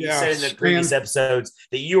 right, man? You said in the previous episodes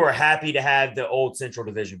that you are happy to have the old Central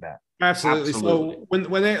Division back. Absolutely. So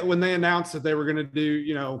when they announced that they were going to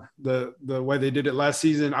do, the way they did it last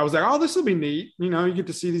season, I was like, oh, this will be neat. You get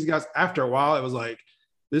to see these guys. After a while, it was like,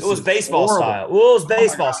 it was baseball style. It was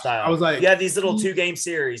baseball style. I was like, you have these little 2-game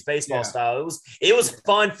series, baseball style. It was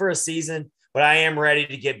fun for a season, but I am ready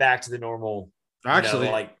to get back to the normal.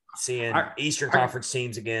 Actually, seeing Eastern Conference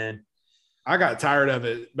teams again. I got tired of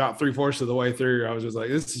it about 3/4 of the way through. I was just like,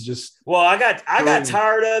 this is just. Well, I got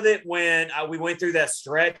tired of it when we went through that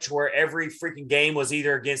stretch where every freaking game was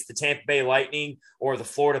either against the Tampa Bay Lightning or the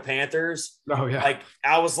Florida Panthers. Oh yeah.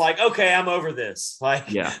 I was like, okay, I'm over this.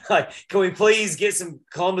 Can we please get some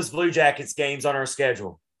Columbus Blue Jackets games on our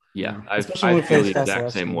schedule? Yeah, I feel the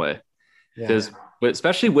exact same way. because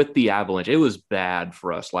especially with the Avalanche, it was bad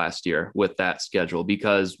for us last year with that schedule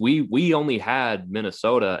because we only had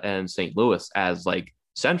Minnesota and St. Louis as like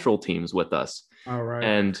central teams with us. All right.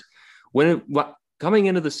 And coming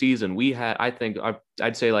into the season, we had, I think,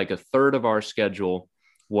 I'd say like a third of our schedule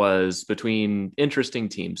was between interesting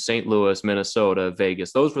teams: St. Louis, Minnesota,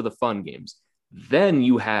 Vegas. Those were the fun games. Then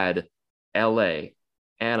you had LA,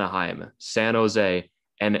 Anaheim, San Jose,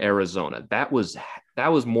 and Arizona. That was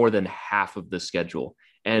more than half of the schedule.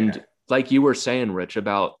 And like you were saying, Rich,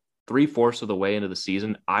 about 3/4 of the way into the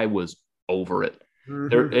season, I was over it.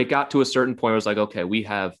 It got to a certain point where I was like, okay, we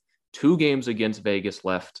have 2 games against Vegas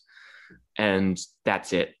left, and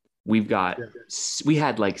that's it. We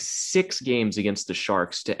had like 6 games against the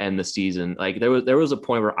Sharks to end the season. Like there was a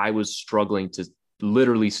point where I was struggling to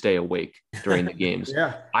literally stay awake during the games.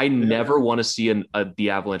 I never want to see the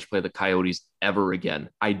Avalanche play the Coyotes ever again.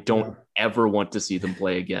 I don't ever want to see them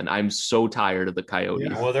play again. I'm so tired of the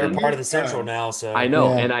Coyotes. Well, they're part of the Central now, so I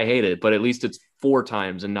know, and I hate it, but at least it's 4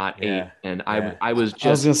 times and not 8. And I was just, I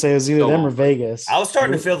was gonna say it was either them or Vegas. I was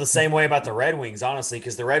starting to feel the same way about the Red Wings, honestly,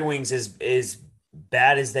 because the Red Wings, is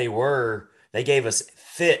bad as they were, they gave us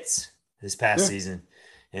fits this past season.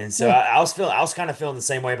 And so I was kind of feeling the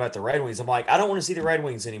same way about the Red Wings. I'm like, I don't want to see the Red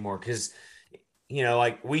Wings anymore because,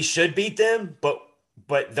 like we should beat them, but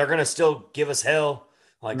they're going to still give us hell.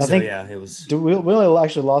 Like, it was. We only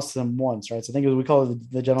actually lost to them once, right? So I think we call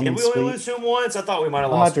it the gentleman's sweep. Did we only lose to them once? I thought we might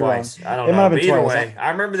have lost twice. I don't know. But either way, I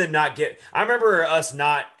remember them I remember us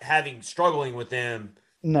not struggling with them.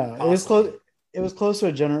 No, it was close. It was close to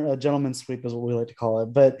a gentleman's sweep is what we like to call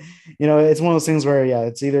it. But, it's one of those things where,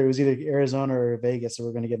 it was either Arizona or Vegas that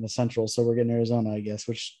we're going to get in the Central. So we're getting Arizona, I guess,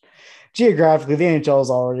 which geographically the NHL is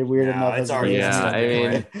already weird enough. It's already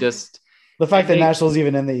I mean, just the fact that Nashville's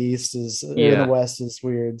even in the East in the West is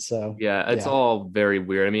weird. So it's all very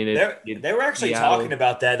weird. I mean, they were actually talking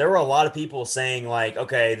about that. There were a lot of people saying like,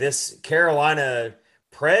 okay, this Carolina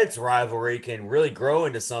Preds rivalry can really grow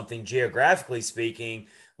into something geographically speaking.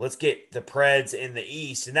 Let's get the Preds in the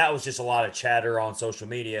East. And that was just a lot of chatter on social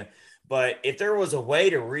media. But if there was a way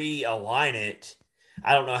to realign it,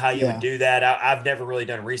 I don't know how you would do that. I've never really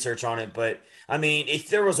done research on it. But, I mean, if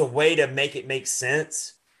there was a way to make it make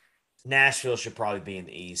sense, Nashville should probably be in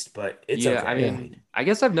the East. But it's okay. I mean, I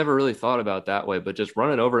guess I've never really thought about that way. But just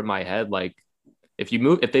running over in my head, like, if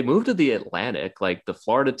they move to the Atlantic, like the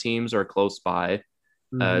Florida teams are close by.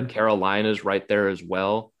 Carolina's right there as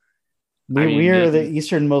well. We are the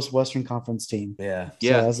easternmost Western Conference team. So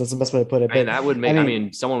that's the best way to put it. And that would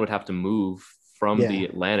make. Someone would have to move from the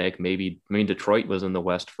Atlantic. Maybe. I mean, Detroit was in the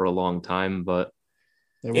West for a long time, but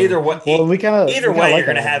either way, you're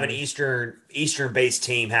going to have an Eastern-based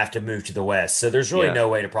team have to move to the West. So there's really no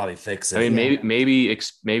way to probably fix it. I mean,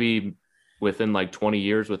 maybe within like 20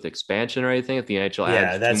 years with expansion or anything, if the NHL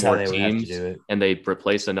adds 2 more teams and they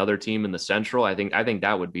replace another team in the Central, I think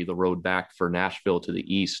that would be the road back for Nashville to the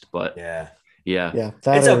East. But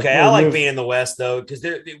it's okay. I like being in the West though, because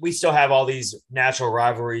we still have all these natural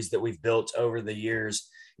rivalries that we've built over the years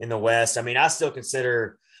in the West. I mean, I still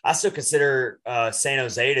consider San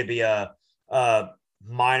Jose to be a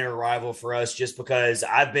minor rival for us, just because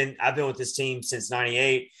I've been with this team since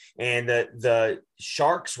 '98, and the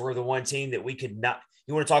Sharks were the one team that we could not.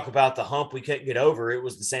 You want to talk about the hump we couldn't get over? It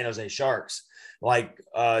was the San Jose Sharks. Like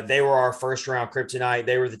they were our first round kryptonite.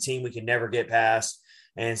 They were the team we could never get past,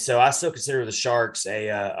 and so I still consider the Sharks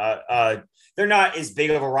they're not as big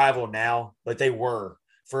of a rival now, but they were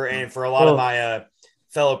for a lot of my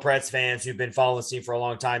fellow Preds fans who've been following this team for a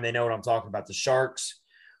long time. They know what I'm talking about. The Sharks.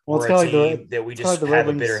 Well, it's team that we just have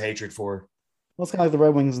a bitter hatred for. Well, it's kind of like the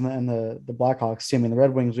Red Wings and the Blackhawks too. I mean, the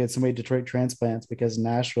Red Wings, we had so many Detroit transplants because in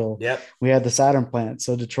Nashville, we had the Saturn plant.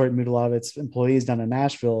 So Detroit moved a lot of its employees down to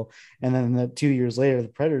Nashville. And then 2 years later, the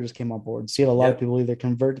Predators came on board. So you had a lot of people either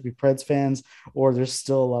convert to be Preds fans, or there's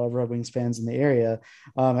still a lot of Red Wings fans in the area.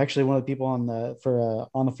 Actually, one of the people on the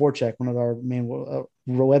forecheck, one of our main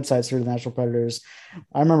websites for the Nashville Predators,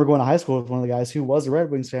 I remember going to high school with one of the guys who was a Red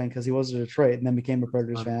Wings fan because he was a Detroit and then became a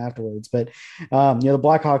Predators fan afterwards. But the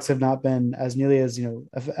Blackhawks have not been as nearly as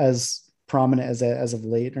as prominent as of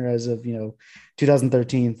late, or as of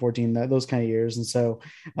 2013, 14, those kind of years. And so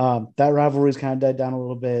that rivalry's kind of died down a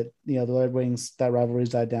little bit. The Red Wings, that rivalry's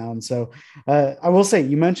died down. So I will say,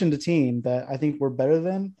 you mentioned a team that I think we're better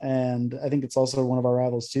than, and I think it's also one of our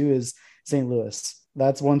rivals too, is St. Louis.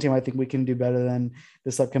 That's one team I think we can do better than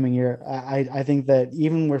this upcoming year. I think that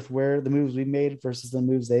even with where the moves we made versus the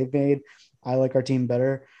moves they've made, I like our team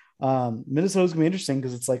better. Minnesota's gonna be interesting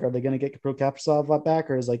because it's like, are they going to get Kaprizov back,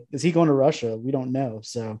 or is he going to Russia? We don't know.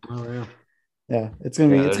 So Yeah, it's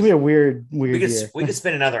gonna be a weird we year. could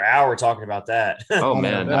spend another hour talking about that. Oh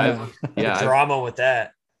man, drama with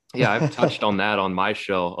that. Yeah, I've touched on that on my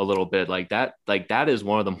show a little bit. Like that is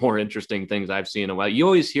one of the more interesting things I've seen in a while. You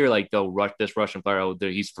always hear like this Russian player,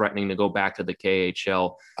 he's threatening to go back to the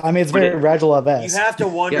KHL. I mean, it's very Radulov-esque. You have to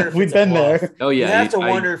wonder if we've been there. Oh yeah, you have to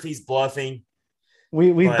wonder if he's bluffing.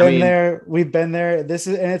 We've been there. We've been there. And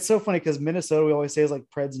it's so funny because Minnesota, we always say, is like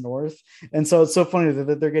Preds North, and so it's so funny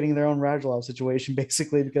that they're getting their own Radulov situation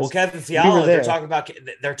basically because Kevin Fiala, they're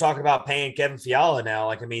talking about paying Kevin Fiala now.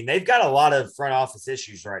 Like, I mean, they've got a lot of front office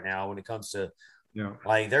issues right now when it comes to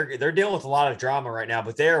like they're dealing with a lot of drama right now.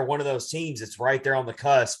 But they're one of those teams that's right there on the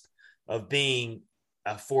cusp of being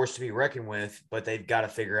a force to be reckoned with, but they've got to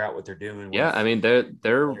figure out what they're doing. Yeah, I mean,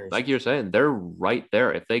 they're like you're saying, they're right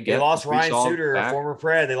there. If they lost Ryan Suter, a former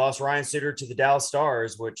Pred, they lost Ryan Suter to the Dallas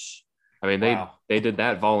Stars, which I mean, they did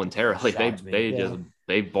that voluntarily.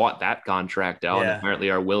 They bought that contract out and apparently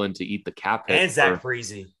are willing to eat the cap hit. And Zach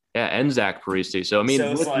Parise. Yeah, and Zach Parise. So I mean,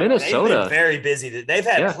 with Minnesota, they've been very busy. They've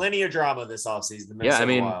had plenty of drama this offseason. I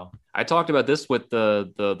mean, I talked about this with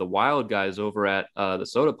the Wild guys over at the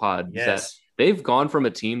Soda Pod. Yes. They've gone from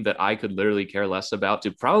a team that I could literally care less about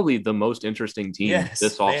to probably the most interesting team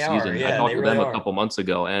this offseason. I talked to them a couple months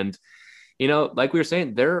ago. And, like we were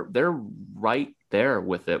saying, they're right there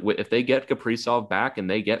with it. If they get Kaprizov back and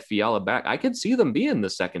they get Fiala back, I could see them being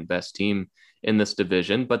the second best team in this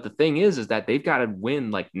division. But the thing is that they've got to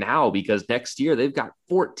win like now because next year they've got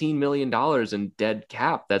 $14 million in dead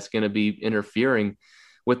cap that's going to be interfering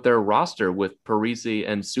with their roster with Parise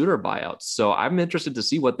and Suter buyouts. So I'm interested to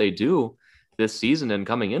see what they do this season and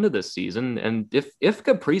coming into this season. And if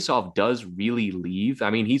Kaprizov does really leave,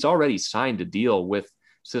 I mean, he's already signed a deal with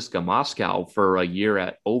CSKA Moscow for a year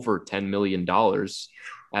at over $10 million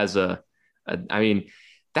I mean,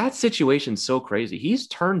 that situation's so crazy. He's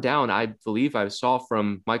turned down, I believe I saw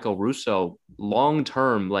from Michael Russo,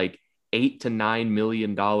 long-term, like $8 to $9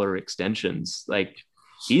 million extensions. Like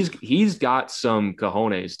he's got some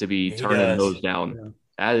cojones to be turning those down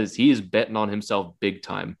as he is betting on himself big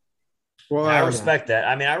time. Well, I respect that.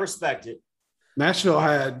 I mean, I respect it. Nashville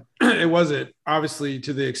had, it wasn't obviously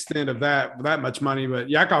to the extent of that much money, but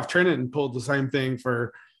Yakov Trenin pulled the same thing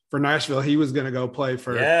for Nashville. He was going to go play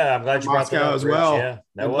for I'm glad you brought that up, as well.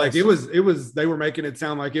 Yeah, like it was, they were making it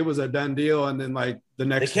sound like it was a done deal. And then like the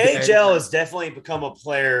next KHL has definitely become a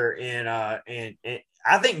player in I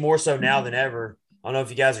think more so now than ever. I don't know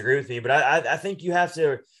if you guys agree with me, but I think you have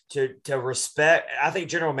to respect. I think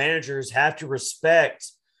general managers have to respect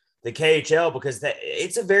the KHL because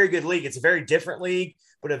it's a very good league. It's a very different league,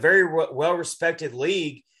 but a very well-respected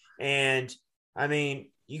league. And I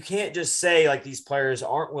mean, you can't just say like these players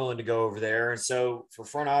aren't willing to go over there. And so for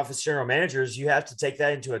front office general managers, you have to take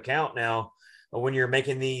that into account now when you're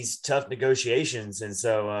making these tough negotiations. And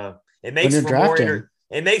so it makes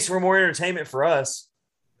for more entertainment for us.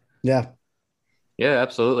 Yeah. Yeah,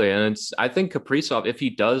 absolutely. And I think Kaprizov, if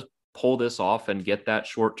he does pull this off and get that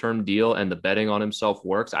short-term deal and the betting on himself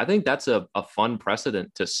works, I think that's a fun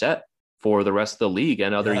precedent to set for the rest of the league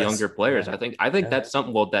and other younger players. I think that's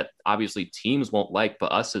something that obviously teams won't like,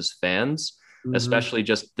 but us as fans, especially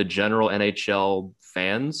just the general NHL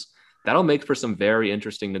fans, that'll make for some very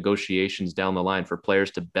interesting negotiations down the line for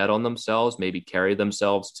players to bet on themselves, maybe carry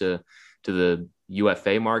themselves to the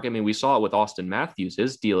UFA market. I mean, we saw it with Austin Matthews.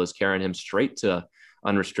 His deal is carrying him straight to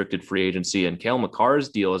unrestricted free agency, and Cale Makar's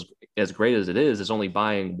deal, as great as it is only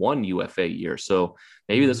buying one UFA year. So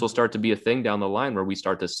maybe this will start to be a thing down the line where we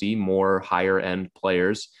start to see more higher end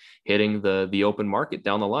players hitting the open market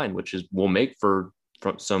down the line, which will make for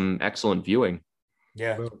some excellent viewing.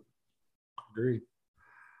 Yeah. Agreed.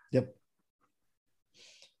 Yep.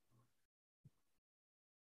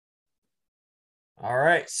 All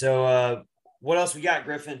right. So what else we got,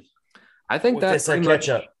 Griffin? I think that's catch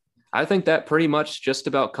up. I think that pretty much just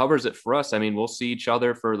about covers it for us. I mean, we'll see each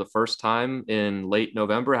other for the first time in late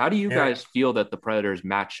November. How do you guys feel that the Predators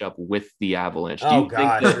match up with the Avalanche?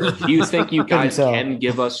 Do you think you guys can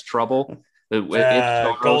give us trouble if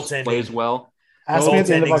Saros plays well?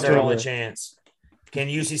 Goaltending's our only chance. Can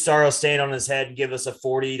UC Saros stand on his head and give us a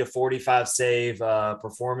 40 to 45 save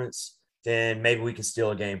performance? Then maybe we can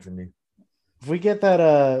steal a game from you. If we get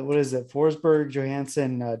that, what is it? Forsberg,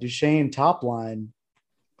 Johansson, Duchesne top line.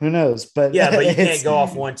 Who knows? But you can't go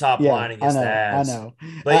off one top line against the Avs. I know.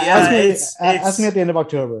 But ask me at the end of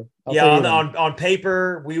October. On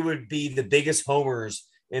paper, we would be the biggest homers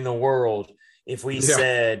in the world if we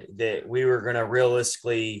said that we were going to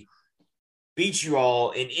realistically beat you all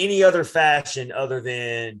in any other fashion other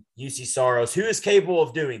than UC Saros, who is capable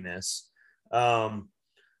of doing this.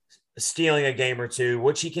 stealing a game or two,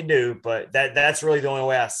 which he can do, but that's really the only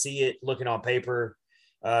way I see it looking on paper,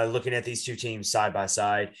 looking at these two teams side by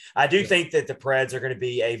side. I do think that the Preds are going to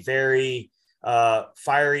be a very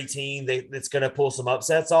fiery team that's going to pull some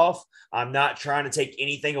upsets off. I'm not trying to take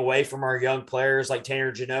anything away from our young players like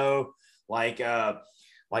Tanner Janot, like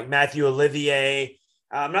Matthew Olivier.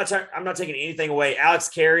 I'm not taking anything away. Alex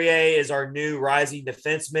Carrier is our new rising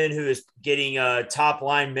defenseman who is getting top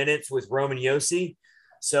line minutes with Roman Yossi.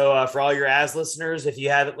 So for all your As listeners, if you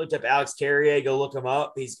haven't looked up Alex Carrier, go look him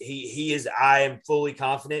up. He is. I am fully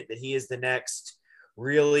confident that he is the next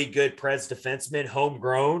really good Preds defenseman,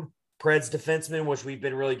 homegrown Preds defenseman, which we've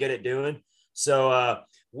been really good at doing. So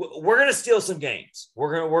we're gonna steal some games.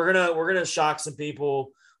 We're gonna shock some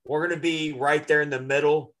people. We're gonna be right there in the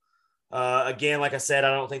middle. Again, like I said,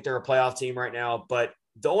 I don't think they're a playoff team right now, but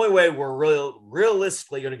the only way we're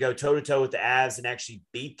realistically going to go toe-to-toe with the Avs and actually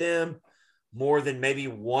beat them more than maybe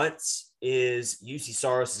once is UC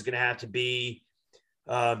Saros is going to have to be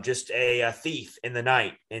just a thief in the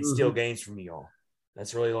night and steal games from you all.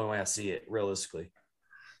 That's really the only way I see it, realistically.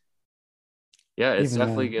 Yeah, it's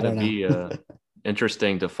definitely going to be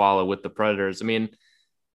interesting to follow with the Predators. I mean,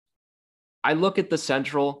 I look at the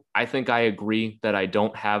Central. I think I agree that I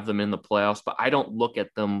don't have them in the playoffs, but I don't look at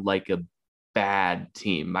them like a bad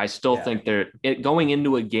team. I still think they're going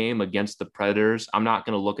into a game against the Predators. I'm not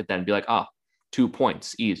going to look at that and be like, 2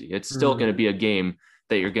 points, easy. It's still going to be a game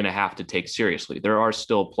that you're going to have to take seriously. There are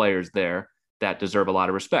still players there that deserve a lot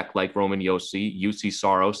of respect, like Roman Yossi. UC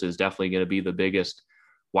Saros is definitely going to be the biggest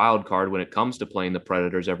wild card when it comes to playing the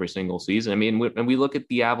Predators every single season. I mean, when we look at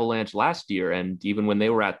the Avalanche last year, and even when they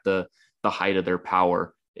were at the height of their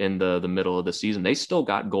power in the middle of the season, they still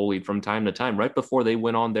got goalied from time to time. Right before they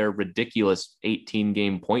went on their ridiculous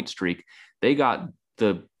 18-game point streak, they got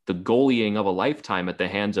the goalieing of a lifetime at the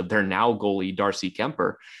hands of their now goalie, Darcy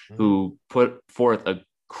Kemper, who put forth a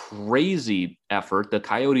crazy effort. The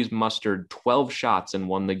Coyotes mustered 12 shots and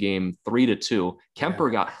won the game 3-2. Kemper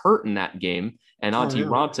got hurt in that game, and Antti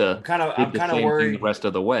Ranta did the same thing the rest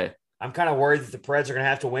of the way. I'm kind of worried that the Preds are going to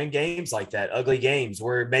have to win games like that, ugly games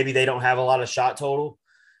where maybe they don't have a lot of shot total,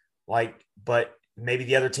 but maybe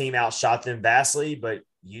the other team outshot them vastly, but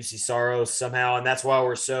UC Saros somehow, and that's why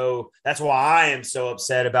I am so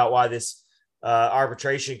upset about why this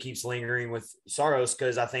arbitration keeps lingering with Saros,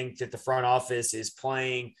 because I think that the front office is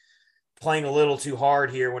playing a little too hard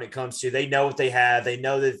here when it comes to, they know what they have. They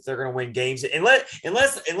know that they're going to win games unless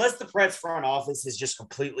the Preds front office has just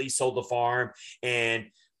completely sold the farm and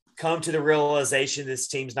come to the realization this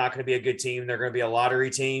team's not going to be a good team. They're going to be a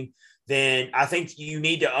lottery team. Then I think you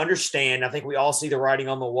need to understand, I think we all see the writing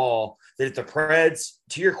on the wall, that if the Preds,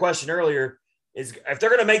 to your question earlier, is if they're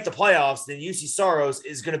going to make the playoffs, then UC Saros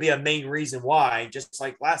is going to be a main reason why, just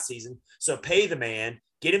like last season. So pay the man,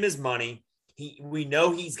 get him his money. We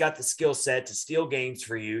know he's got the skill set to steal games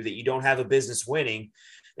for you that you don't have a business winning.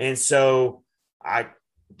 And so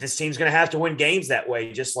this team's going to have to win games that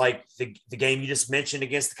way, just like the game you just mentioned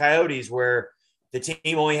against the Coyotes, where the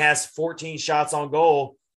team only has 14 shots on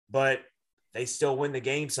goal, but they still win the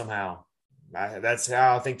game somehow. That's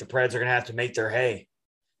how I think the Preds are going to have to make their hay.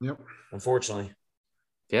 Yep. Unfortunately.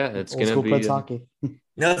 Yeah, it's going to be Preds hockey.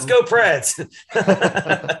 No, let's go Preds.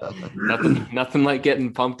 nothing like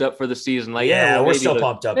getting pumped up for the season. Like, we're still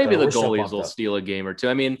pumped up. Maybe the goalies will steal a game or two.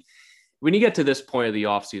 I mean, when you get to this point of the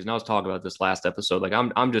offseason, I was talking about this last episode. Like,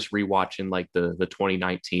 I'm just rewatching like the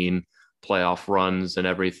 2019 playoff runs and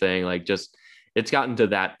everything. Like, just it's gotten to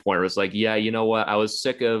that point where it's like, yeah, you know what? I was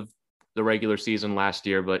sick of the regular season last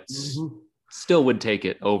year, but still would take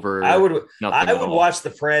it over. I would watch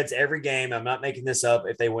the Preds every game. I'm not making this up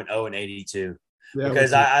if they went 0-82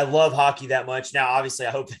 because I love hockey that much. Now, obviously,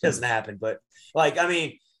 I hope it doesn't happen, but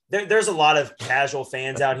there's a lot of casual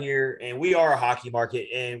fans out here, and we are a hockey market,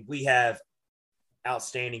 and we have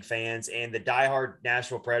outstanding fans, and the diehard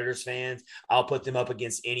Nashville Predators fans, I'll put them up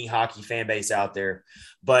against any hockey fan base out there.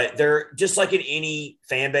 But they're just like in any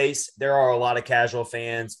fan base, there are a lot of casual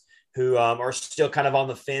fans who are still kind of on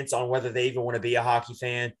the fence on whether they even want to be a hockey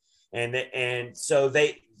fan. And so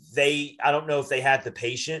they I don't know if they have the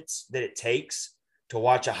patience that it takes to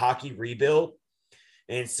watch a hockey rebuild.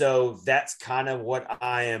 And so that's kind of what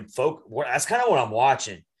I am that's kind of what I'm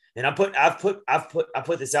watching. And I've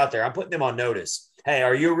put this out there. I'm putting them on notice. Hey,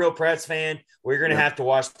 are you a real Preds fan? Well, you're going to have to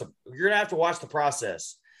watch the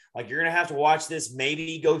process. Like, you're going to have to watch this,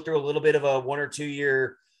 maybe go through a little bit of a 1 or 2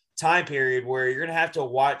 year time period where you're going to have to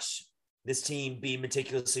watch this team be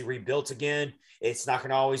meticulously rebuilt again. It's not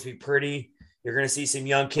going to always be pretty. You're going to see some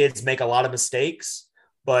young kids make a lot of mistakes,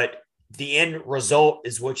 but the end result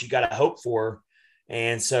is what you got to hope for.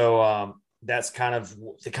 And so that's kind of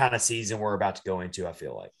the kind of season we're about to go into, I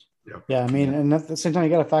feel like. Yeah, I mean, and at the same time, you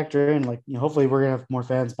got to factor in, like, hopefully we're gonna have more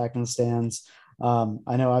fans back in the stands.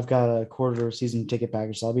 I know I've got a quarter season ticket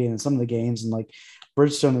package, so I'll be in some of the games, and like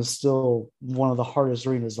Bridgestone is still one of the hardest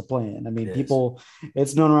arenas to play in. I mean,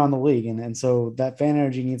 it's known around the league, and so that fan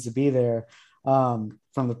energy needs to be there.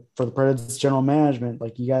 For the Predators general management,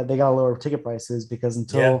 like they got to lower ticket prices, because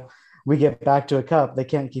until we get back to a cup, they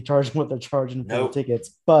can't keep charging what they're charging for the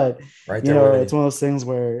tickets. But it's one of those things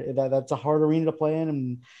where that's a hard arena to play in,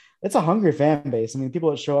 and it's a hungry fan base. I mean,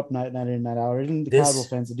 people that show up night in, night out, even the casual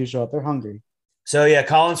fans that do show up, they're hungry. So yeah,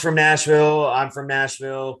 Colin's from Nashville. I'm from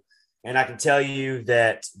Nashville. And I can tell you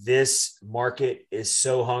that this market is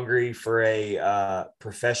so hungry for a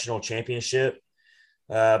professional championship.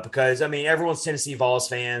 Because, I mean, everyone's Tennessee Vols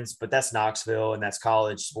fans, but that's Knoxville and that's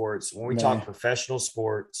college sports. When we talk professional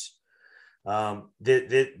sports,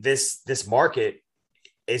 this market,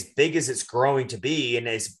 as big as it's growing to be, and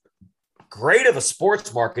as great of a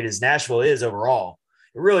sports market as Nashville is overall,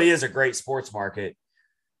 it really is a great sports market.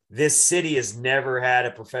 This city has never had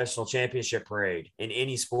a professional championship parade in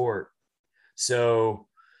any sport. So,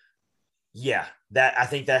 yeah, I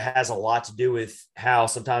think that has a lot to do with how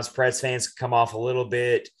sometimes Preds fans come off a little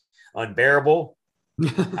bit unbearable,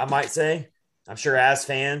 I might say. I'm sure as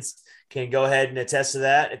fans can go ahead and attest to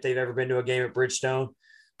that if they've ever been to a game at Bridgestone.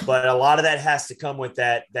 But a lot of that has to come with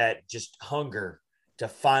that just hunger to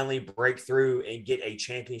finally break through and get a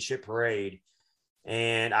championship parade.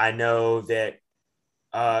 And I know that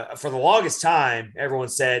for the longest time, everyone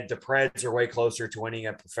said the Preds are way closer to winning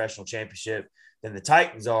a professional championship than the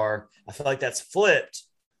Titans are. I feel like that's flipped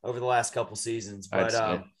over the last couple seasons, but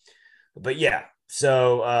yeah.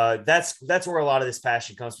 So that's where a lot of this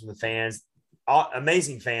passion comes from, the fans.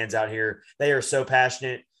 Amazing fans out here. They are so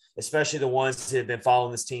passionate, especially the ones that have been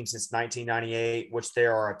following this team since 1998, which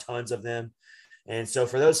there are tons of them. And so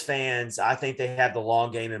for those fans, I think they have the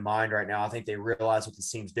long game in mind right now. I think they realize what this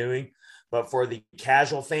team's doing. But for the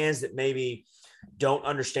casual fans that maybe don't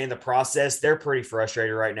understand the process, they're pretty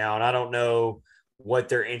frustrated right now. And I don't know what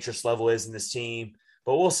their interest level is in this team,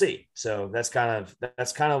 but we'll see. So that's kind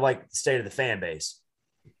of like the state of the fan base.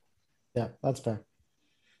 Yeah, that's fair.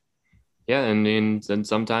 Yeah, and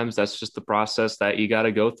sometimes that's just the process that you got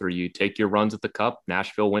to go through. You take your runs at the Cup.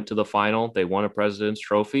 Nashville went to the final. They won a President's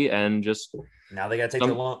Trophy, and just now they got to take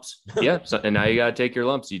their lumps. And now you got to take your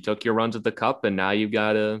lumps. You took your runs at the Cup, and now you've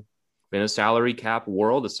got to, in a salary cap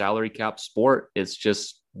world, a salary cap sport, it's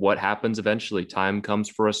just what happens eventually. Time comes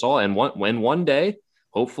for us all. And when one day,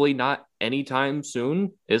 hopefully not anytime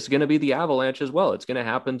soon, it's going to be the Avalanche as well. It's going to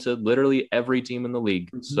happen to literally every team in the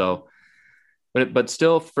league. Mm-hmm. So, but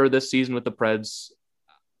still for this season with the Preds,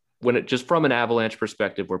 just from an Avalanche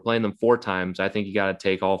perspective, we're playing them 4 times. I think you got to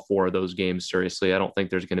take all 4 of those games seriously. I don't think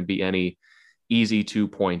there's going to be any easy 2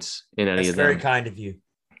 points in any of them. That's very kind of you.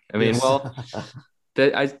 I mean, well,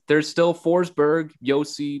 there's still Forsberg,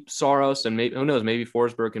 Yossi, Saros, and who knows, maybe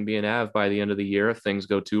Forsberg can be an Av by the end of the year if things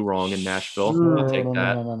go too wrong in Nashville. I'll take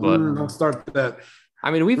that. But don't start that.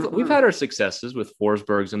 I mean, we've had our successes with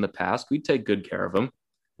Forsbergs in the past. We'd take good care of them.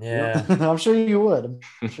 Yeah, I'm sure you would.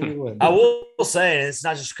 I will say, and it's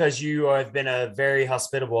not just because you have been a very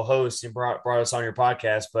hospitable host and brought us on your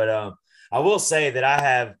podcast, but I will say that I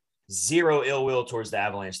have zero ill will towards the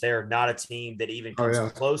Avalanche. They are not a team that even comes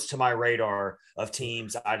close to my radar of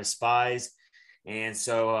teams I despise. And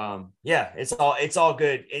so, it's all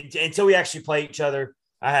good until we actually play each other.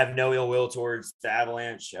 I have no ill will towards the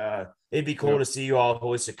Avalanche. It'd be cool to see you all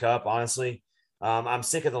hoist a cup. Honestly, I'm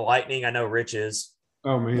sick of the Lightning. I know Rich is.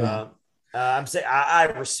 Oh man, I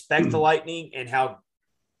respect the Lightning and how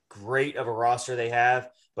great of a roster they have,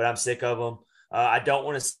 but I'm sick of them. I don't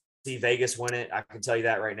want to see Vegas win it. I can tell you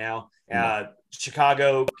that right now.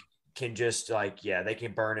 Chicago can just they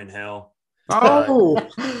can burn in hell.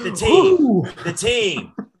 The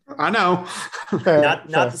team. I know.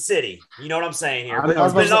 Not the city. You know what I'm saying here. But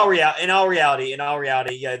in all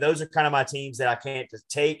reality, yeah, those are kind of my teams that I can't just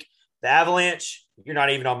take. The Avalanche, you're not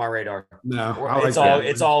even on my radar. No,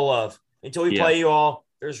 it's all love. Until we play you all,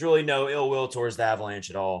 there's really no ill will towards the Avalanche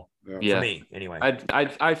at all. Yeah. For me, anyway.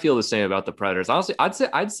 I feel the same about the Predators. Honestly,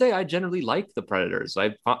 I'd say I generally like the Predators.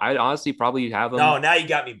 I honestly probably have them. No, now you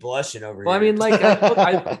got me blushing over here. Well, I mean,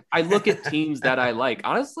 I look at teams that I like.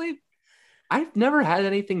 Honestly, I've never had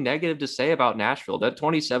anything negative to say about Nashville. That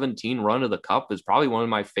 2017 run of the Cup is probably one of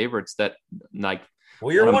my favorites.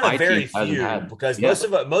 Well, you're one of very few because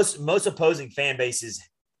most opposing fan bases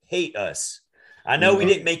hate us. I know we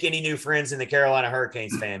didn't make any new friends in the Carolina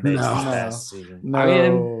Hurricanes fan base this past season.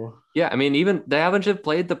 No. I mean, even they haven't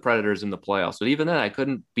played the Predators in the playoffs, but even then, I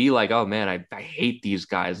couldn't be like, oh man, I hate these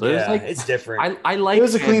guys. It's different. I like it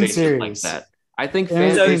was a clean series like that. I think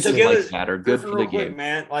fan bases like that are good for the game,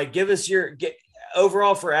 man. Like, give us your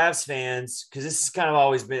overall for Avs fans, because this has kind of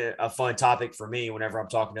always been a fun topic for me whenever I'm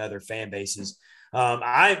talking to other fan bases.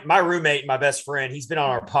 My roommate, my best friend, he's been on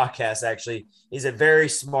our podcast. Actually, he's a very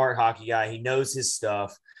smart hockey guy. He knows his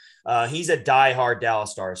stuff. He's a diehard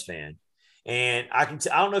Dallas Stars fan, and I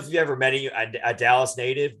don't know if you've ever met a Dallas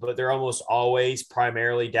native, but they're almost always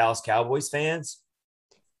primarily Dallas Cowboys fans.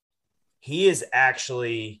 He is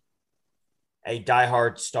actually a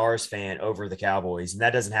diehard Stars fan over the Cowboys, and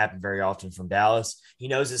that doesn't happen very often from Dallas. He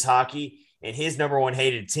knows his hockey. And his number one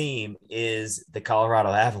hated team is the Colorado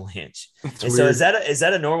Avalanche. So is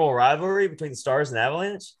that a normal rivalry between the Stars and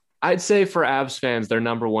Avalanche? I'd say for Avs fans, their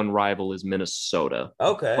number one rival is Minnesota.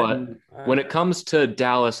 Okay. But when it comes to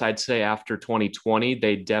Dallas, I'd say after 2020,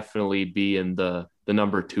 they'd definitely be in the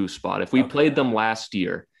number 2 spot. If we played them last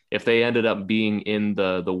year, if they ended up being in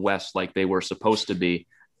the West like they were supposed to be,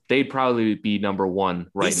 they'd probably be number 1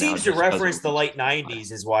 right now. He seems to reference the late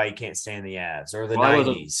 90s is why he can't stand the Avs, or the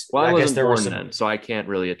 90s. I guess there were some then, so I can't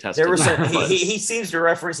really attest to that. He seems to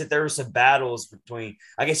reference that there were some battles between,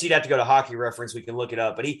 I guess you'd have to go to Hockey Reference. We can look it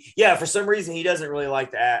up. But for some reason, he doesn't really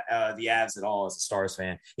like the Avs at all as a Stars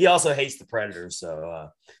fan. He also hates the Predators. So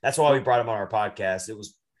that's why we brought him on our podcast. It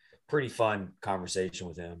was pretty fun conversation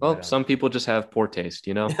with him. Well, some people just have poor taste,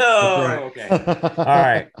 you know? Oh, okay. All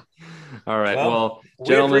right. All right. Well,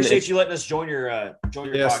 gentlemen, we appreciate you letting us join your yes,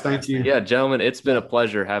 podcast. Thank you. Yeah, gentlemen, it's been a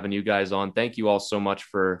pleasure having you guys on. Thank you all so much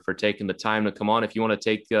for taking the time to come on. If you want to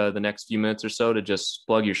take the next few minutes or so to just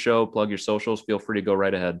plug your show, plug your socials, feel free to go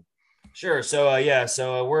right ahead. Sure. So,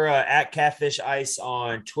 we're at Catfish Ice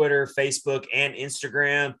on Twitter, Facebook, and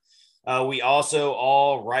Instagram. We also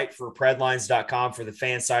all write for predlines.com for the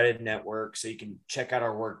Fansided Network, so you can check out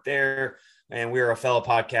our work there. And we are a fellow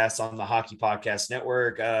podcast on the Hockey Podcast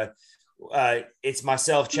Network. It's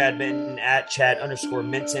myself, Chad Minton, at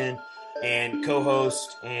Chad_Minton, and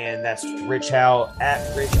co-host, and that's Rich Howe, at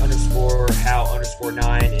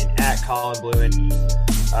Rich_Howe_9, and at Colin Bluen.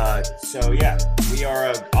 We are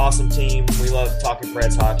an awesome team. We love talking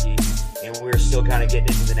Preds hockey, and we're still kind of getting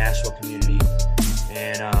into the Nashville community.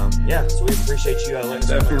 And so we appreciate you.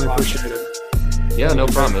 Definitely appreciate it. Yeah, no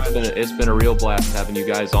problem. It's been a real blast having you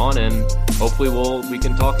guys on, and hopefully we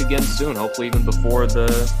can talk again soon. Hopefully even before the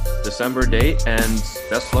December date. And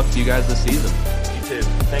best luck to you guys this season. You too.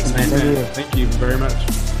 Thanks, man. Thank you very much.